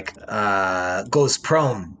kind of like goes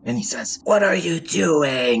prone, and he says, What are you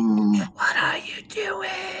doing? What are you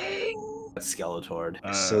doing? Skeletor.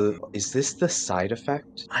 So, is this the side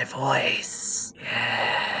effect? My voice.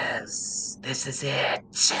 Yes. This is it.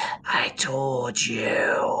 I told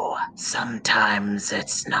you. Sometimes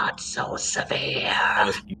it's not so severe.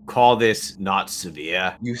 You call this not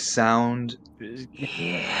severe? You sound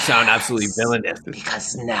absolutely villainous.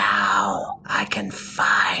 Because now I can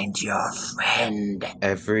find your friend.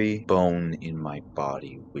 Every bone in my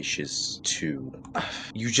body wishes to.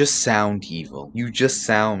 You just sound evil. You just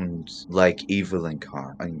sound like evil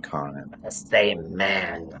incarnate. The same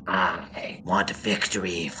man. I want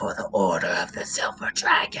victory for the Order of the Silver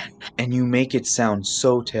Dragon. And you make it sound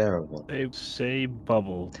so terrible. Say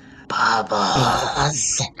bubble.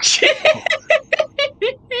 Bubbles.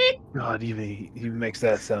 God, he makes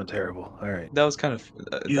that sound terrible. All right. That was kind of...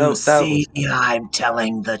 I'm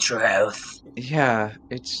telling the truth. Yeah,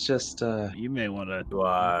 it's just You may want to. You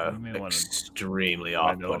are You may wanna extremely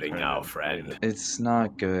find off-putting now, alternative way friend. it's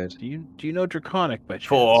not good. Do you know Draconic by chance?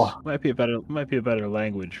 Four. Might be a better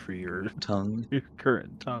language for your Tongue. your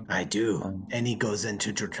current tongue. I do. And he goes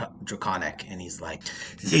into Draconic and he's like,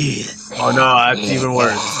 "These." Oh no, that's even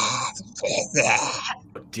worse.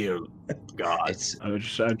 Dear God. I'm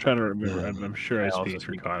trying to remember. Yeah. I'm sure I I also speak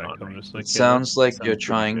speak Draconic. Draconic. I'm just like It sounds like that you're sounds pretty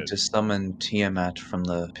trying good. to summon Tiamat from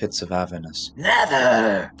the pits of Avernus.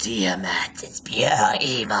 Never! Tiamat is pure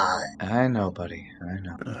evil. I know, buddy. I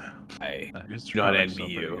know. I It's do not Draconic's envy still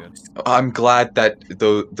pretty you. good. I'm glad that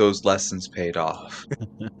those lessons paid off.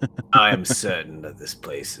 I am certain that this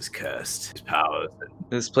place is cursed. His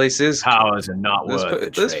This place is. powers are not This worth pla- the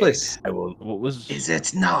this trade. place- I will. What was? Is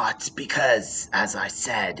it not? Because, as I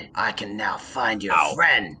said, I can now find your Ow.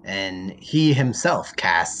 friend. And he himself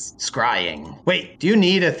casts scrying. Wait, do you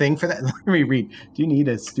need a thing for that? Let me read. Do you need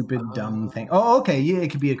a stupid dumb thing? Oh, okay. Yeah,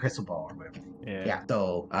 it could be a crystal ball or whatever. Yeah. Yeah.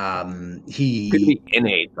 So Could he be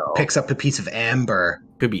innate though. picks up a piece of amber.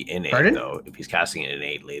 Could be innate Pardon? though. If he's casting it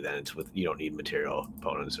innately, then it's with you don't need material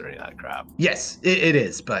components or any of that crap. Yes, it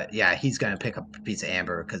is. But yeah, he's gonna pick up a piece of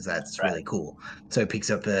amber because that's really cool. So he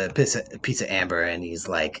picks up a piece of amber and he's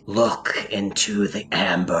like, Look into the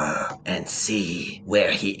amber and see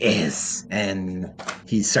where he is. and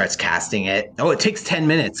he starts casting it. Oh, it takes 10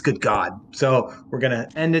 minutes. Good God. So we're going to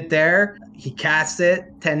end it there. He casts it.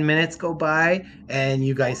 10 minutes go by, and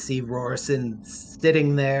you guys see Rorson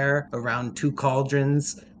sitting there around two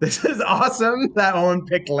cauldrons. This is awesome that Owen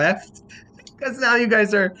picked left. Because now you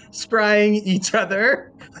guys are scrying each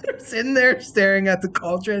other. They're sitting there staring at the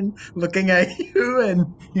cauldron, looking at you,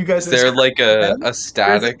 and you guys Is are there like scrying. a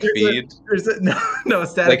static feed? There's a no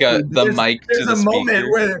static Like feed. the There's- mic to There's the a moment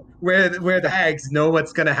speaker? where the hags know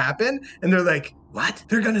what's gonna happen, and they're like, "What?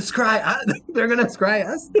 They're gonna scry us? They're gonna scry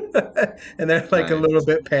us?" And they're like a Nice. little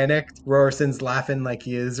bit panicked. Rorson's laughing like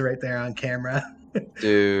he is right there on camera.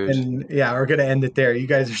 Dude. And yeah, we're gonna end it there. You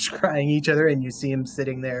guys are scrying each other, and you see him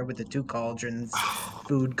sitting there with the two cauldrons,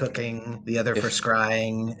 food cooking, the other for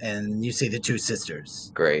scrying, and you see the two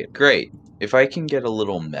sisters. Great. If I can get a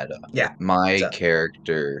little meta. Yeah. My So-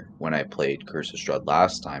 character, when I played Curse of Strahd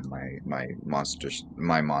last time, my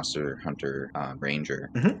monster hunter ranger,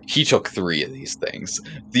 Mhm. he took 3 of these things.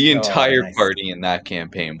 The Oh, entire nice. party in that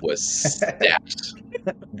campaign was stacked.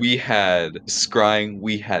 We had scrying,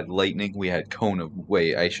 we had lightning, we had cone of.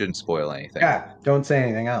 Wait, I shouldn't spoil anything. Yeah, don't say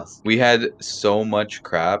anything else. We had so much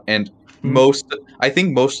crap, and Hmm. I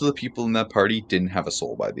think most of the people in that party didn't have a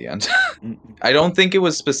soul by the end. I don't think it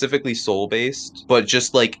was specifically soul based, but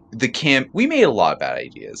just like the camp, we made a lot of bad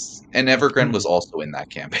ideas, and Evergreen was also in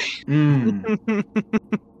that campaign.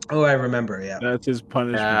 Oh, I remember. Yeah. That's his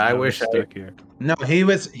punishment. I I'm wish I- stuck here. No, he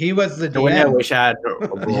was the The way I DM. wish I had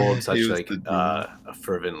rolled such He was like the a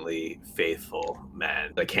fervently faithful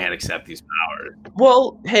man that can't accept these powers.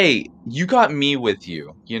 Well, hey, you got me with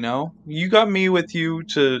you. You know, you got me with you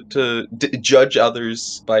to judge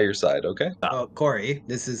others by your side. Okay. Oh, Corey,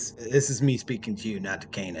 this is me speaking to you, not to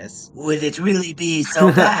Canis. Would it really be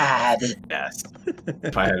so bad? Yes.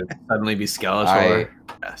 If I had to suddenly be Skeletor,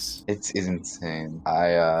 yes. It's insane.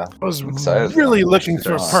 I was excited really about it. looking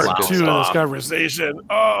for It's part good 2 of this stuff. conversation.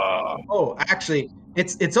 Oh, Oh, actually,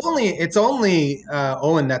 it's only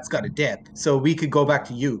Owen that's got a dip, so we could go back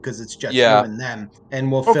to you because it's just Yeah. you and them, and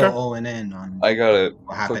we'll Okay. fill Owen in on I gotta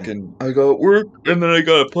what happened. I got work, and then I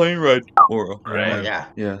got a plane ride tomorrow. Right. Oh, yeah,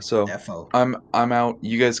 Yeah. So defo. I'm out.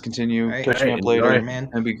 You guys continue. All right. Catch me up Enjoy. later. man.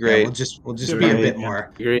 That'd be Yeah, great. we'll just Good be a night, bit man.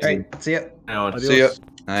 more. You're All easy. right, see ya. Now, See ya. Adios.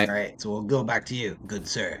 Night. All right, so we'll go back to you, good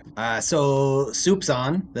sir. So Soup's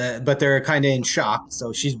on, but they're kind of in shock.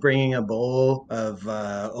 So she's bringing a bowl of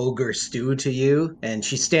ogre stew to you, and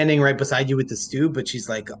she's standing right beside you with the stew, but she's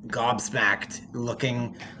like gobsmacked,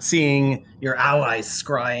 seeing your allies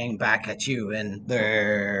scrying back at you, and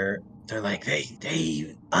they're like,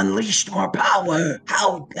 They unleashed more power.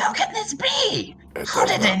 How can this be? it How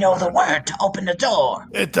does did they not know the matter. word to open the door?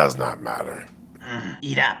 It does not matter.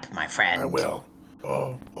 Eat up, my friend. I will.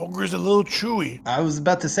 Oh, ogre's a little chewy. I was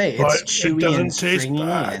about to say But it's it chewy doesn't and taste stringy,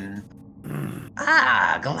 bad. and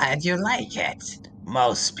Ah, glad you like it.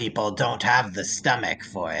 Most people don't have the stomach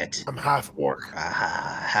for it. I'm half orc.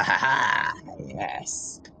 Ah, ha ha ha.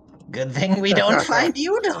 Yes. Good thing we don't find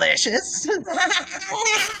you delicious.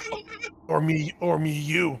 Or me,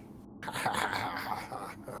 you.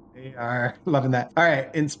 they are loving that. All right,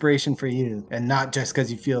 inspiration for you, and not just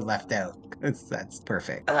because you feel left out. That's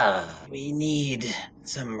perfect. We need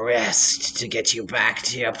some rest to get you back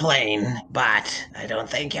to your plane, but I don't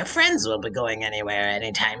think your friends will be going anywhere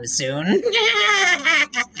anytime soon.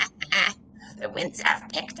 The humans have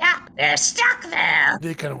picked up. They're stuck there.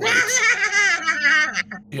 They can wait.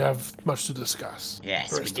 You have much to discuss. Yes,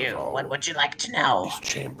 First we of do. all, What would you like to know? These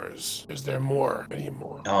chambers. Is there more? Any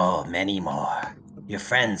more? Oh, many more. Your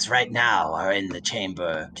friends right now are in the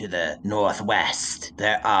chamber to the northwest.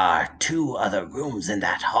 There are 2 other rooms in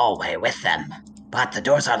that hallway with them. But the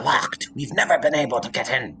doors are locked. We've never been able to get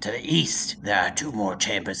in to the east. There are 2 more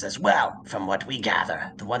chambers as well, from what we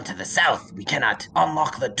gather. The one to the south, we cannot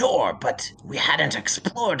unlock the door, but we hadn't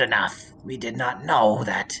explored enough. We did not know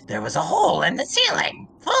that there was a hole in the ceiling.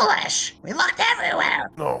 Foolish! We looked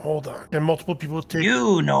everywhere. No, hold on. Can multiple people take...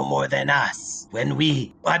 You know more than us. When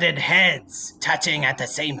we butted heads, touching at the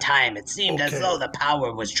same time, it seemed as though the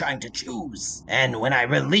power was trying to choose. And when I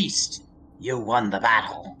released, you won the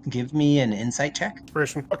battle. Give me an insight check.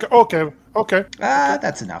 Inspiration. Okay.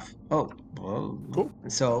 That's enough. Oh, whoa. Cool.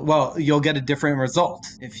 So, well, you'll get a different result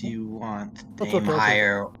if you want That's aim okay.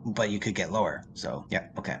 higher, but you could get lower. So, yeah,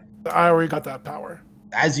 okay. I already got that power.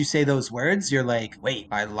 As you say those words, you're like, wait,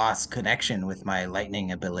 I lost connection with my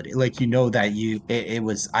lightning ability. Like, you know that it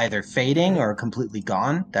was either fading or completely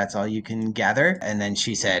gone. That's all you can gather. And then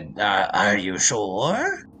she said, are you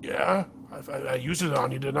sure? Yeah, I used it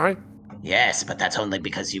on you, didn't I? Yes, but that's only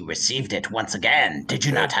because you received it once again. Did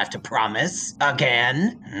you not have to promise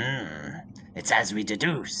again? It's as we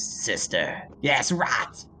deduce, sister. Yes,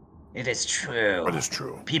 right. It is true. What is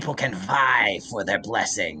true? People can vie for their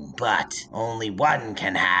blessing, but only one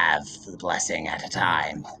can have the blessing at a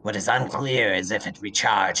time. What is unclear is if it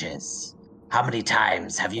recharges. How many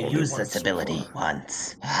times have you used this ability?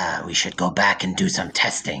 Once. We should go back and do some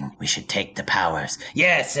testing. We should take the powers.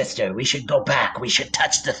 Yes, sister, we should go back. We should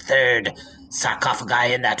touch the 3rd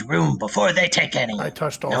sarcophagi in that room before they take any. I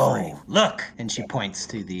touched all 3. Look! And she points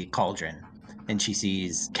to the cauldron. And she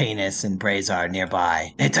sees Canis and Brazar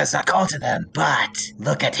nearby. It does not call to them, but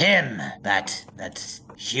look at him. That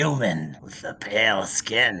human with the pale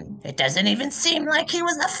skin. It doesn't even seem like he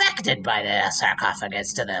was affected by the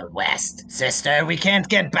sarcophagus to the west. Sister, we can't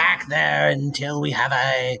get back there until we have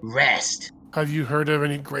a rest. Have you heard of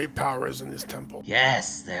any great powers in this temple?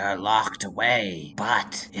 Yes, they are locked away.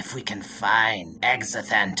 But if we can find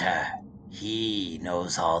Exathanter, he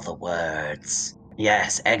knows all the words.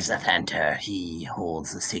 Yes, Exathanter, he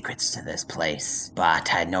holds the secrets to this place,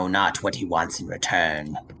 but I know not what he wants in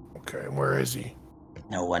return. Okay, where is he?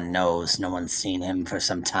 No one knows. No one's seen him for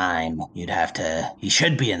some time. He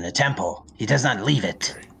should be in the temple. He does not leave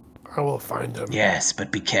it. Okay. I will find him. Yes,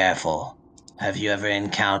 but be careful. Have you ever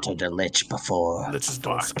encountered a lich before? Liches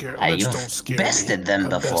don't scare You've bested them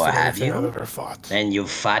before, have you? I've ever fought. And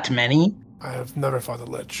you've fought many? I have never fought a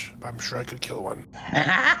lich. I'm sure I could kill one.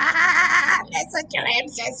 Listen to him,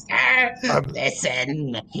 sister.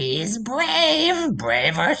 Listen. He's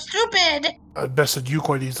brave or stupid. I bested you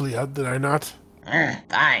quite easily, did I not?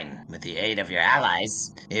 Fine, with the aid of your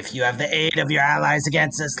allies. If you have the aid of your allies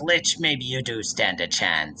against this lich, maybe you do stand a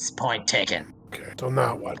chance. Point taken. Okay, so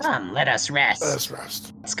now what? Come, let us rest. Let us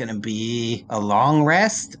rest. It's gonna be a long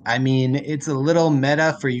rest. I mean, it's a little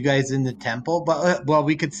meta for you guys in the temple, but, well,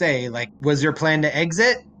 we could say, like, was your plan to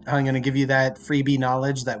exit? I'm going to give you that freebie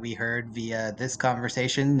knowledge that we heard via this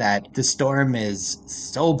conversation, that the storm is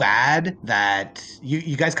so bad that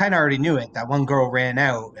you guys kind of already knew it. That one girl ran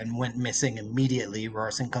out and went missing immediately.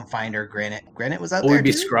 Rorson couldn't find her. Granite was out there We'd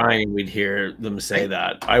be too? scrying. We'd hear them say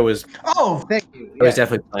that. I was thank you. I was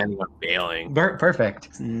definitely planning on bailing. Perfect.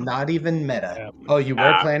 It's not even meta. Yeah. Oh, you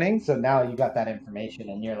were planning? So now you got that information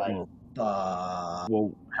and you're like,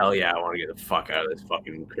 well, hell yeah, I want to get the fuck out of this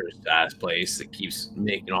fucking cursed ass place that keeps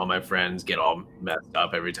making all my friends get all messed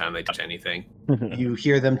up every time they touch anything. You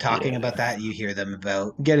hear them talking about that. You hear them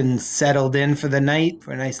about getting settled in for the night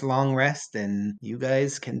for a nice long rest, and you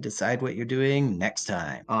guys can decide what you're doing next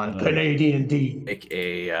time on CanaDND. Make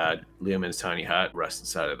a Lumen's tiny hut, rest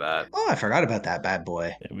inside of that. Oh, I forgot about that bad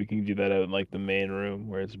boy. Yeah, we can do that out in like the main room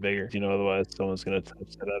where it's bigger. You know, otherwise someone's gonna touch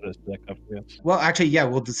that out as sarcophagus. Well, actually, yeah,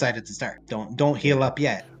 we'll decide at the start. Don't heal up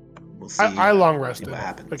yet. We'll see. I long rested. What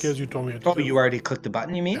happens? Because you told me to. Oh, you already clicked the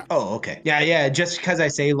button, you mean? Yeah. Oh, okay. Yeah. Just because I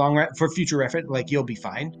say long rest for future reference, like, you'll be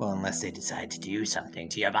fine. Well, unless they decide to do something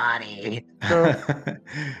to your body.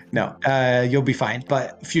 No, you'll be fine.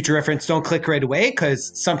 But future reference, don't click right away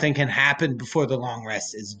because something can happen before the long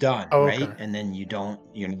rest is done, right? Okay. And then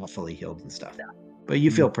you're not fully healed and stuff. Yeah. But you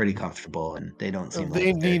feel pretty comfortable, and they don't seem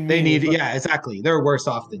they like need yeah, exactly. They're worse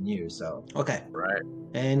off than you, so okay. Right.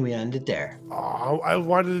 And we end it there. Oh, I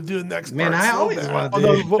wanted to do the next Man, part. I so always bad. wanted to Oh,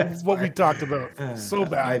 do no, the next what we part. talked about. So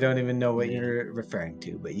bad. I don't even know what you're referring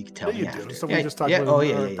to, but you can tell Yeah, me you after. do. So we just talked about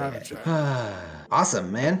it in our private chat.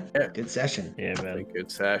 Awesome, man. Yeah. Good session. Yeah, man.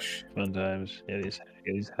 Good sesh. Fun times. Yeah, these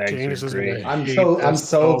hags James are is great. gonna- I'm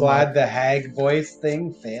so glad much. the hag voice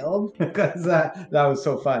thing failed because that was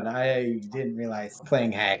so fun. I didn't realize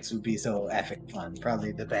playing hags would be so epic fun.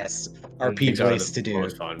 Probably the best RP Hags are voice the to do.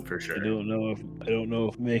 most fun for sure. I don't know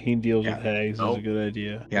if making deals with hags is a good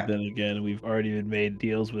idea. Yeah. But then again, we've already made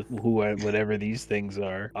deals with whatever these things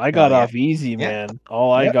are. I got off easy, man.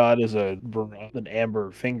 All I got is an amber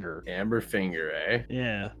finger. Amber finger, eh?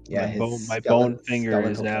 Yeah. Yeah, my bone finger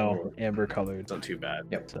is now amber colored. Not too bad.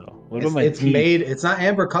 Yep. So what about my it's teeth? made. It's not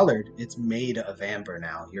amber colored. It's made of amber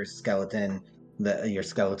now. Your skeleton, your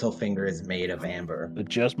skeletal finger is made of amber. But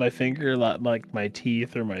just my finger, not like my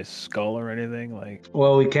teeth or my skull or anything. Like,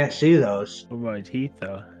 well, we can't see those. What about my teeth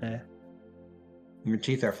though? Your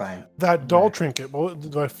teeth are fine. That doll trinket. Well,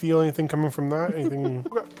 do I feel anything coming from that? Anything?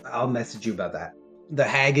 I'll message you about that. The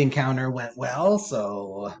hag encounter went well,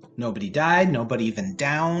 so nobody died, nobody even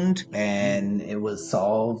downed, and it was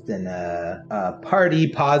solved in a party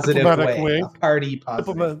positive way. A party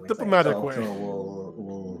positive diplomatic way. So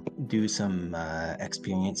we'll do some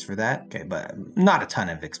experience for that. Okay, but not a ton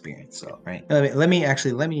of experience. So right. Let me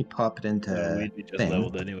pop it into. We just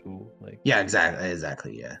leveled anyway. Yeah,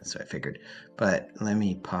 exactly. Yeah, that's what I figured. But let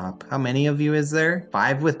me pop. How many of you is there?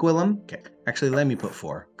 5 with Gwillem? Okay. Actually, let me put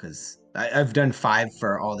 4 because I've done 5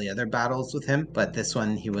 for all the other battles with him, but this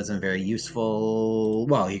one he wasn't very useful.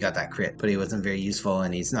 Well, he got that crit, but he wasn't very useful,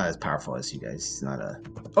 and he's not as powerful as you guys. He's not a.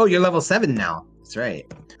 Oh, you're level 7 now. That's right.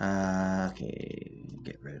 Okay,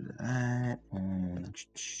 get rid of that.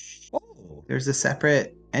 Oh, there's a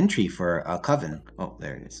separate entry for a coven. Oh,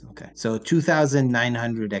 there it is. Okay, so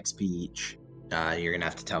 2,900 XP each. You're gonna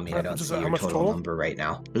have to tell me. I don't see your total number right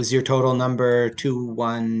now. Is your total number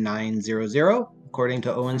 21900 according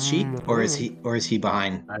to Owen's sheet, or is he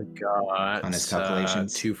behind? I got on his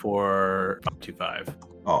calculations 2425.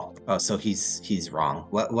 Oh, so he's wrong.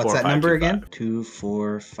 What's that number again?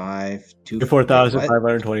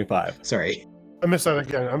 24,525. Sorry, I missed that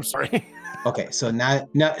again. I'm sorry. Okay, so now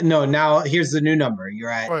here's the new number. You're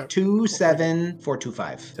at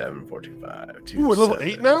 27425. 7425. Ooh, we're level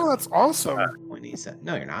 8 now? That's awesome. 27.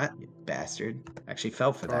 No, you're not, you bastard. Actually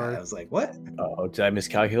fell for that. I was like, what? Oh, did I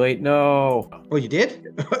miscalculate? No. Oh, you did?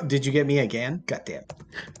 Did you get me again? Goddamn.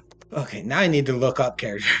 Okay, now I need to look up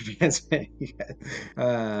character advancement.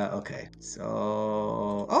 Okay,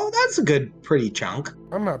 so that's a pretty chunk.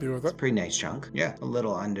 I'm happy with it. It's a pretty nice chunk. Yeah, a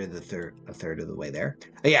little under a third of the way there.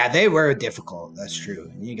 But yeah, they were difficult. That's true.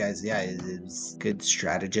 And you guys, it was good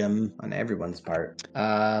stratagem on everyone's part.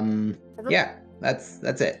 Yeah, that's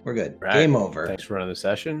it. We're good. Right. Game over. Thanks for running the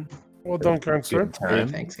session. Well done, kind sir.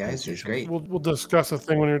 Thanks, guys. It was great. We'll discuss the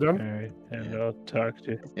thing when you're done. All right, and I'll talk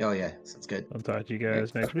to you. Oh yeah, sounds good. I'll talk to you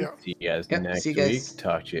guys next week. See you guys next week.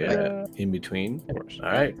 Talk to you in between. Of course. All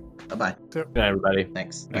right. Bye-bye. Good night, everybody.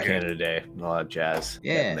 Thanks. Canada Day and all that jazz.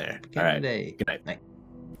 Yeah. There. Canada all right. Day. Good night.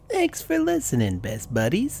 Thanks for listening, best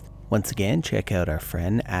buddies. Once again, check out our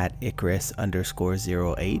friend at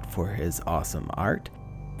Icarus_08 for his awesome art.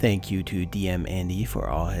 Thank you to DM Andy for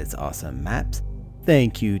all his awesome maps.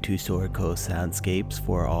 Thank you to Sword Coast Soundscapes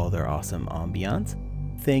for all their awesome ambiance.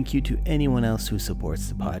 Thank you to anyone else who supports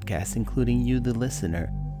the podcast, including you, the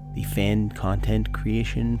listener. The fan content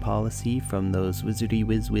creation policy from those wizardy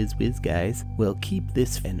whiz guys will keep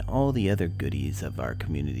this and all the other goodies of our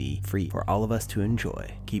community free for all of us to enjoy.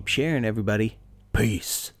 Keep sharing, everybody.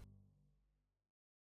 Peace.